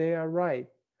that they are right.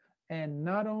 And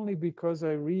not only because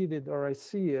I read it or I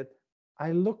see it,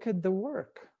 I look at the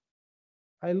work.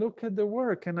 I look at the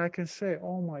work and I can say,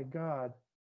 oh my God,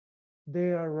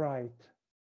 they are right.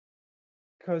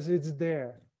 Because it's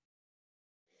there.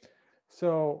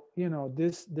 So,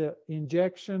 the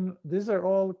injection, these are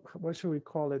all, what should we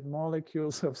call it,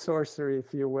 molecules of sorcery,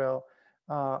 if you will,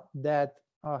 that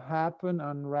happen,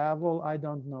 unravel, I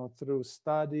don't know, through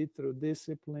study, through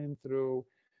discipline, through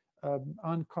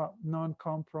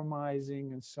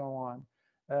non-compromising and so on.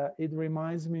 It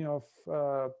reminds me of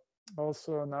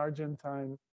also an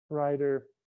Argentine writer,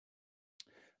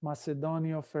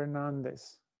 Macedonio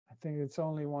Fernandez. I think it's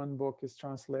only one book is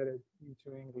translated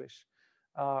into English.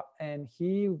 And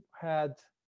he had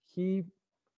the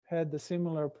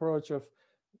similar approach of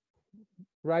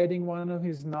writing one of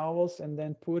his novels and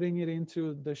then putting it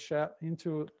into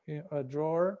a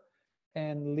drawer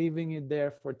and leaving it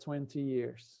there for 20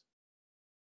 years.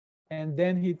 And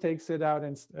then he takes it out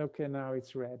and, okay, now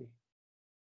it's ready.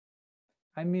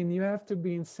 I mean, you have to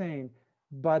be insane.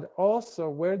 But also,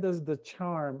 where does the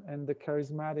charm and the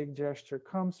charismatic gesture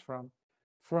comes from?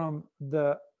 From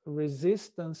the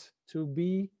resistance to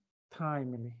be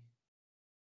timely,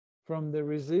 from the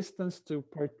resistance to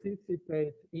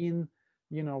participate in,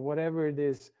 you know, whatever it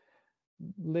is,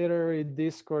 literary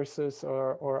discourses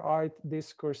or art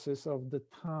discourses of the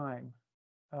time,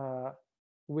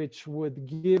 which would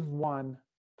give one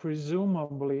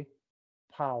presumably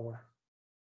power.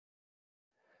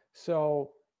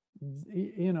 So,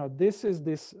 you know, this is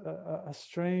a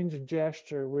strange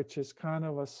gesture, which is kind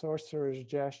of a sorcerer's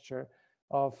gesture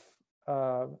of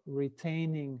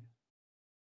retaining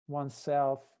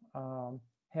oneself,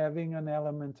 having an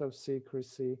element of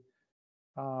secrecy.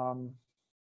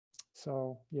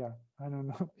 So yeah, I don't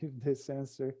know if this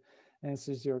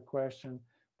answers your question,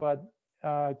 but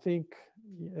I think,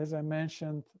 as I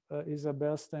mentioned,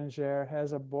 Isabelle Stanger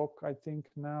has a book, I think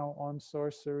now, on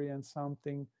sorcery and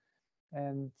something,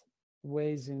 and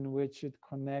ways in which it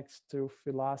connects to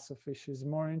philosophy. She's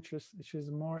more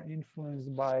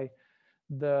influenced by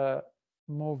the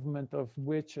movement of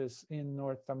witches in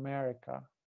North America,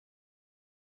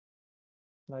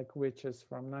 like witches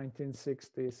from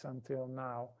 1960s until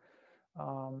now.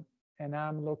 And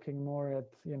I'm looking more at,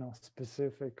 you know,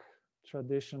 specific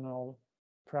traditional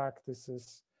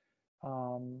practices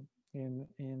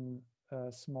in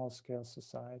small-scale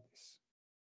societies.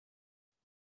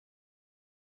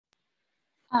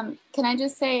 Can I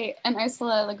just say an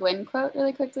Ursula Le Guin quote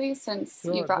really quickly, since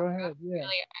Sure, you brought go her ahead, up yeah.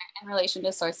 earlier in relation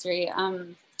to sorcery?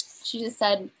 She just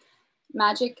said,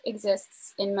 "Magic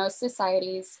exists in most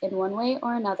societies in one way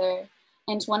or another,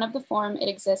 and one of the form it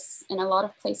exists in a lot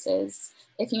of places.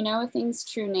 If you know a thing's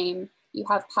true name, you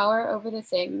have power over the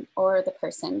thing or the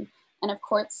person. And of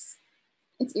course,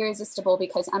 it's irresistible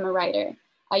because I'm a writer.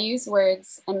 I use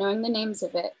words, and knowing the names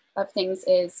of things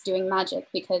is doing magic,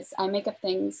 because I make up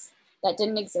things that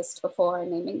didn't exist before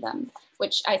naming them,"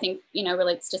 which I think, you know,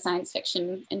 relates to science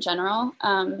fiction in general,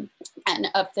 and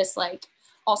of this, like,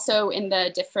 also in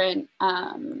the different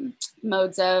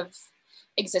modes of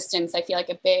existence. I feel like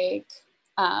a big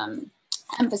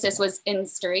emphasis was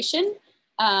instauration,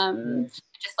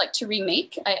 just like to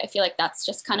remake. I feel like that's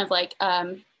just kind of like,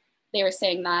 they were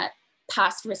saying that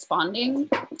past responding,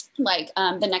 like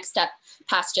the next step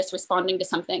past just responding to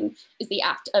something, is the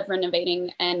act of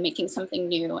renovating and making something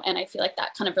new. And I feel like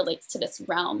that kind of relates to this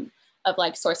realm of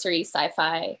like sorcery,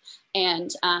 sci-fi, and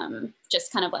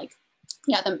just kind of like,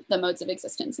 yeah, the modes of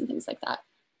existence and things like that.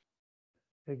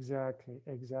 Exactly.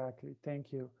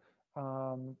 Thank you.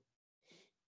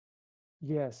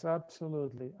 Yes,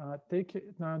 absolutely. Take it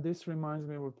now. This reminds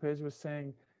me of what Paige was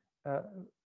saying.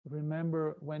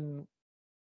 Remember, when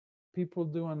people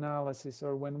do analysis,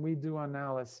 or when we do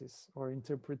analysis or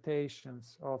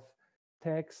interpretations of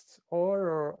texts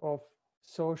or of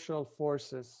social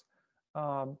forces,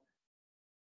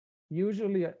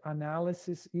 usually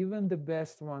analysis, even the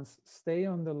best ones, stay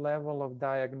on the level of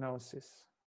diagnosis.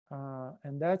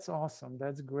 And that's awesome.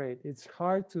 That's great. It's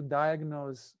hard to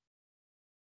diagnose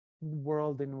the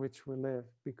world in which we live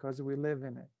because we live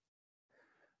in it.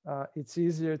 It's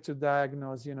easier to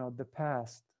diagnose, you know, the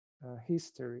past,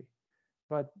 history,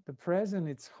 but the present,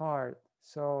 it's hard.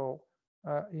 So,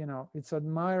 you know, it's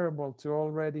admirable to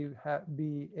already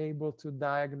be able to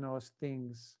diagnose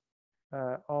things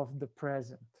of the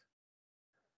present.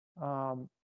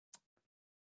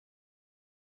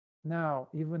 Now,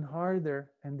 even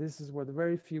harder, and this is what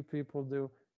very few people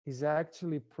do, is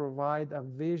actually provide a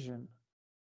vision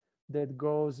that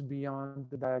goes beyond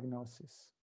the diagnosis.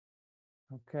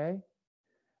 Okay?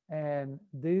 And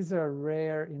these are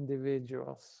rare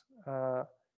individuals,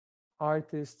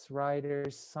 artists,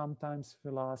 writers, sometimes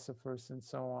philosophers, and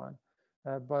so on.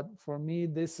 But for me,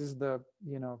 this is the,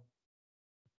 you know,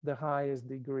 the highest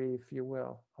degree, if you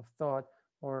will, of thought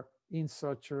or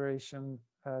insaturation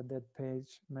that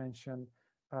Paige mentioned,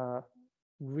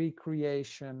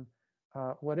 recreation,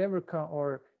 whatever,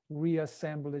 or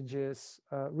reassemblages,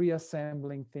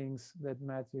 reassembling things that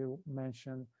Matthew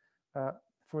mentioned.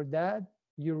 For that,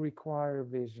 you require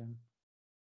vision.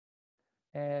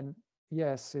 And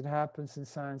yes, it happens in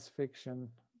science fiction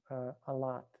a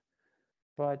lot,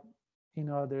 but in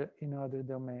other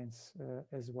domains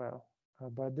as well.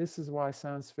 But this is why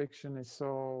science fiction is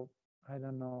so, I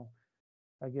don't know,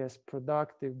 I guess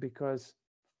productive, because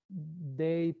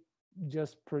they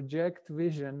just project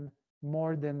vision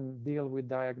more than deal with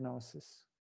diagnosis.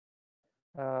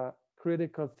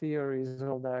 Critical theory is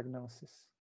all diagnosis.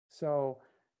 So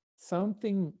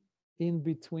something in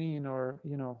between, or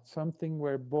something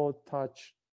where both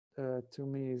touch, to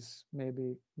me is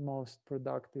maybe most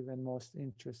productive and most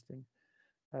interesting,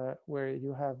 where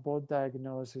you have both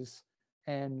diagnosis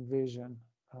and vision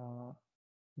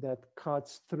that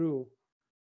cuts through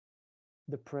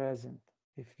the present,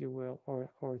 if you will,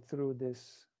 or through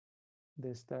this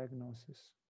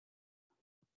diagnosis.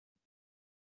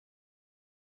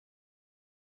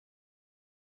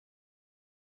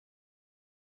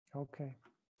 Okay,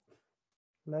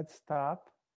 let's stop.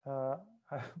 I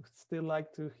would still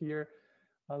like to hear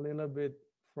a little bit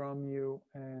from you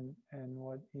and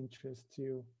what interests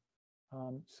you.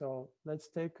 So let's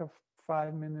take a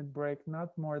 5-minute break,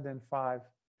 not more than 5,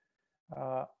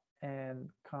 and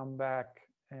come back,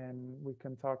 and we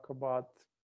can talk about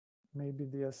maybe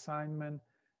the assignment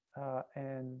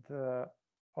and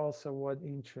also what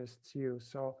interests you.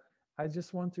 So I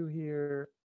just want to hear,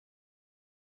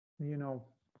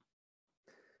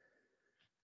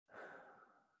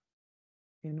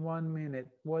 in 1 minute,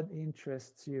 what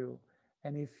interests you,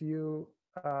 and if you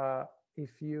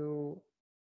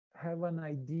have an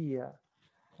idea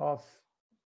of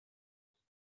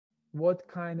what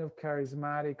kind of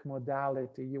charismatic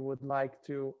modality you would like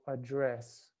to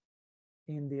address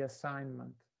in the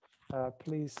assignment,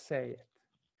 please say it.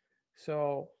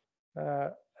 So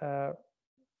the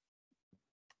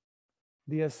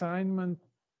assignment,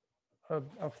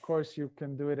 of course, you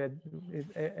can do it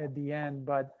at the end,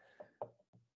 but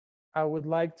I would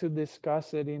like to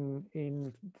discuss it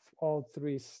in all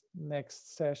 3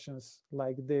 next sessions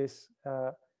like this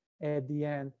at the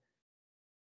end.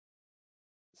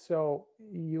 So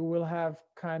you will have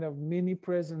kind of mini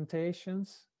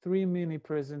presentations, 3 mini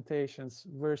presentations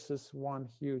versus 1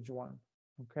 huge one,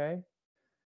 okay?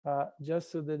 Just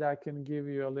so that I can give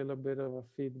you a little bit of a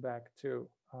feedback too.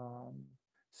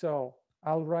 So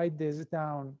I'll write this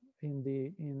down in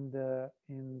the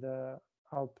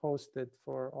I'll post it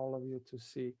for all of you to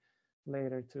see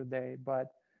later today.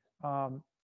 But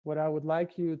what I would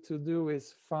like you to do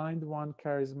is find one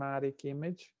charismatic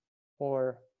image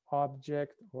or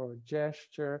object or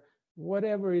gesture,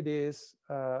 whatever it is,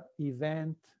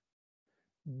 event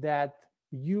that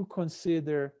you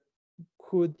consider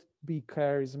could be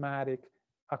charismatic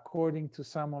according to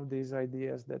some of these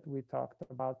ideas that we talked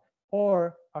about,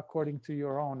 or according to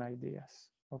your own ideas,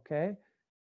 okay?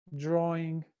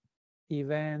 Drawing,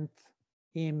 event,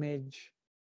 image,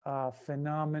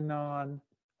 phenomenon,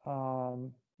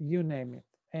 you name it,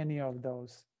 any of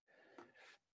those.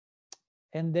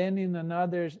 And then in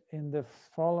the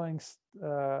following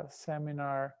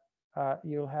seminar,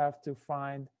 you'll have to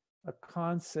find a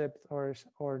concept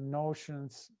or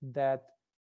notions that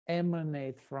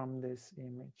emanate from this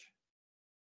image.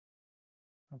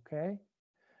 Okay?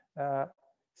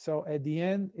 So at the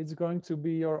end, it's going to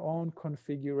be your own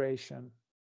configuration,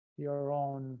 your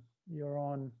own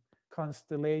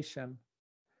constellation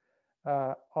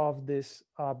of this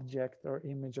object or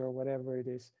image or whatever it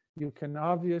is. You can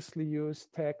obviously use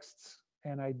texts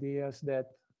and ideas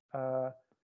that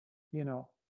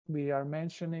we are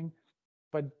mentioning,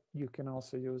 but you can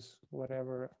also use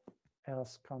whatever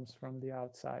else comes from the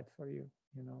outside for you.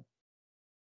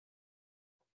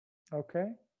 Okay,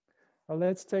 well,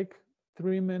 let's take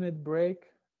 3-minute break,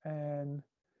 and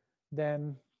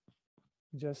then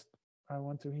just I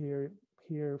want to hear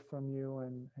from you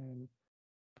and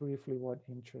briefly what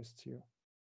interests you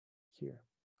here.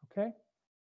 Okay,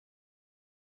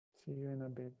 see you in a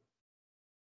bit.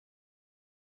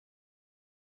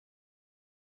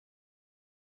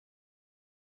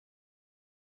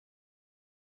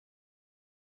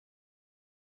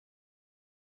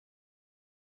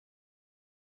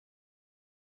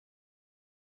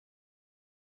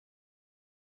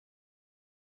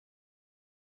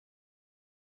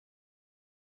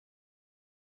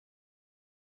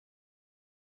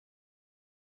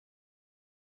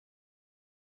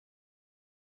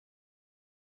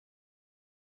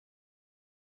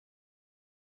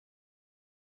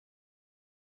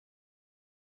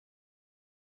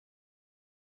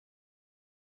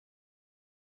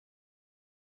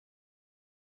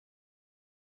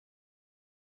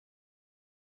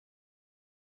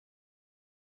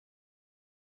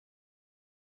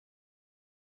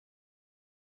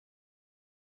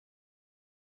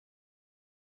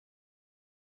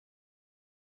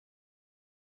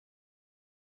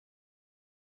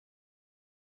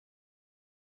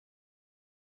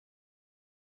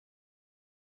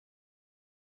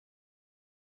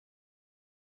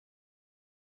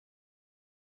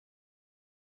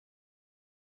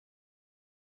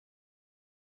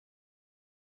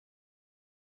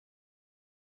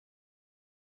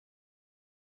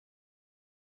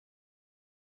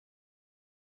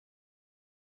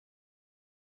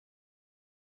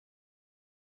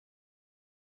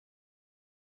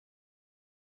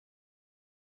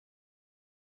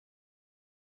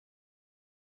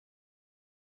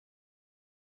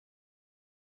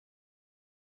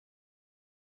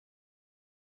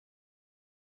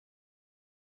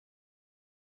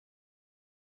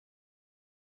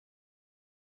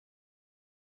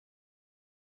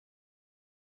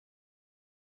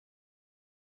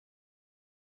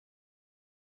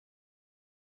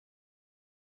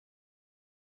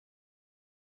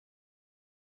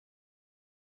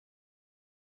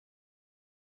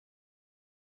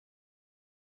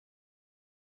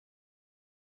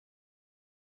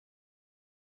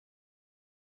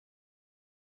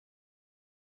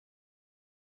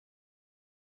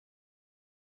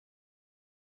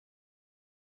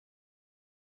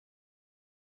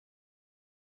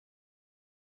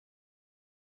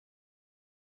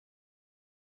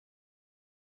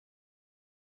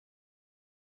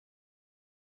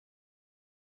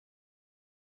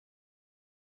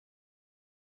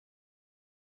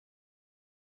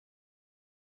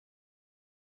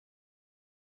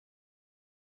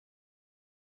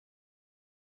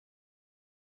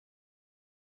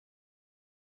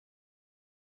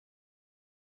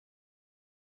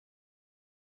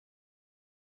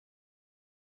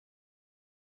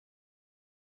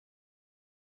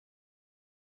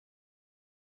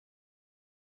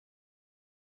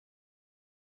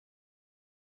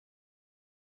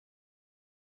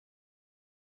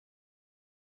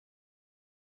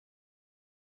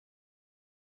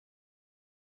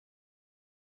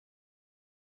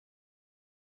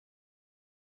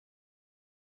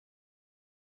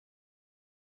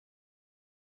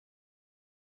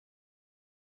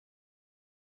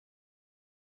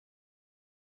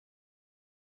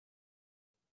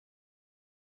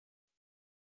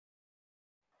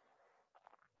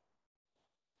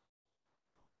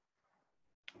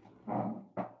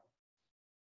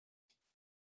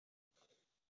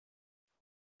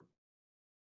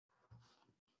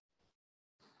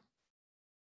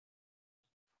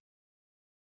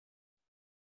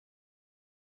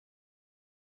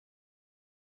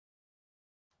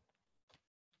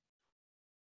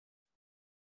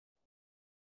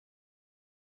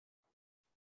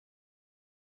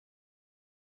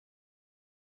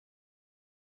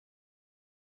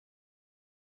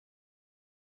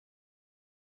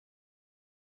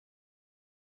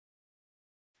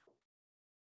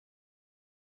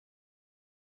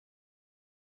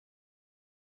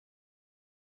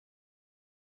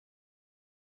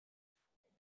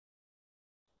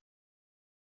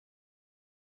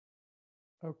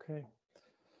 Okay.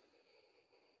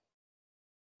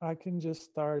 I can just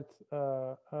start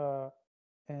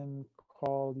and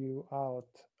call you out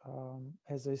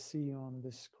as I see on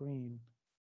the screen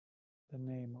the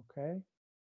name, okay?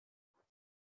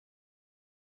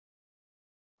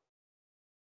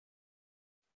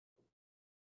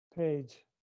 Paige.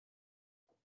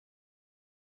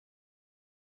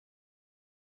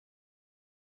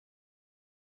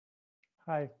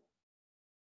 Hi.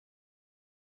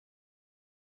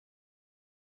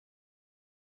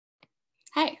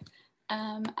 Hi,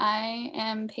 I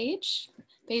am Paige,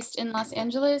 based in Los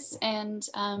Angeles, and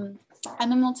I'm a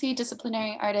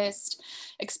multidisciplinary artist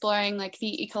exploring like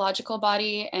the ecological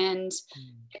body and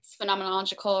its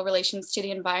phenomenological relations to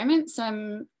the environment.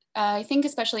 So I think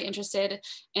especially interested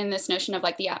in this notion of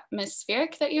like the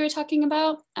atmospheric that you were talking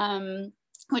about,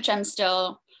 which I'm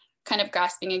still kind of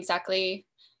grasping exactly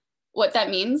what that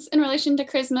means in relation to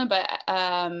charisma, but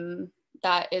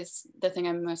that is the thing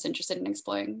I'm most interested in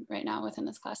exploring right now within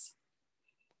this class.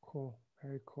 Cool,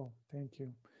 very cool, thank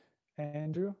you.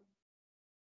 Andrew?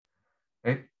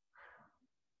 Hey,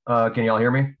 can y'all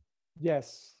hear me?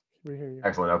 Yes, we hear you.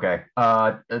 Excellent, okay.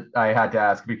 I had to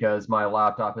ask because my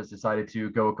laptop has decided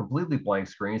to go completely blank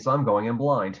screen, so I'm going in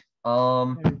blind.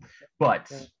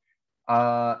 But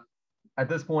at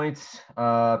this point,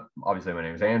 obviously my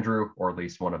name is Andrew, or at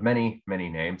least one of many, many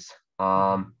names.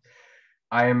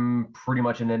 I'm pretty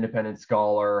much an independent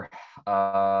scholar,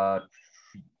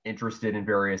 interested in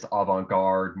various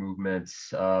avant-garde movements,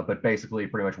 but basically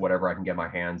pretty much whatever I can get my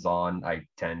hands on, I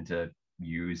tend to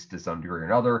use to some degree or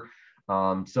another.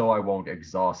 So I won't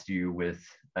exhaust you with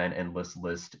an endless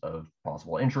list of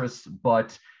possible interests,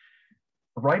 but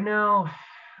right now,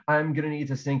 I'm going to need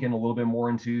to sink in a little bit more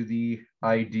into the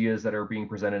ideas that are being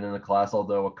presented in the class,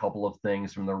 although a couple of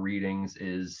things from the readings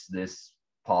is this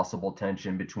possible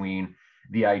tension between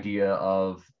the idea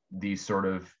of these sort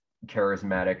of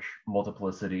charismatic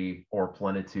multiplicity or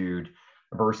plenitude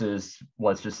versus,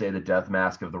 let's just say, the death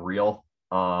mask of the real.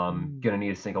 Gonna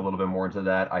need to sink a little bit more into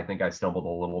that. I think I stumbled a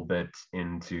little bit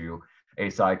into a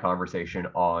side conversation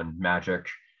on magic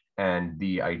and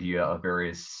the idea of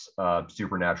various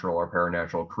supernatural or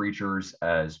paranatural creatures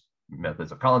as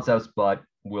methods of concepts, but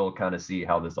we'll kind of see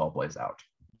how this all plays out.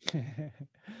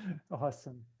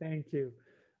 Awesome, thank you.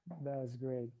 That was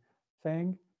great.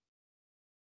 Feng?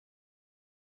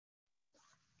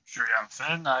 Sure, yeah, I'm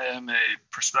Finn. I am a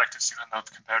prospective student of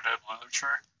comparative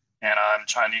literature, and I'm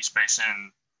Chinese based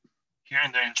here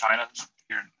and there in China.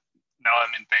 Now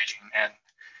I'm in Beijing, and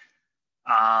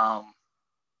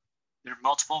there are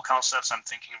multiple concepts I'm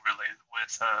thinking related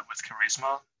with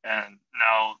charisma, and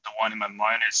now the one in my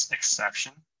mind is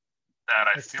exception. That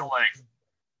I feel like,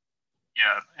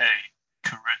 yeah, a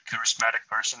charismatic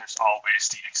person is always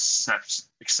the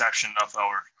exception of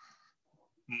our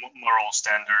moral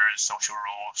standards, social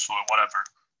rules, or whatever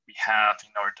we have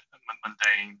in our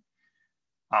mundane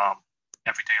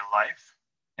everyday life.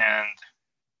 And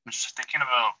I'm just thinking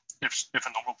about if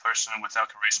a normal person without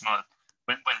charisma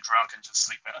went drunk and just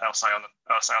sleep outside on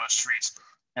the streets,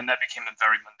 and that became a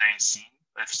very mundane scene.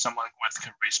 If someone with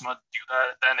charisma do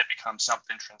that, then it becomes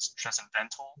something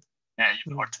transcendental and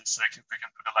even artistic, if we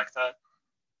can put it like that.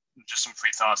 Just some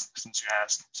free thoughts since you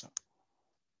asked. So.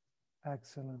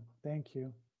 Excellent. Thank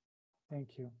you.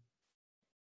 Thank you.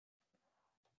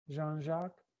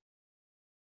 Jean-Jacques?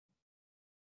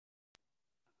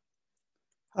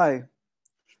 Hi.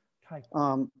 Hi.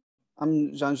 I'm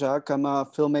Jean-Jacques. I'm a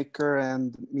filmmaker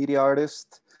and media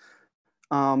artist.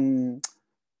 The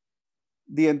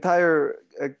entire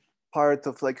part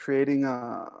of like creating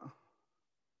a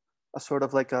sort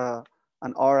of like an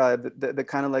aura, the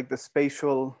kind of like the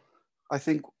spatial, I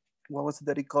think, what was it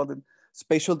that he called it?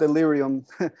 Spatial delirium,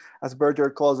 as Berger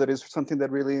calls it, is something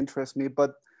that really interests me.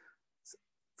 But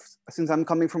since I'm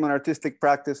coming from an artistic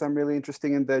practice, I'm really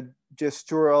interested in the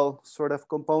gestural sort of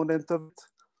component of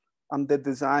it, the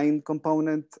design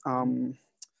component. The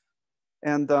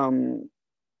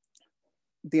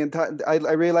entire,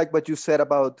 I really like what you said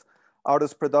about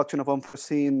artist production of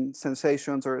unforeseen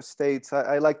sensations or states.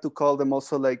 I like to call them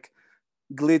also like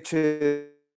glitches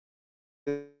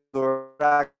or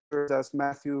factors, as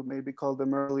Matthew maybe called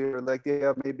them earlier, like the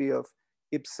idea maybe of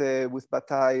ipse with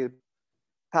bataille,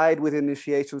 tied with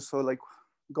initiation, so like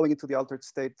going into the altered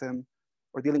state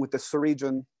or dealing with the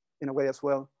surregion in a way as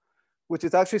well, which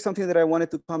is actually something that I wanted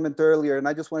to comment earlier, and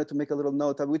I just wanted to make a little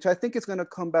note of, which I think is going to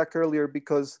come back earlier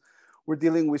because we're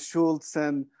dealing with Schultz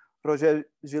and Roger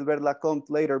Gilbert Lacombe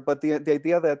later, but the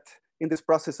idea that in this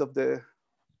process of the,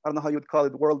 I don't know how you would call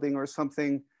it, worlding or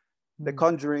something, the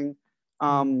conjuring,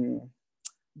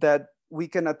 that we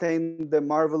can attain the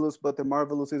marvelous, but the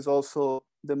marvelous is also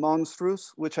the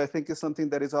monstrous, which I think is something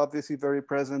that is obviously very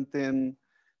present in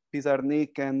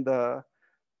Pizarnik and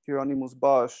Hieronymus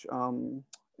Bosch.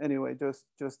 Anyway,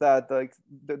 just that, like,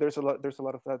 there's a lot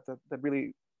of that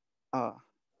really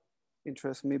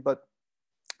interests me. But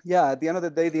yeah, at the end of the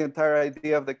day, the entire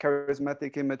idea of the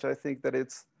charismatic image, I think that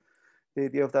it's the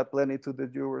idea of that plenitude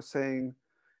that you were saying,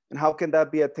 and how can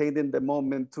that be attained in the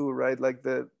moment too, right? Like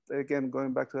again,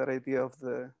 going back to that idea of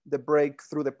the break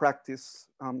through the practice,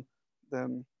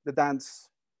 the dance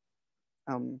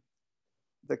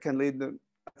that can lead to,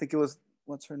 I think it was,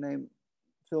 what's her name?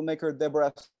 Filmmaker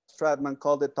Deborah Stratman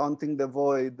called it taunting the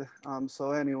void.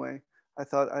 So anyway, I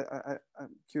thought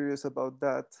I'm curious about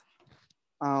that.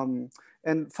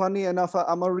 And funny enough,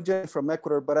 I'm originally from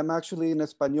Ecuador, but I'm actually in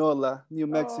Española, New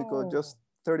Mexico, just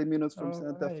 30 minutes from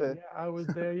Santa Fe. Yeah, I was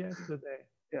there yesterday.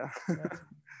 Yeah. Yeah.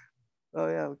 Oh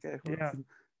yeah, okay. Yeah.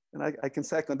 And I can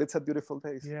second, it's a beautiful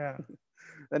place. Yeah.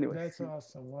 Anyway. That's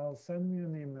awesome. Well, send me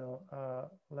an email.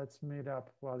 Let's meet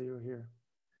up while you're here.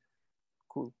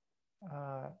 Cool.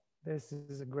 This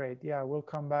is great. Yeah, we'll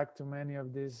come back to many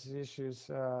of these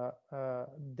issues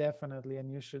definitely,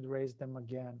 and you should raise them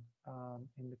again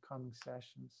in the coming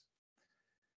sessions.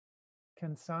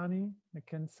 Kensani.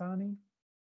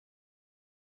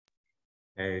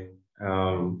 Hey,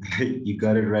 you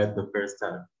got it right the first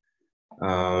time.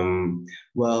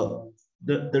 Well,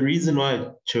 the reason why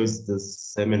I chose this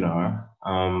seminar,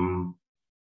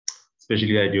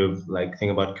 especially the idea of like thinking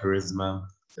about charisma,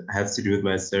 has to do with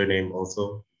my surname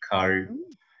also, Kari.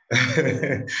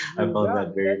 I found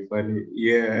that very funny.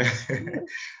 Yeah,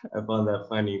 I found that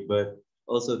funny, but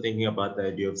also thinking about the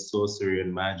idea of sorcery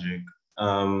and magic,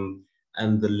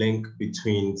 and the link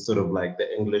between sort of like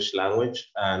the English language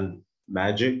and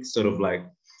magic. Sort of like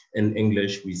in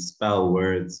English, we spell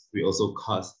words, we also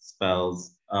cast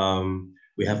spells.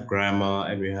 We have grammar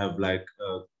and we have like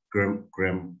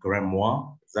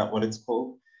grimoire, is that what it's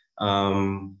called?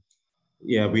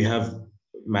 Yeah, we have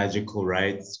magical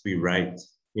rites, we write,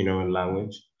 you know, in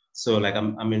language. So like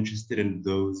I'm interested in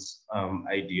those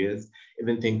ideas,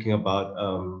 even thinking about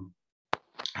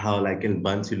how like in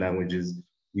Bantu languages,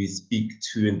 we speak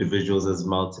to individuals as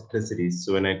multiplicities.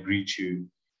 So when I greet you,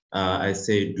 I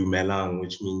say dumelang,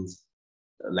 which means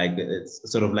like it's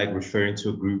sort of like referring to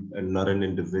a group and not an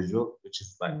individual, which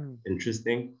is like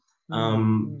interesting.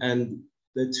 And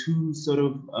the two sort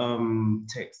of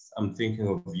texts I'm thinking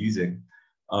of using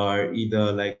are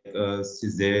either like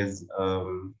Césare's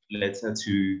letter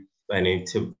to a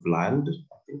native land,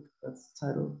 I think that's the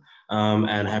title,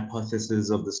 and Hypothesis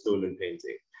of the Stolen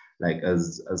Painting, like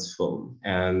as film.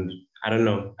 And I don't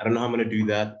know how I'm gonna do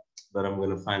that, but I'm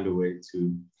gonna find a way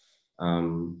to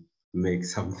make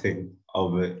something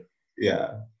of it.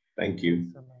 Yeah, thank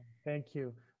you. Thank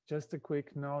you. Just a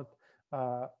quick note,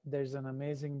 there's an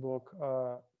amazing book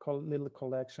called Little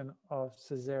Collection of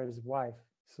Césare's wife.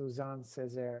 Suzanne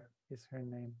Césaire is her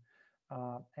name.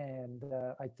 And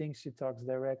I think she talks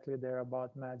directly there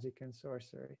about magic and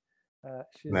sorcery.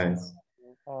 She's nice.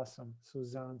 Awesome.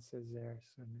 Suzanne Césaire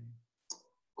is her name.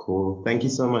 Cool. Thank you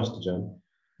so much, Dejan.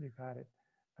 You got it.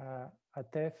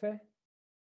 Atefe?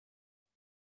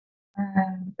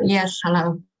 Yes,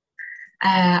 hello.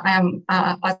 I am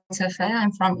Atefe.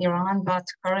 I'm from Iran, but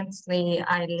currently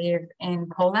I live in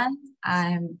Poland.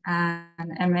 I'm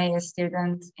an MA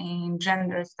student in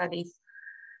gender studies.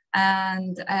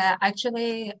 And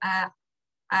actually,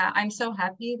 I'm so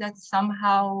happy that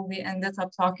somehow we ended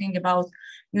up talking about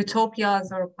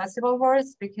utopias or possible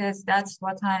worlds, because that's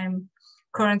what I'm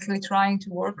currently trying to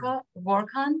work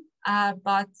on.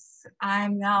 But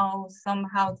I'm now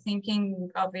somehow thinking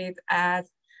of it as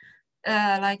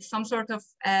like some sort of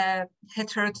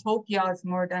heterotopias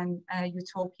more than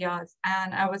utopias.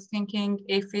 And I was thinking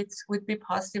if it would be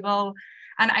possible,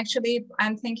 and actually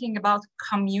I'm thinking about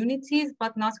communities,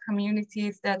 but not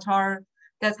communities that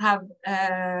have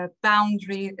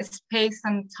boundary, space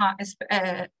and time,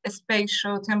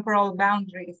 spatial temporal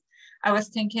boundaries. I was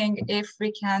thinking if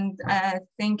we can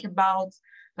think about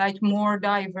like more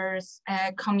diverse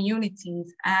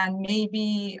communities, and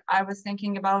maybe I was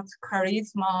thinking about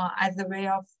charisma as a way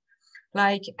of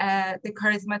like the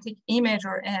charismatic image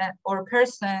or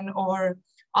person or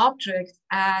object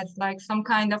as like some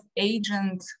kind of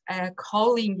agent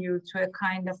calling you to a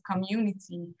kind of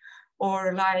community,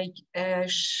 or like a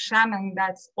shaman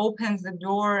that opens the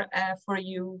door for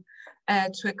you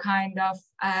to a kind of,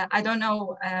 I don't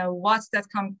know what that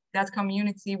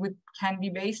community can be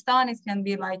based on. It can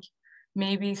be like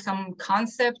maybe some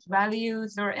concept,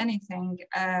 values, or anything.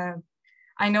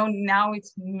 I know now it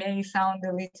may sound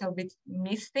a little bit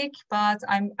mystic, but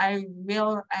I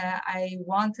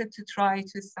wanted to try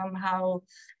to somehow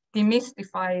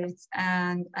demystify it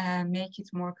and make it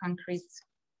more concrete.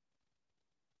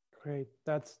 Great,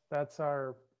 that's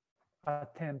our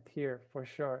attempt here for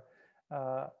sure,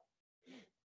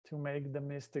 to make the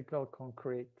mystical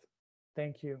concrete.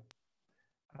 Thank you.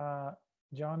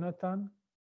 Jonathan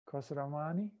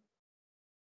Kosramani.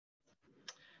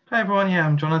 Hi everyone, yeah,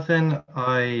 I'm Jonathan.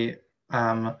 I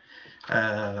am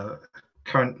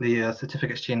currently a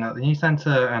certificate student at the New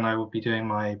Centre, and I will be doing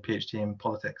my PhD in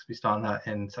politics. We're starting that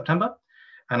in September.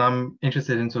 And I'm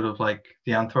interested in sort of like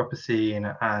the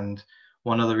Anthropocene, and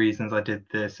one of the reasons I did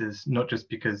this is not just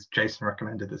because Jason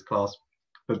recommended this class,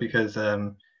 but because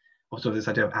also this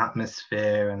idea of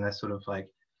atmosphere, and there's sort of like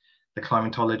the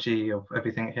climatology of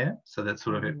everything here, so that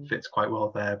sort of it fits quite well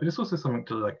there, but it's also something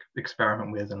to like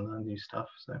experiment with and learn new stuff.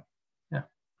 So yeah,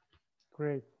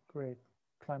 great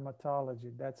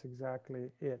climatology, that's exactly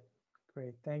it.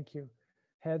 Great, thank you.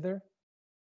 Heather.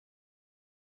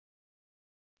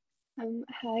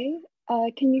 Hi,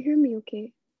 can you hear me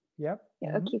okay? Yep.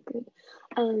 Yeah, okay, good.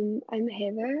 I'm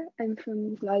Heather. I'm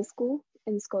from Glasgow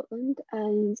in Scotland,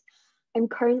 and I'm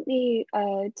currently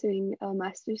doing a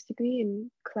master's degree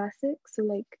in classics, so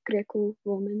like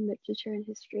Greco-Roman literature and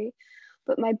history.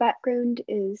 But my background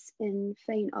is in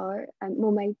fine art, and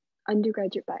well, my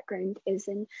undergraduate background is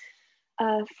in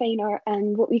fine art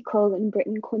and what we call in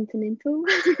Britain continental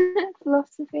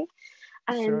philosophy.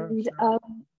 And sure.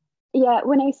 Yeah,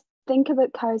 when I think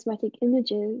about charismatic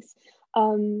images,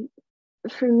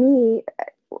 for me,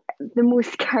 the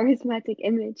most charismatic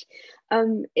image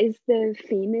is the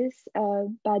famous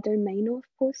Baader-Meinhof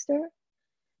poster,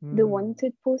 the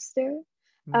Wanted poster.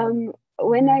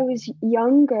 When I was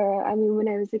younger, I mean, when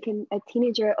I was like a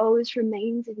teenager, it always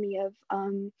reminded me of,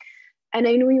 and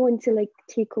I know you want to like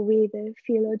take away the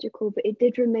theological, but it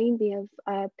did remind me of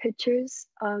pictures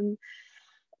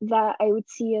that I would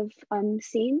see of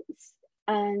saints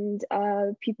and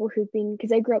people who've been,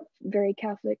 because I grew up very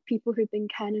Catholic, people who've been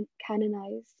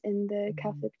canonized in the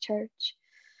Catholic Church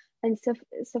and stuff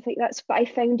like that. So, but I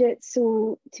found it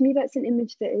so, to me, that's an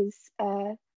image that is,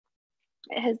 it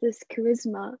has this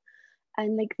charisma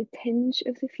and like the tinge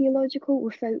of the theological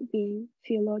without being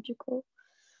theological.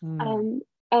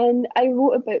 And I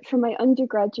wrote about, for my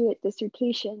undergraduate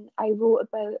dissertation, I wrote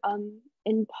about,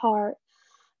 in part,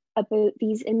 about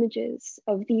these images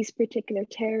of these particular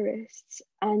terrorists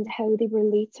and how they were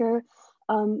later,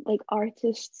 like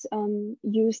artists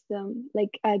used them,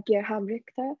 like Gerhard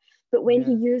Richter, but when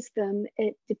he used them,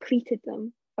 it depleted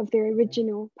them of their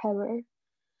original power.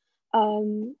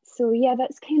 So yeah,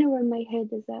 that's kind of where my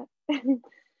head is at.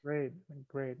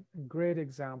 Great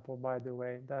example, by the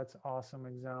way. That's awesome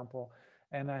example.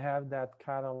 And I have that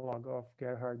catalog of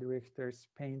Gerhard Richter's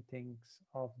paintings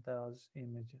of those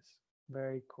images.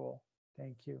 Very cool.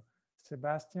 Thank you.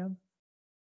 Sebastian?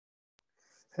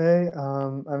 Hey,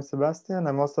 I'm Sebastian.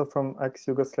 I'm also from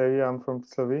ex-Yugoslavia. I'm from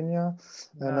Slovenia,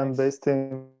 and I'm based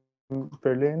in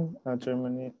Berlin,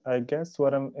 Germany. I guess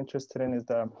what I'm interested in is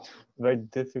the very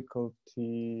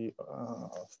difficulty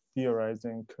of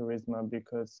theorizing charisma,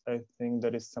 because I think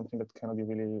that is something that cannot be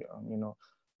really,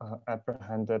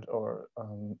 apprehended or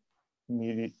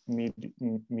mediated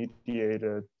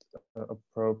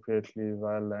appropriately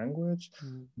via language.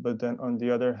 But then on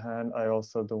the other hand, I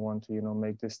also don't want to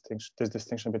make this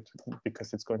distinction between,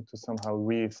 because it's going to somehow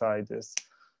reify this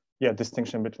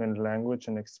distinction between language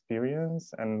and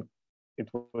experience, and it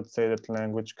would say that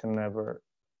language can never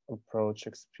approach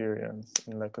experience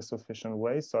in like a sufficient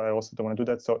way. So I also don't want to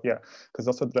do that. So yeah, because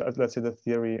also let's say the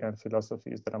theory and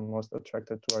philosophies that I'm most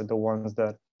attracted to are the ones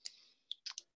that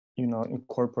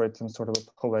incorporate some sort of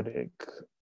a poetic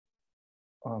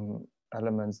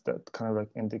elements that kind of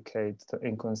like indicate the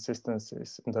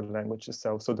inconsistencies in the language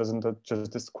itself. So doesn't that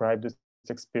just describe this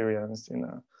experience in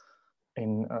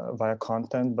via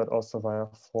content, but also via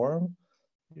form?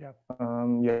 Yeah.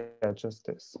 Just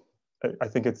this. I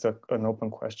think it's an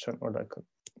open question, or like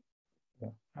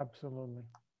Absolutely.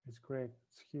 It's great.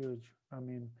 It's huge. I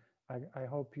mean, I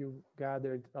hope you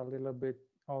gathered a little bit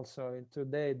also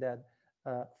today that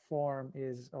form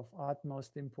is of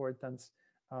utmost importance.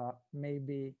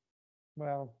 Maybe,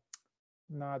 well,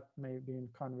 not maybe in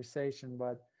conversation,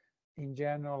 but in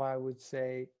general, I would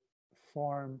say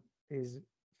form is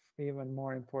even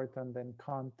more important than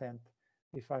content,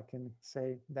 if I can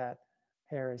say that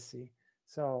heresy.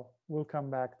 So we'll come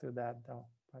back to that though,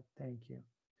 but thank you.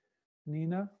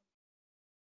 Nina?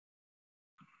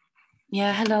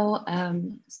 Yeah, hello.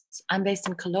 I'm based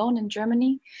in Cologne in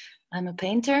Germany. I'm a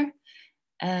painter.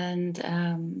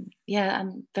 And yeah,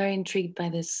 I'm very intrigued by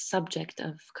this subject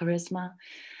of charisma.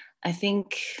 I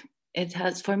think it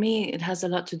has, for me, it has a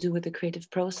lot to do with the creative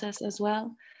process as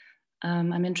well.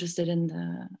 I'm interested in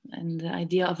the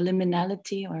idea of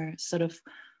liminality, or sort of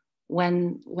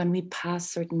when we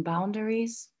pass certain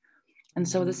boundaries. And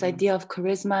so this idea of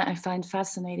charisma I find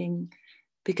fascinating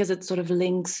because it sort of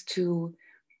links to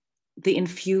the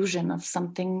infusion of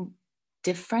something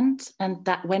different, and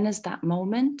that when is that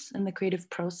moment in the creative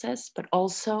process, but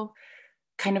also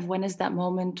kind of when is that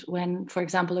moment when, for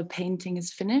example, a painting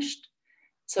is finished,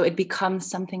 so it becomes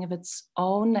something of its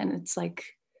own, and it's like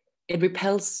it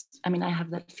repels. I mean, I have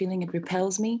that feeling, it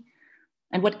repels me.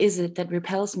 And what is it that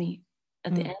repels me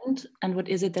at the end, and what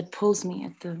is it that pulls me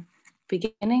at the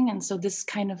beginning? And so this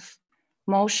kind of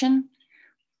motion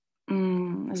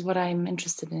is what I'm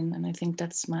interested in, and I think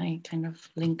that's my kind of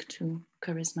link to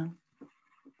charisma.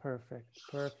 Perfect,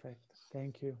 perfect.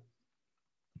 Thank you.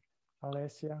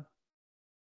 Alessia?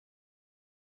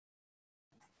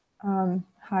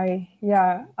 Hi,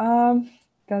 yeah,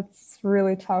 that's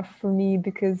really tough for me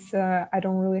because I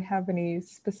don't really have any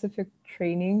specific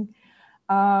training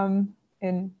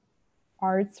in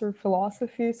arts or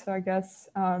philosophy, so I guess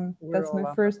that's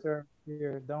my first.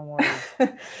 Here, don't worry.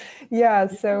 Yeah,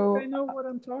 so I know what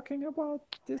I'm talking about.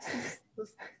 This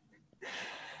is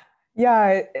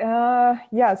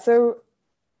yeah. So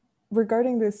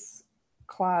regarding this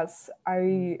class,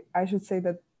 I should say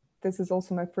that this is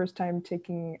also my first time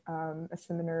taking a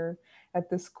seminar at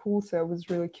this school, so I was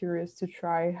really curious to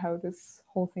try how this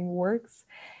whole thing works.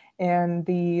 And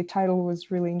the title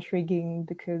was really intriguing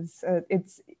because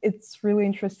it's really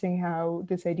interesting how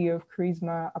this idea of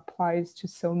charisma applies to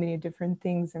so many different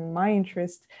things. And my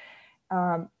interest,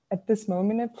 at this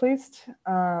moment at least,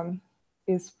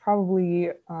 is probably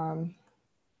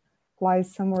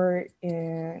lies somewhere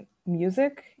in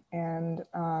music and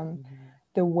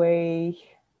the way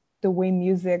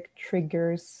music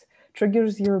triggers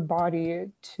your body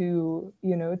to,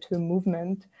 you know, to a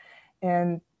movement.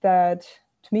 And that,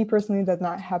 to me personally, that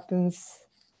not happens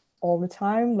all the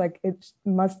time. Like, it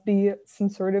must be some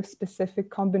sort of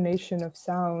specific combination of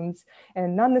sounds,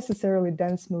 and not necessarily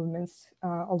dance movements,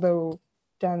 although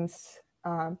dance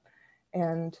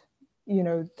and, you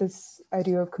know, this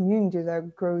idea of community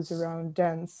that grows around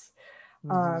dance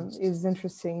is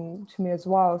interesting to me as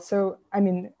well. So, I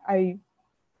mean, I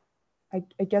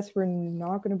guess we're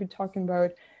not going to be talking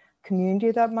about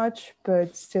community that much,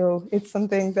 but still, it's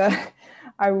something that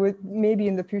I would maybe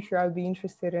in the future I would be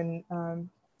interested in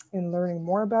learning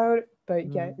more about. But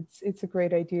yeah, it's a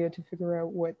great idea to figure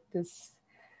out what this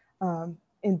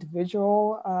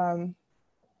individual,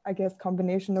 I guess,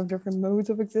 combination of different modes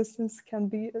of existence can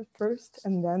be at first,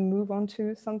 and then move on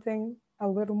to something a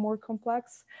little more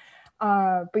complex.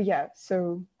 But yeah,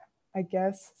 so I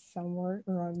guess somewhere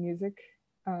around music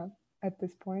at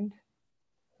this point,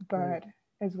 but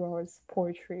as well as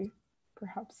poetry,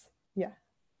 perhaps. Yeah,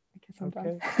 I guess I'm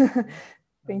done.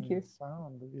 Thank you.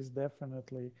 Sound is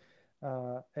definitely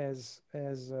as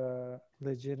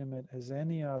legitimate as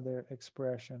any other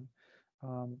expression.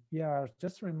 Yeah,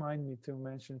 just remind me to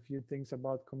mention a few things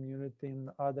about community in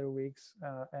other weeks,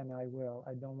 and I will.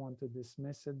 I don't want to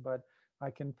dismiss it, but I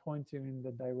can point you in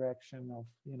the direction of,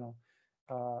 you know,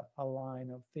 a line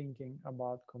of thinking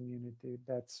about community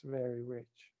that's very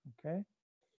rich. Okay,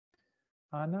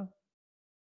 Anna?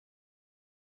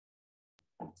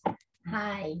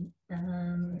 Hi,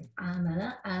 I'm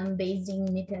Anna. I'm based in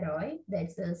Niterói.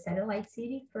 That's a satellite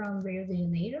city from Rio de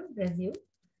Janeiro, Brazil.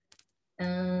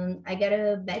 I got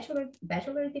a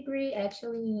bachelor degree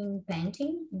actually in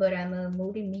painting, but I'm a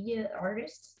multimedia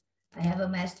artist. I have a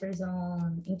master's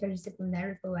on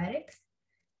interdisciplinary poetics.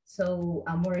 So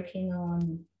I'm working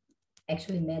on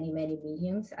actually many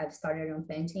mediums. I've started on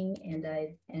painting, and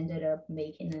I ended up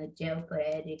making a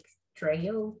geopoetic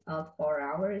trail of 4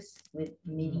 hours with a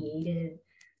mediated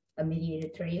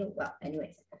trail. Well,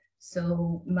 anyways,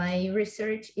 so my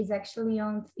research is actually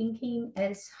on thinking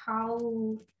as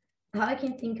how I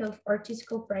can think of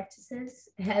artistical practices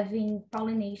having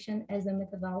pollination as a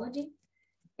methodology.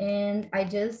 And I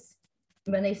just,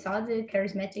 when I saw the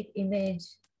charismatic image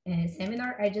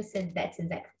seminar, I just said that's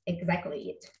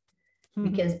exactly it.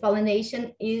 Because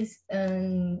pollination is, I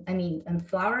mean, a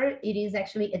flower, it is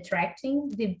actually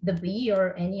attracting the bee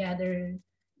or any other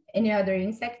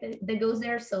insect that goes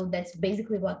there. So that's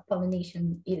basically what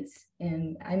pollination is.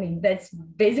 And I mean, that's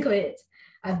basically it.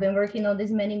 I've been working on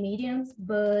these many mediums,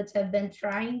 but I've been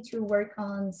trying to work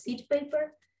on seed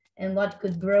paper and what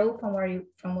could grow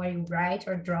from where you write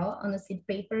or draw on a seed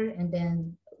paper, and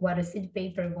then what a seed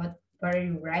paper, what what are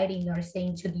you writing or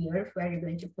saying to the earth, where you're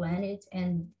going to plant it,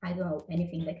 and I don't know,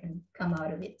 anything that can come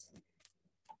out of it.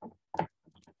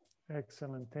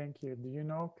 Excellent, thank you. Do you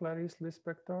know Clarice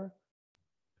Lispector?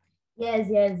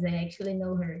 Yes, I actually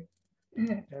know her.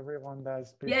 Everyone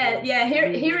does. Yeah.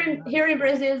 Here in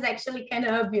Brazil is actually kind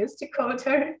of obvious to quote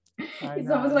her.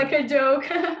 It's almost like a joke.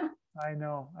 I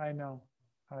know. I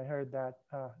heard that.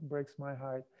 Breaks my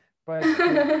heart. But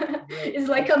it's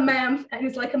like a meme.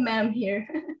 It's like a meme here.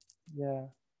 Yeah,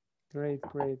 great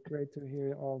to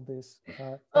hear all this.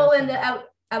 Oh, and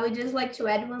I would just like to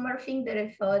add one more thing that I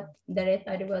thought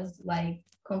it was like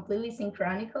completely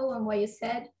synchronical on what you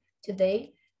said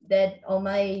today. That on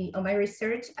my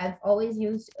research, I've always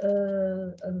used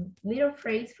a little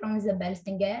phrase from Isabel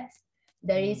Stengers.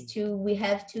 That is we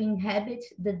have to inhabit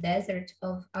the desert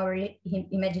of our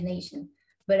imagination.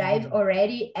 But I've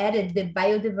already added the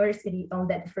biodiversity on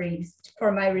that phrase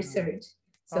for my research.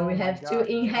 So we have to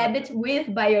inhabit with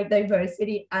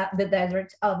biodiversity the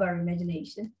desert of our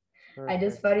imagination. Perfect. I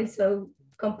just thought it's so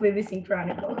completely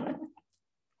synchronical.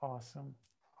 Awesome.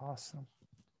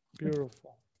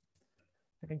 Beautiful.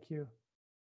 Thank you.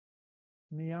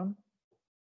 Niam?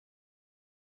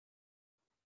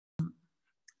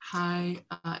 Hi,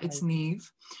 it's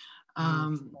Neve.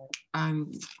 I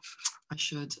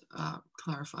should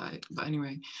clarify, but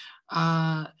anyway,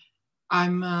 I'm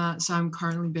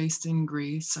currently based in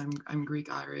Greece. I'm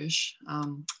Greek Irish.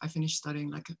 I finished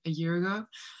studying like a year ago,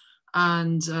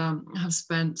 and have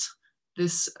spent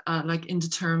this like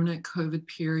indeterminate COVID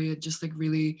period just like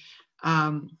really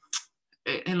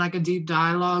in like a deep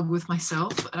dialogue with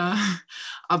myself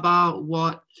about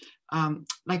what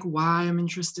like why I'm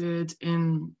interested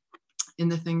in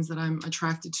the things that I'm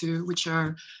attracted to, which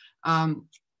are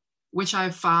which I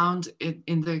found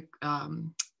in the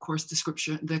course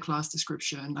description, the class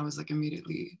description. I was like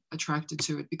immediately attracted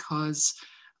to it because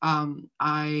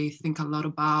I think a lot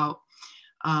about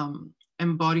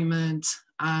embodiment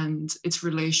and its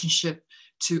relationship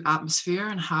to atmosphere,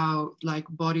 and how like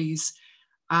bodies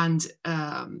and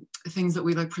things that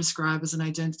we like prescribe as an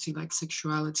identity, like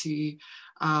sexuality,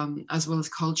 as well as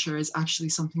culture, is actually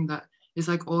something that is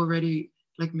like already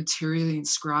like materially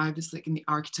inscribed. It's like in the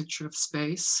architecture of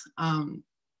space. And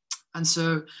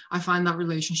so I find that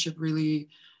relationship really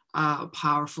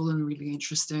powerful and really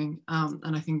interesting.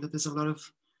 And I think that there's a lot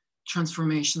of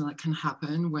transformation that can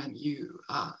happen when you,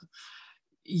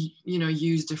 you know,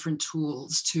 use different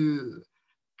tools to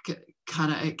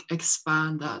kind of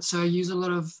expand that. So I use a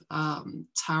lot of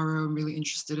tarot. I'm really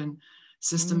interested in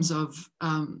systems of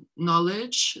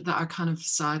knowledge that are kind of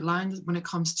sidelined when it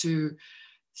comes to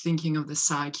thinking of the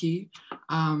psyche.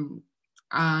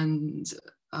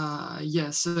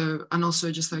 Yeah, so, and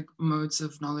also just like modes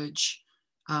of knowledge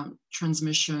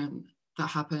transmission that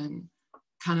happen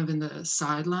kind of in the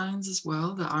sidelines as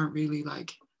well, that aren't really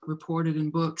like reported in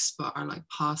books, but are like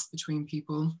passed between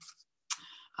people,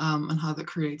 and how that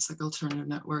creates like alternative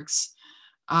networks.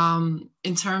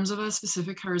 In terms of a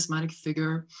specific charismatic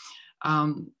figure,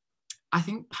 I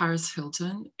think Paris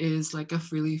Hilton is like a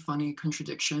really funny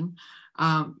contradiction,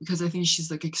 because I think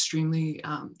she's like extremely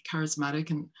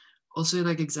charismatic and also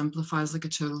like exemplifies like a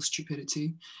total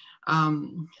stupidity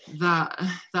that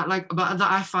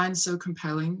I find so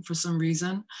compelling for some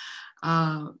reason.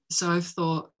 So I've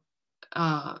thought,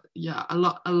 yeah, a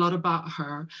lot about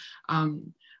her,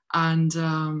 and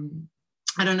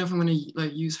I don't know if I'm going to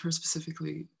like use her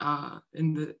specifically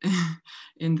in the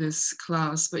in this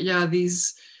class, but yeah, the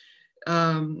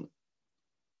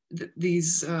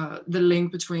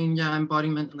link between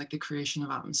embodiment and like the creation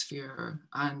of atmosphere,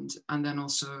 and then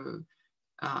also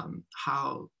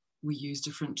how we use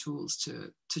different tools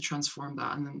to transform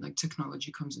that, and then like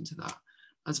technology comes into that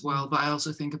as well. But I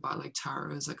also think about like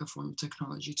tarot as like a form of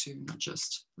technology too, not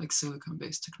just like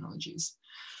silicon-based technologies.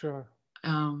 Sure.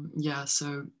 Yeah,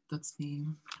 so that's me.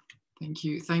 Thank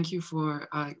you for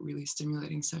a really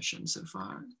stimulating session so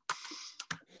far.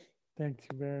 Thank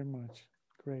you very much.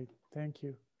 Great, thank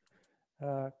you.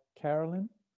 Carolyn?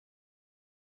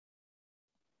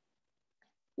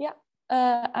 Yeah,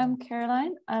 I'm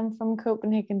Caroline. I'm from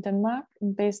Copenhagen, Denmark.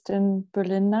 I'm based in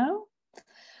Berlin now.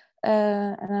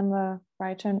 And I'm a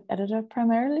writer and editor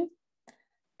primarily.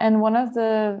 And one of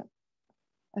the,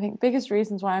 I think, biggest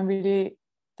reasons why I'm really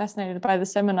fascinated by the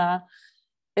seminar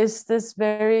is this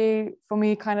very, for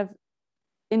me, kind of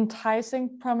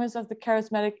enticing promise of the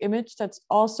charismatic image that's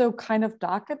also kind of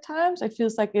dark at times. It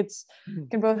feels like it's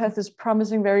can both have this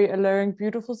promising, very alluring,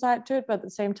 beautiful side to it, but at the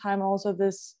same time also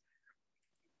this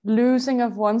losing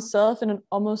of oneself in an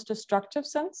almost destructive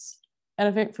sense. And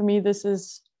I think for me this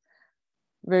is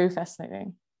very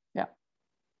fascinating. Yeah.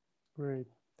 Great,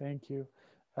 thank you.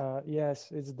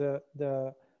 yes, it's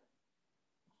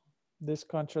this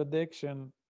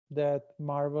contradiction that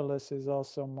marvelous is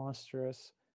also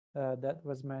monstrous, that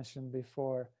was mentioned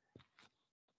before,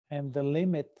 and the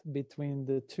limit between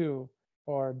the two,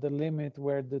 or the limit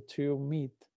where the two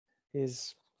meet,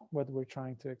 is what we're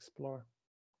trying to explore.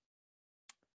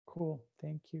 Cool,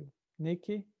 thank you.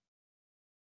 Nikki?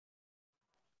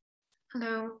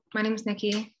 Hello, my name is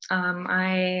Nikki.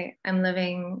 I am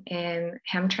living in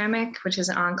Hamtramck, which is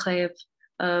an enclave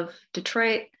of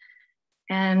Detroit,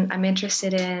 and I'm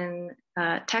interested in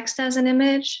text as an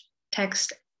image,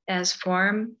 text as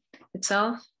form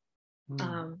itself.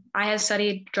 I had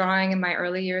studied drawing in my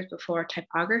early years before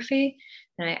typography,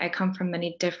 and I come from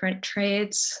many different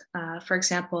trades. For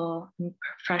example,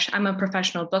 I'm a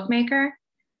professional bookmaker,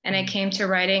 and I came to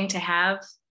writing to have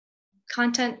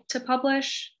content to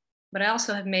publish, but I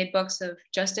also have made books of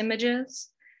just images.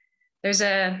 There's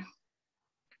an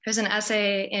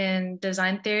essay in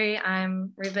design theory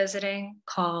I'm revisiting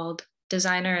called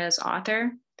Designer as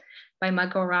Author by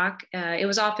Michael Rock. It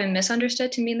was often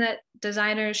misunderstood to mean that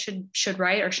designers should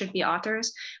write or should be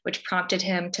authors, which prompted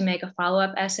him to make a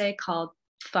follow-up essay called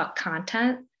Fuck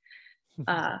Content.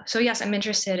 So yes, I'm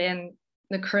interested in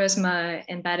the charisma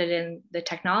embedded in the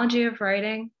technology of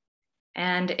writing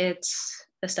and its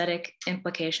aesthetic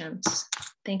implications.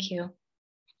 Thank you.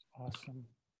 Awesome,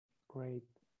 great,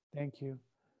 thank you.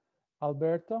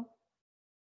 Alberto?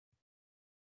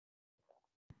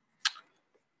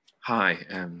 Hi,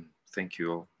 thank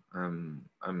you all. My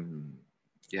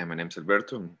name's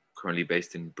Alberto. I'm currently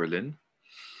based in Berlin.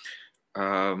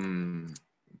 Highly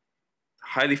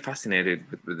fascinated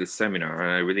with this seminar,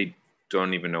 and I really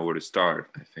don't even know where to start,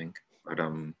 I think. But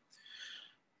I'm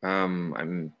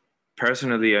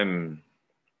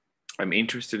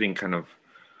interested in kind of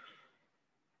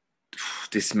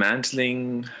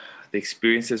dismantling the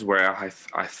experiences where I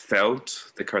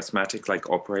felt the charismatic like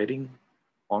operating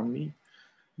on me.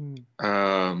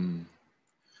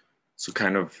 So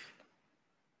kind of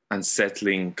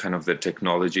unsettling kind of the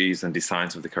technologies and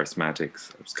designs of the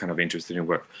charismatics. I was kind of interested in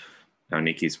what now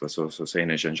Nikki's was also saying,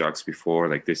 and Jean-Jacques before,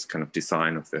 like this kind of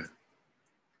design of the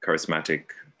charismatic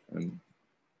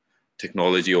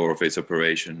technology or of its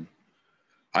operation.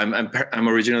 I'm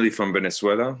originally from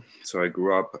Venezuela, so I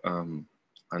grew up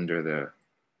under the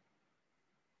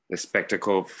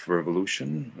spectacle of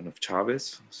revolution and of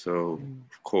Chavez. So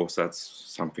of course that's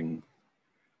something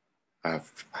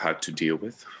I've had to deal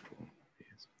with.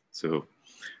 So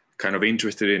kind of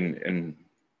interested in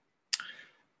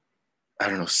I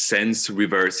don't know, sense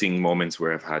reversing moments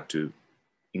where I've had to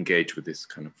engage with this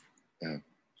kind of,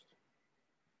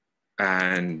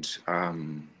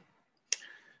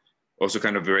 also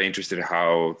kind of very interested in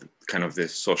how kind of the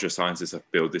social sciences have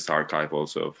built this archive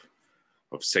also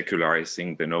of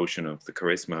secularizing the notion of the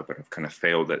charisma, but have kind of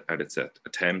failed at its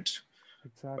attempt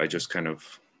by just kind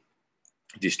of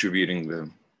distributing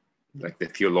the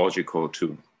theological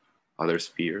to other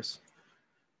spheres.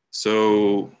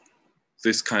 So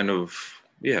this kind of,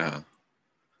 I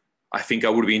think I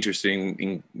would be interested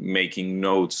in making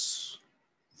notes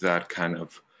that kind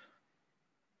of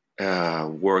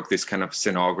work this kind of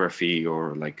scenography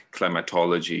or like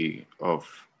climatology of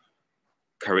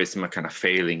charisma kind of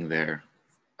failing there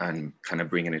and kind of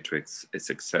bringing it to its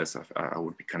success. I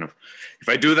would be kind of, if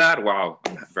I do that, wow,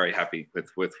 I'm very happy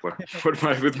with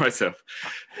myself.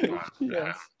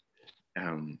 Yes.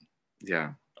 I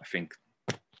think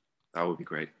that would be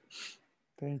great.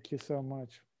 Thank you so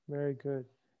much. Very good.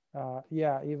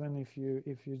 Even if you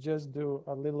just do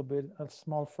a little bit, a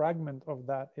small fragment of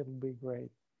that, it'll be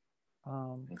great.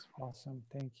 Awesome.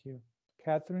 Thank you.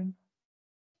 Catherine?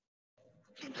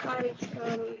 Hi,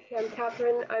 I'm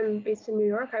Catherine. I'm based in New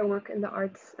York. I work in the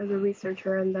arts as a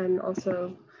researcher and then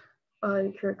also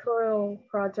on curatorial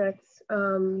projects.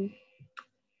 And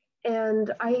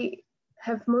I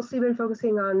have mostly been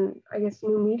focusing on, I guess,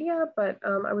 new media, but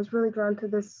I was really drawn to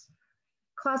this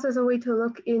class as a way to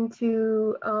look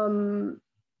into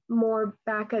more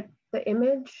back at the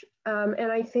image.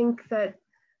 And I think that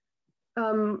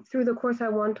through the course, I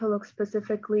want to look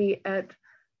specifically at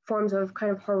forms of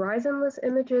kind of horizonless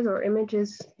images or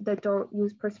images that don't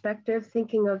use perspective,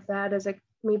 thinking of that as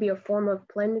maybe a form of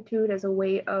plenitude, as a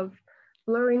way of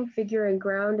blurring figure and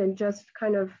ground and just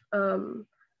kind of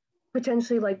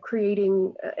potentially like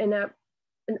creating an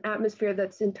atmosphere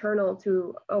that's internal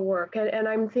to a work. And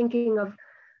I'm thinking of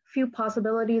few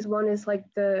possibilities. One is like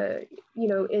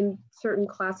in certain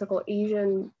classical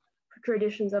Asian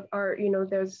traditions of art,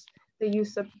 there's the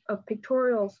use of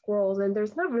pictorial scrolls, and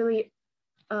there's not really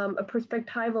a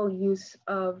perspectival use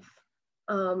of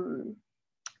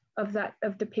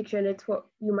of depiction. It's what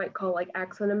you might call like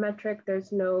axonometric.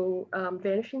 There's no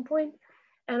vanishing point.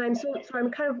 And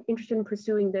I'm kind of interested in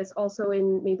pursuing this also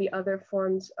in maybe other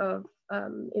forms of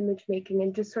image making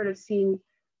and just sort of seeing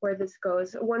where this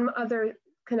goes. One other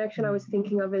connection I was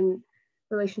thinking of in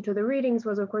relation to the readings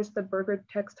was, of course, the Berger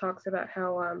text talks about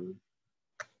how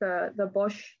the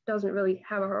Bosch doesn't really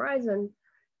have a horizon.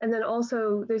 And then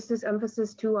also there's this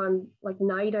emphasis too on like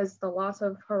night as the loss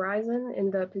of horizon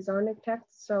in the Pizarnik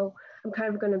text. So I'm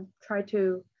kind of going to try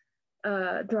to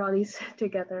draw these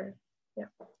together. Yeah.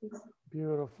 Thanks.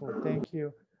 Beautiful, thank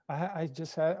you. I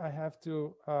have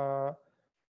to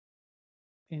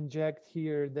inject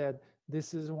here that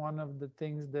this is one of the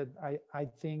things that I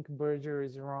think Berger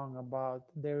is wrong about.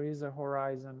 There is a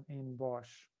horizon in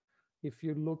Bosch. If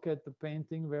you look at the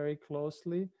painting very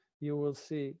closely, you will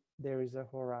see there is a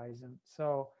horizon.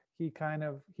 So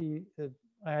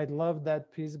I love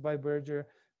that piece by Berger,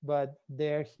 but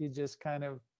there he just kind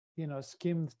of,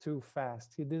 skimmed too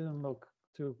fast. He didn't look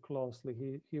too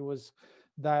closely. He was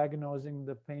diagnosing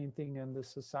the painting and the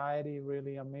society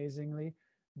really amazingly,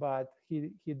 but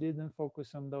he didn't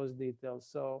focus on those details.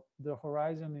 So the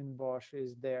horizon in Bosch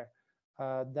is there.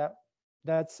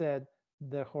 That said,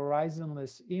 the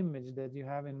horizonless image that you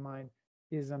have in mind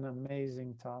is an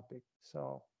amazing topic.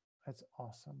 So that's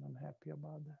awesome. I'm happy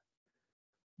about that.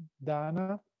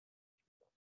 Dana?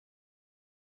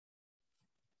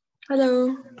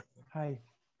 Hello. Hi.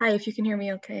 Hi, if you can hear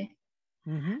me okay.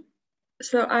 Mm-hmm.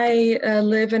 So I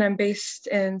live and I'm based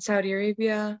in Saudi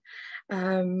Arabia.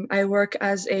 I work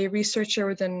as a researcher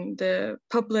within the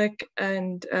public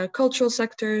and cultural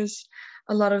sectors.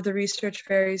 A lot of the research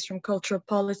varies from cultural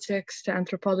politics to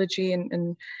anthropology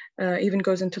and even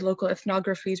goes into local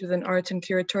ethnographies within art and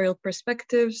curatorial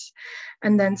perspectives,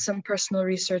 and then some personal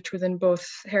research within both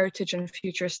heritage and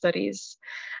future studies.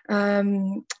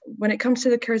 When it comes to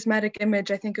the charismatic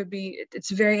image, I think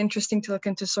it's very interesting to look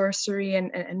into sorcery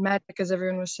and magic, as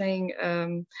everyone was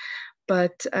saying.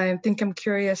 But I think I'm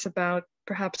curious about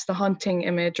perhaps the haunting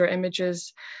image or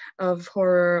images of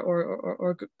horror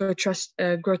or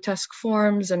grotesque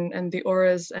forms and the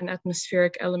auras and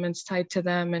atmospheric elements tied to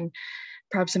them, and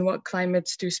perhaps in what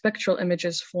climates do spectral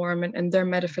images form and their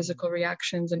metaphysical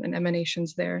reactions and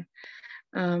emanations there.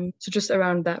 So just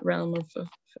around that realm of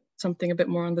something a bit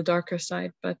more on the darker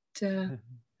side, but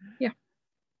yeah.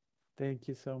 Thank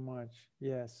you so much.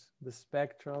 Yes, the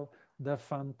spectral, the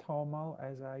phantomal,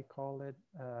 as I call it,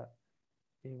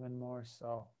 even more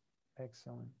so.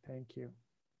 Excellent. Thank you.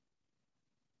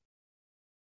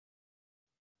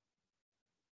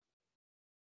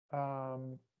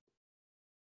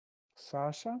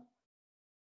 Sasha?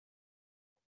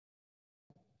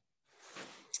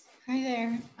 Hi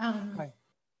there. Hi.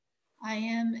 I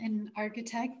am an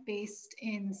architect based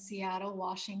in Seattle,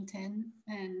 Washington,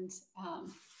 and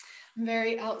I'm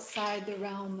very outside the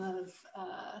realm of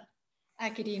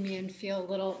academia and feel a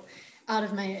little out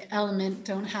of my element,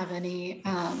 don't have any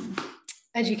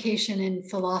education in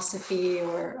philosophy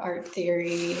or art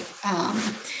theory.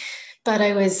 But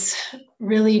I was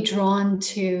really drawn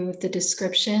to the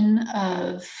description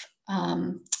of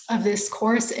this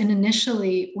course. And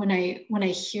initially, when I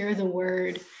hear the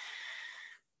word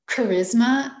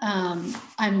charisma,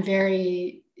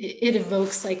 it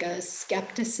evokes like a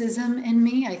skepticism in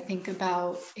me. I think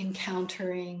about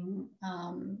encountering,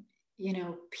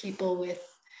 people with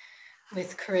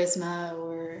charisma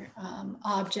or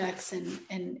objects,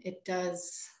 and it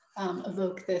does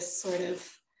evoke this sort of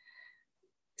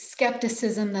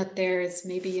skepticism that there's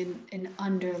maybe an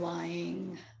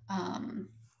underlying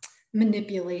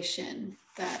manipulation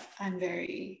that I'm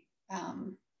very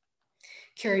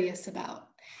curious about.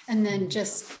 And then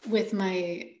just with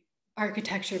my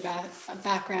architecture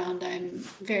background, I'm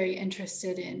very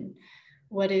interested in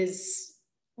what is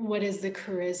the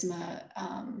charisma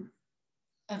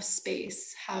of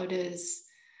space. How does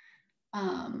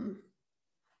the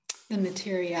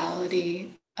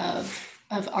materiality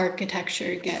of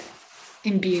architecture get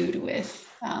imbued with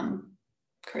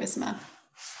charisma?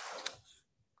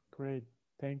 Great,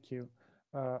 thank you.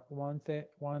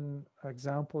 One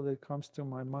example that comes to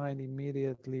my mind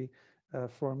immediately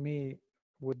for me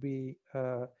would be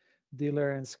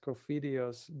Diller and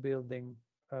Scofidio's building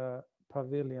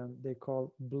pavilion. They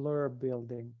call Blur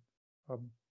Building.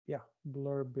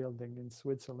 Blur Building in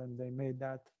Switzerland. They made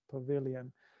that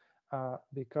pavilion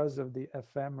because of the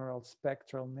ephemeral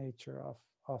spectral nature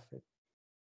of it.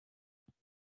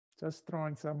 Just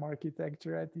throwing some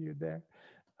architecture at you there.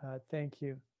 Thank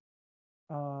you.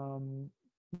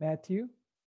 Matthew?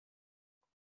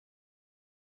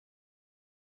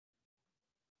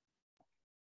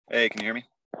 Hey, can you hear me?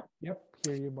 Yep,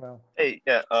 hear you well. Hey,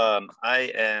 yeah,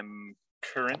 I am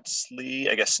currently,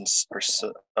 I guess since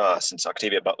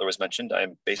Octavia Butler was mentioned,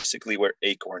 I'm basically where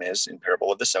Acorn is in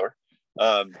Parable of the Sower.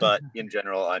 But in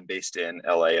general, I'm based in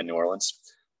LA and New Orleans.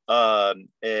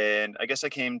 And I guess I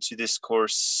came to this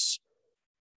course,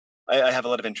 I have a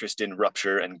lot of interest in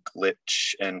rupture and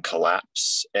glitch and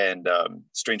collapse. And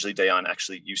strangely, Dejan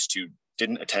actually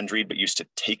didn't attend read, but used to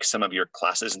take some of your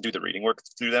classes and do the reading work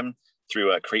through them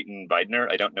through Creighton Widener.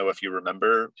 I don't know if you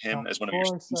remember him as one of your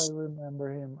students. Of course I remember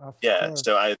him, of course.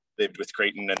 So I lived with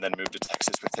Creighton and then moved to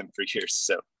Texas with him for years.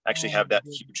 So I actually have that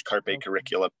huge Carpe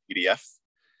curriculum PDF.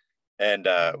 And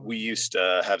we used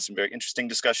to have some very interesting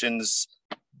discussions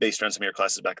based around some of your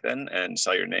classes back then, and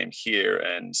saw your name here.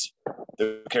 And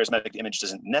the charismatic image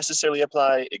doesn't necessarily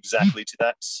apply exactly to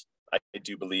that. I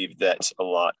do believe that a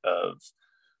lot of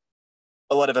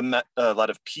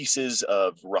pieces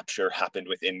of rupture happened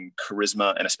within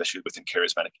charisma, and especially within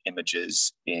charismatic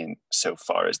images, in so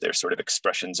far as they're sort of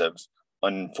expressions of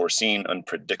unforeseen,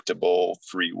 unpredictable,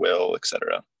 free will,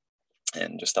 etc.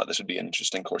 And just thought this would be an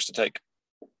interesting course to take.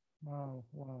 Wow,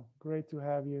 great to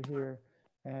have you here,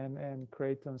 and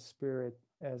Creighton's spirit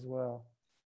as well.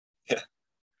 Yeah.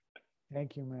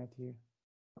 Thank you, Matthew.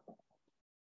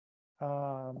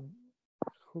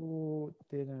 Who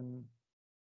didn't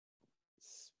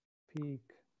speak?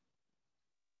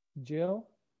 Jill?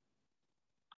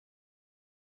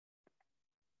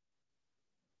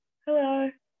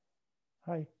 Hello.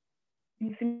 Hi. Can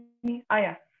you see me? Oh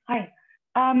yeah. Hi.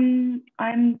 I'm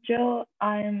Jill.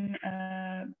 I'm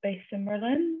based in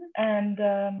Berlin, and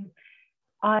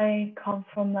I come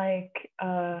from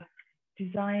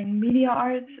design media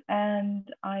arts, and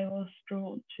I was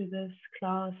drawn to this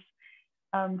class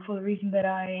for the reason that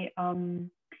I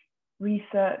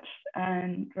researched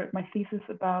and wrote my thesis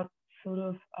about sort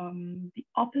of the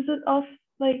opposite of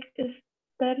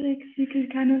aesthetics, you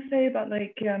could kind of say, about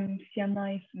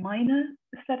Sienna's minor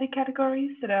aesthetic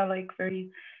categories that are very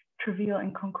trivial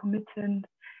and concomitant.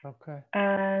 Okay.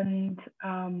 And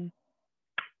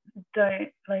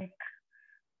they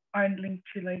aren't linked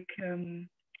to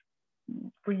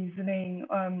reasoning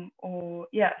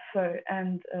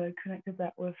connected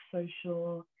that with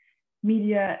social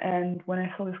media. And when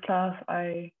I saw this class,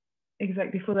 I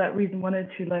exactly for that reason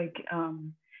wanted to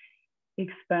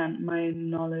expand my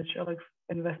knowledge or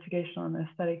investigation on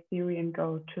aesthetic theory and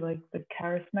go to the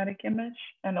charismatic image,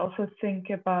 and also think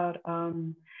about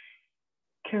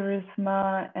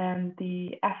charisma and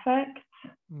the affects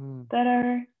that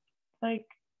are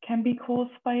can be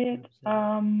caused by it.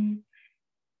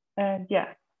 And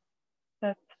yeah,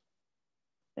 that's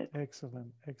it.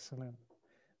 Excellent.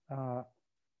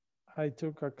 I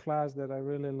took a class that I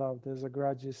really loved. There's a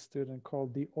graduate student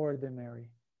called The Ordinary,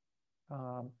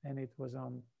 and it was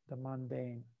on the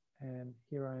mundane. And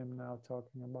here I am now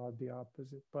talking about the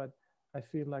opposite, but I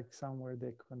feel like somewhere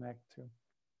they connect to.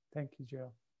 Thank you,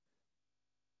 Jill.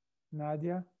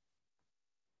 Nadia?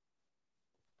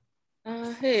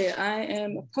 Hey, I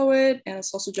am a poet and a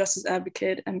social justice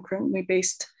advocate. I'm currently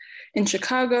based in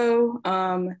Chicago.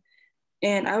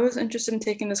 And I was interested in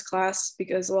taking this class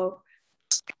because,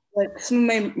 some of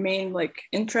my main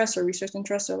interests or research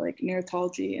interests are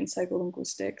narratology and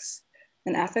psycholinguistics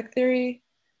and affect theory.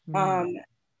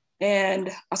 And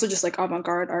also just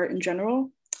avant-garde art in general.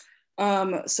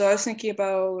 So I was thinking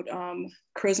about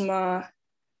charisma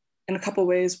in a couple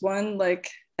ways. One, I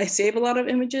save a lot of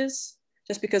images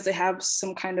just because they have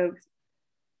some kind of,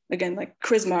 again,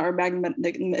 charisma or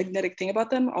magnetic thing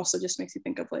about them. Also just makes you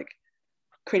think of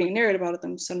creating a narrative about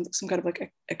them, some kind of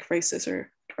a crisis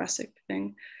or drastic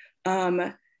thing.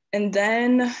 And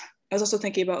then I was also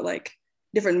thinking about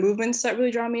different movements that really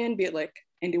draw me in, be it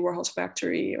Andy Warhol's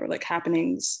Factory or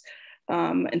happenings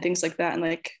and things like that. And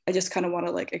I just kind of want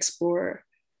to explore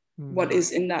what is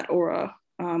in that aura.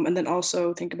 And then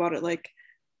also think about it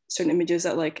certain images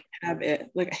that have a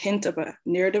hint of a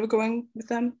narrative going with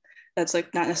them that's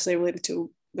not necessarily related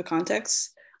to the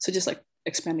context. So just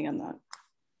expanding on that.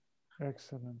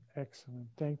 Excellent.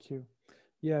 Thank you.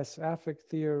 Yes, affect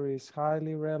theory is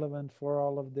highly relevant for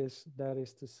all of this. That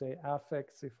is to say,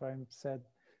 affects, if I said,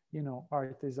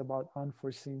 art is about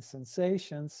unforeseen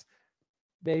sensations.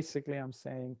 Basically, I'm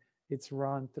saying it's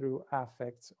run through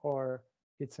affects, or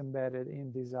it's embedded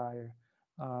in desire.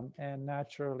 And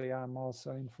naturally, I'm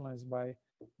also influenced by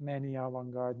many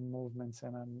avant-garde movements,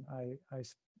 and I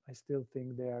still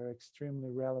think they are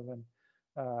extremely relevant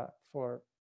for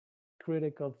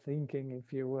critical thinking,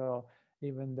 if you will,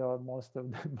 even though most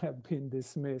of them have been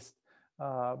dismissed.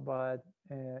 But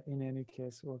in any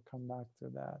case, we'll come back to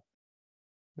that.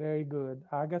 Very good.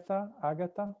 Agatha?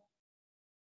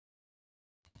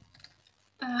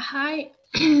 Hi,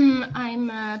 I'm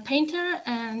a painter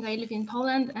and I live in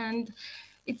Poland, and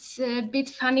it's a bit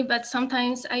funny, but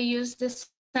sometimes I use this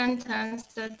sentence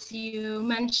that you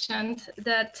mentioned,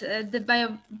 that the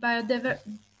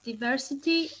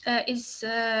biodiversity is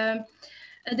the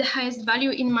highest value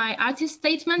in my artist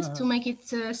statement to make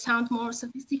it sound more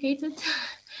sophisticated.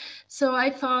 So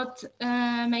I thought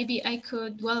maybe I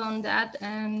could dwell on that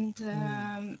and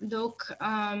look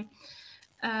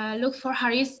for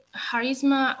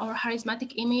charisma or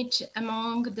charismatic image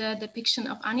among the depiction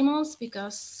of animals,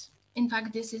 because in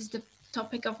fact this is the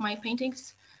topic of my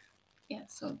paintings. Yeah,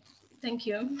 so thank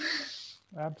you.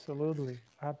 Absolutely,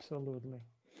 absolutely.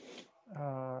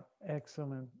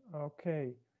 Excellent.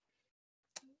 Okay.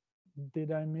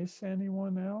 Did I miss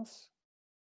anyone else?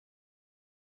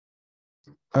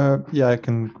 Yeah, I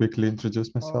can quickly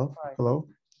introduce myself. Hi. Hello.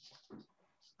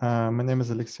 My name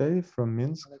is Alexei from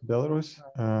Minsk, Belarus.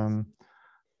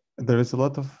 There is a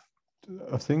lot of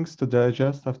things to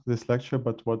digest after this lecture,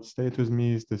 but what stayed with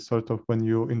me is this sort of, when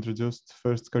you introduced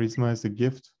first charisma as a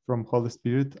gift from Holy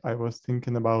Spirit, I was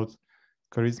thinking about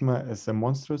charisma as a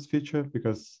monstrous feature,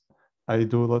 because I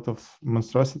do a lot of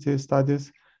monstrosity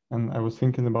studies, and I was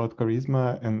thinking about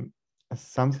charisma and as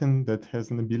something that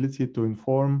has an ability to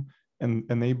inform and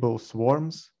enable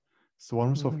swarms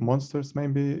of monsters,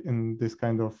 maybe, in this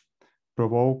kind of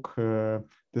provoke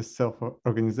this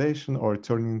self-organization, or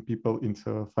turning people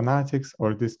into fanatics,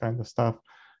 or this kind of stuff.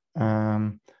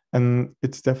 And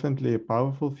it's definitely a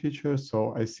powerful feature.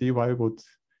 So I see why would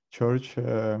church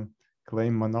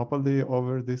claim monopoly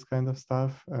over this kind of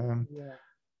stuff.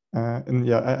 And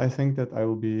yeah, I think that I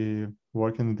will be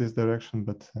working in this direction,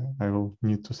 but I will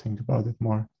need to think about it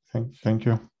more. Thank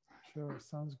you. Sure,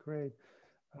 sounds great.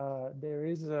 There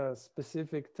is a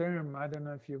specific term, I don't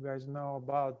know if you guys know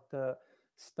about the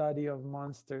study of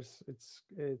monsters. It's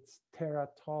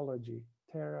teratology.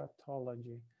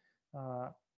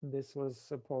 This was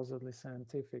supposedly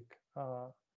scientific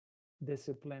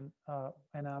discipline,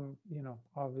 and I'm,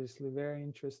 obviously very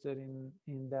interested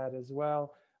in that as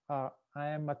well. I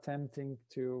am attempting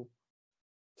to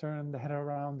turn that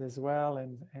around as well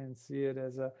and see it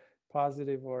as a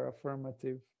positive or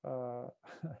affirmative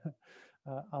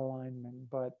alignment.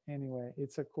 But anyway,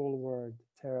 it's a cool word,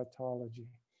 teratology.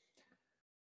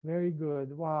 Very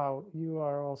good. Wow, you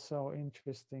are also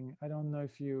interesting. I don't know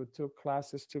if you took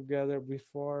classes together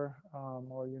before,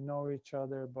 or you know each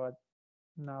other, but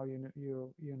now you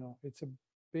know it's a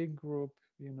big group.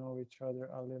 You know each other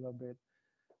a little bit,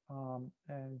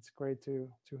 and it's great to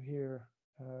hear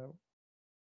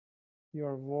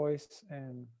your voice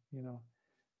and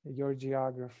your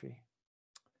geography.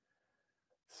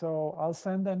 So I'll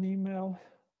send an email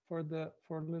with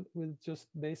just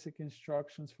basic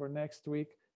instructions for next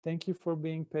week. Thank you for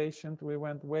being patient. We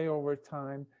went way over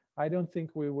time. I don't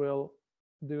think we will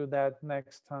do that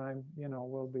next time.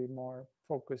 We'll be more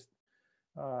focused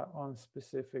on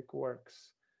specific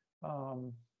works.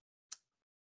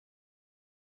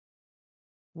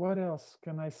 What else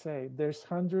can I say? There's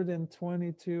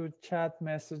 122 chat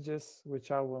messages, which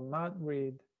I will not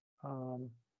read,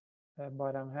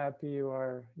 but I'm happy you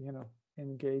are,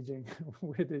 engaging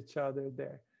with each other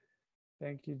there.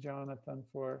 Thank you, Jonathan,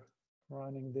 for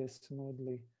running this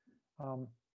smoothly.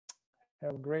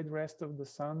 Have a great rest of the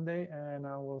Sunday, and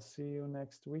I will see you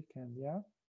next weekend. Yeah.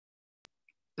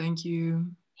 Thank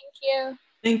you. Thank you.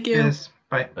 Thank you. Yes.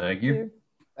 Bye. Thank you.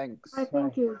 Thanks.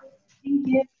 Thank you. Thank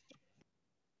you.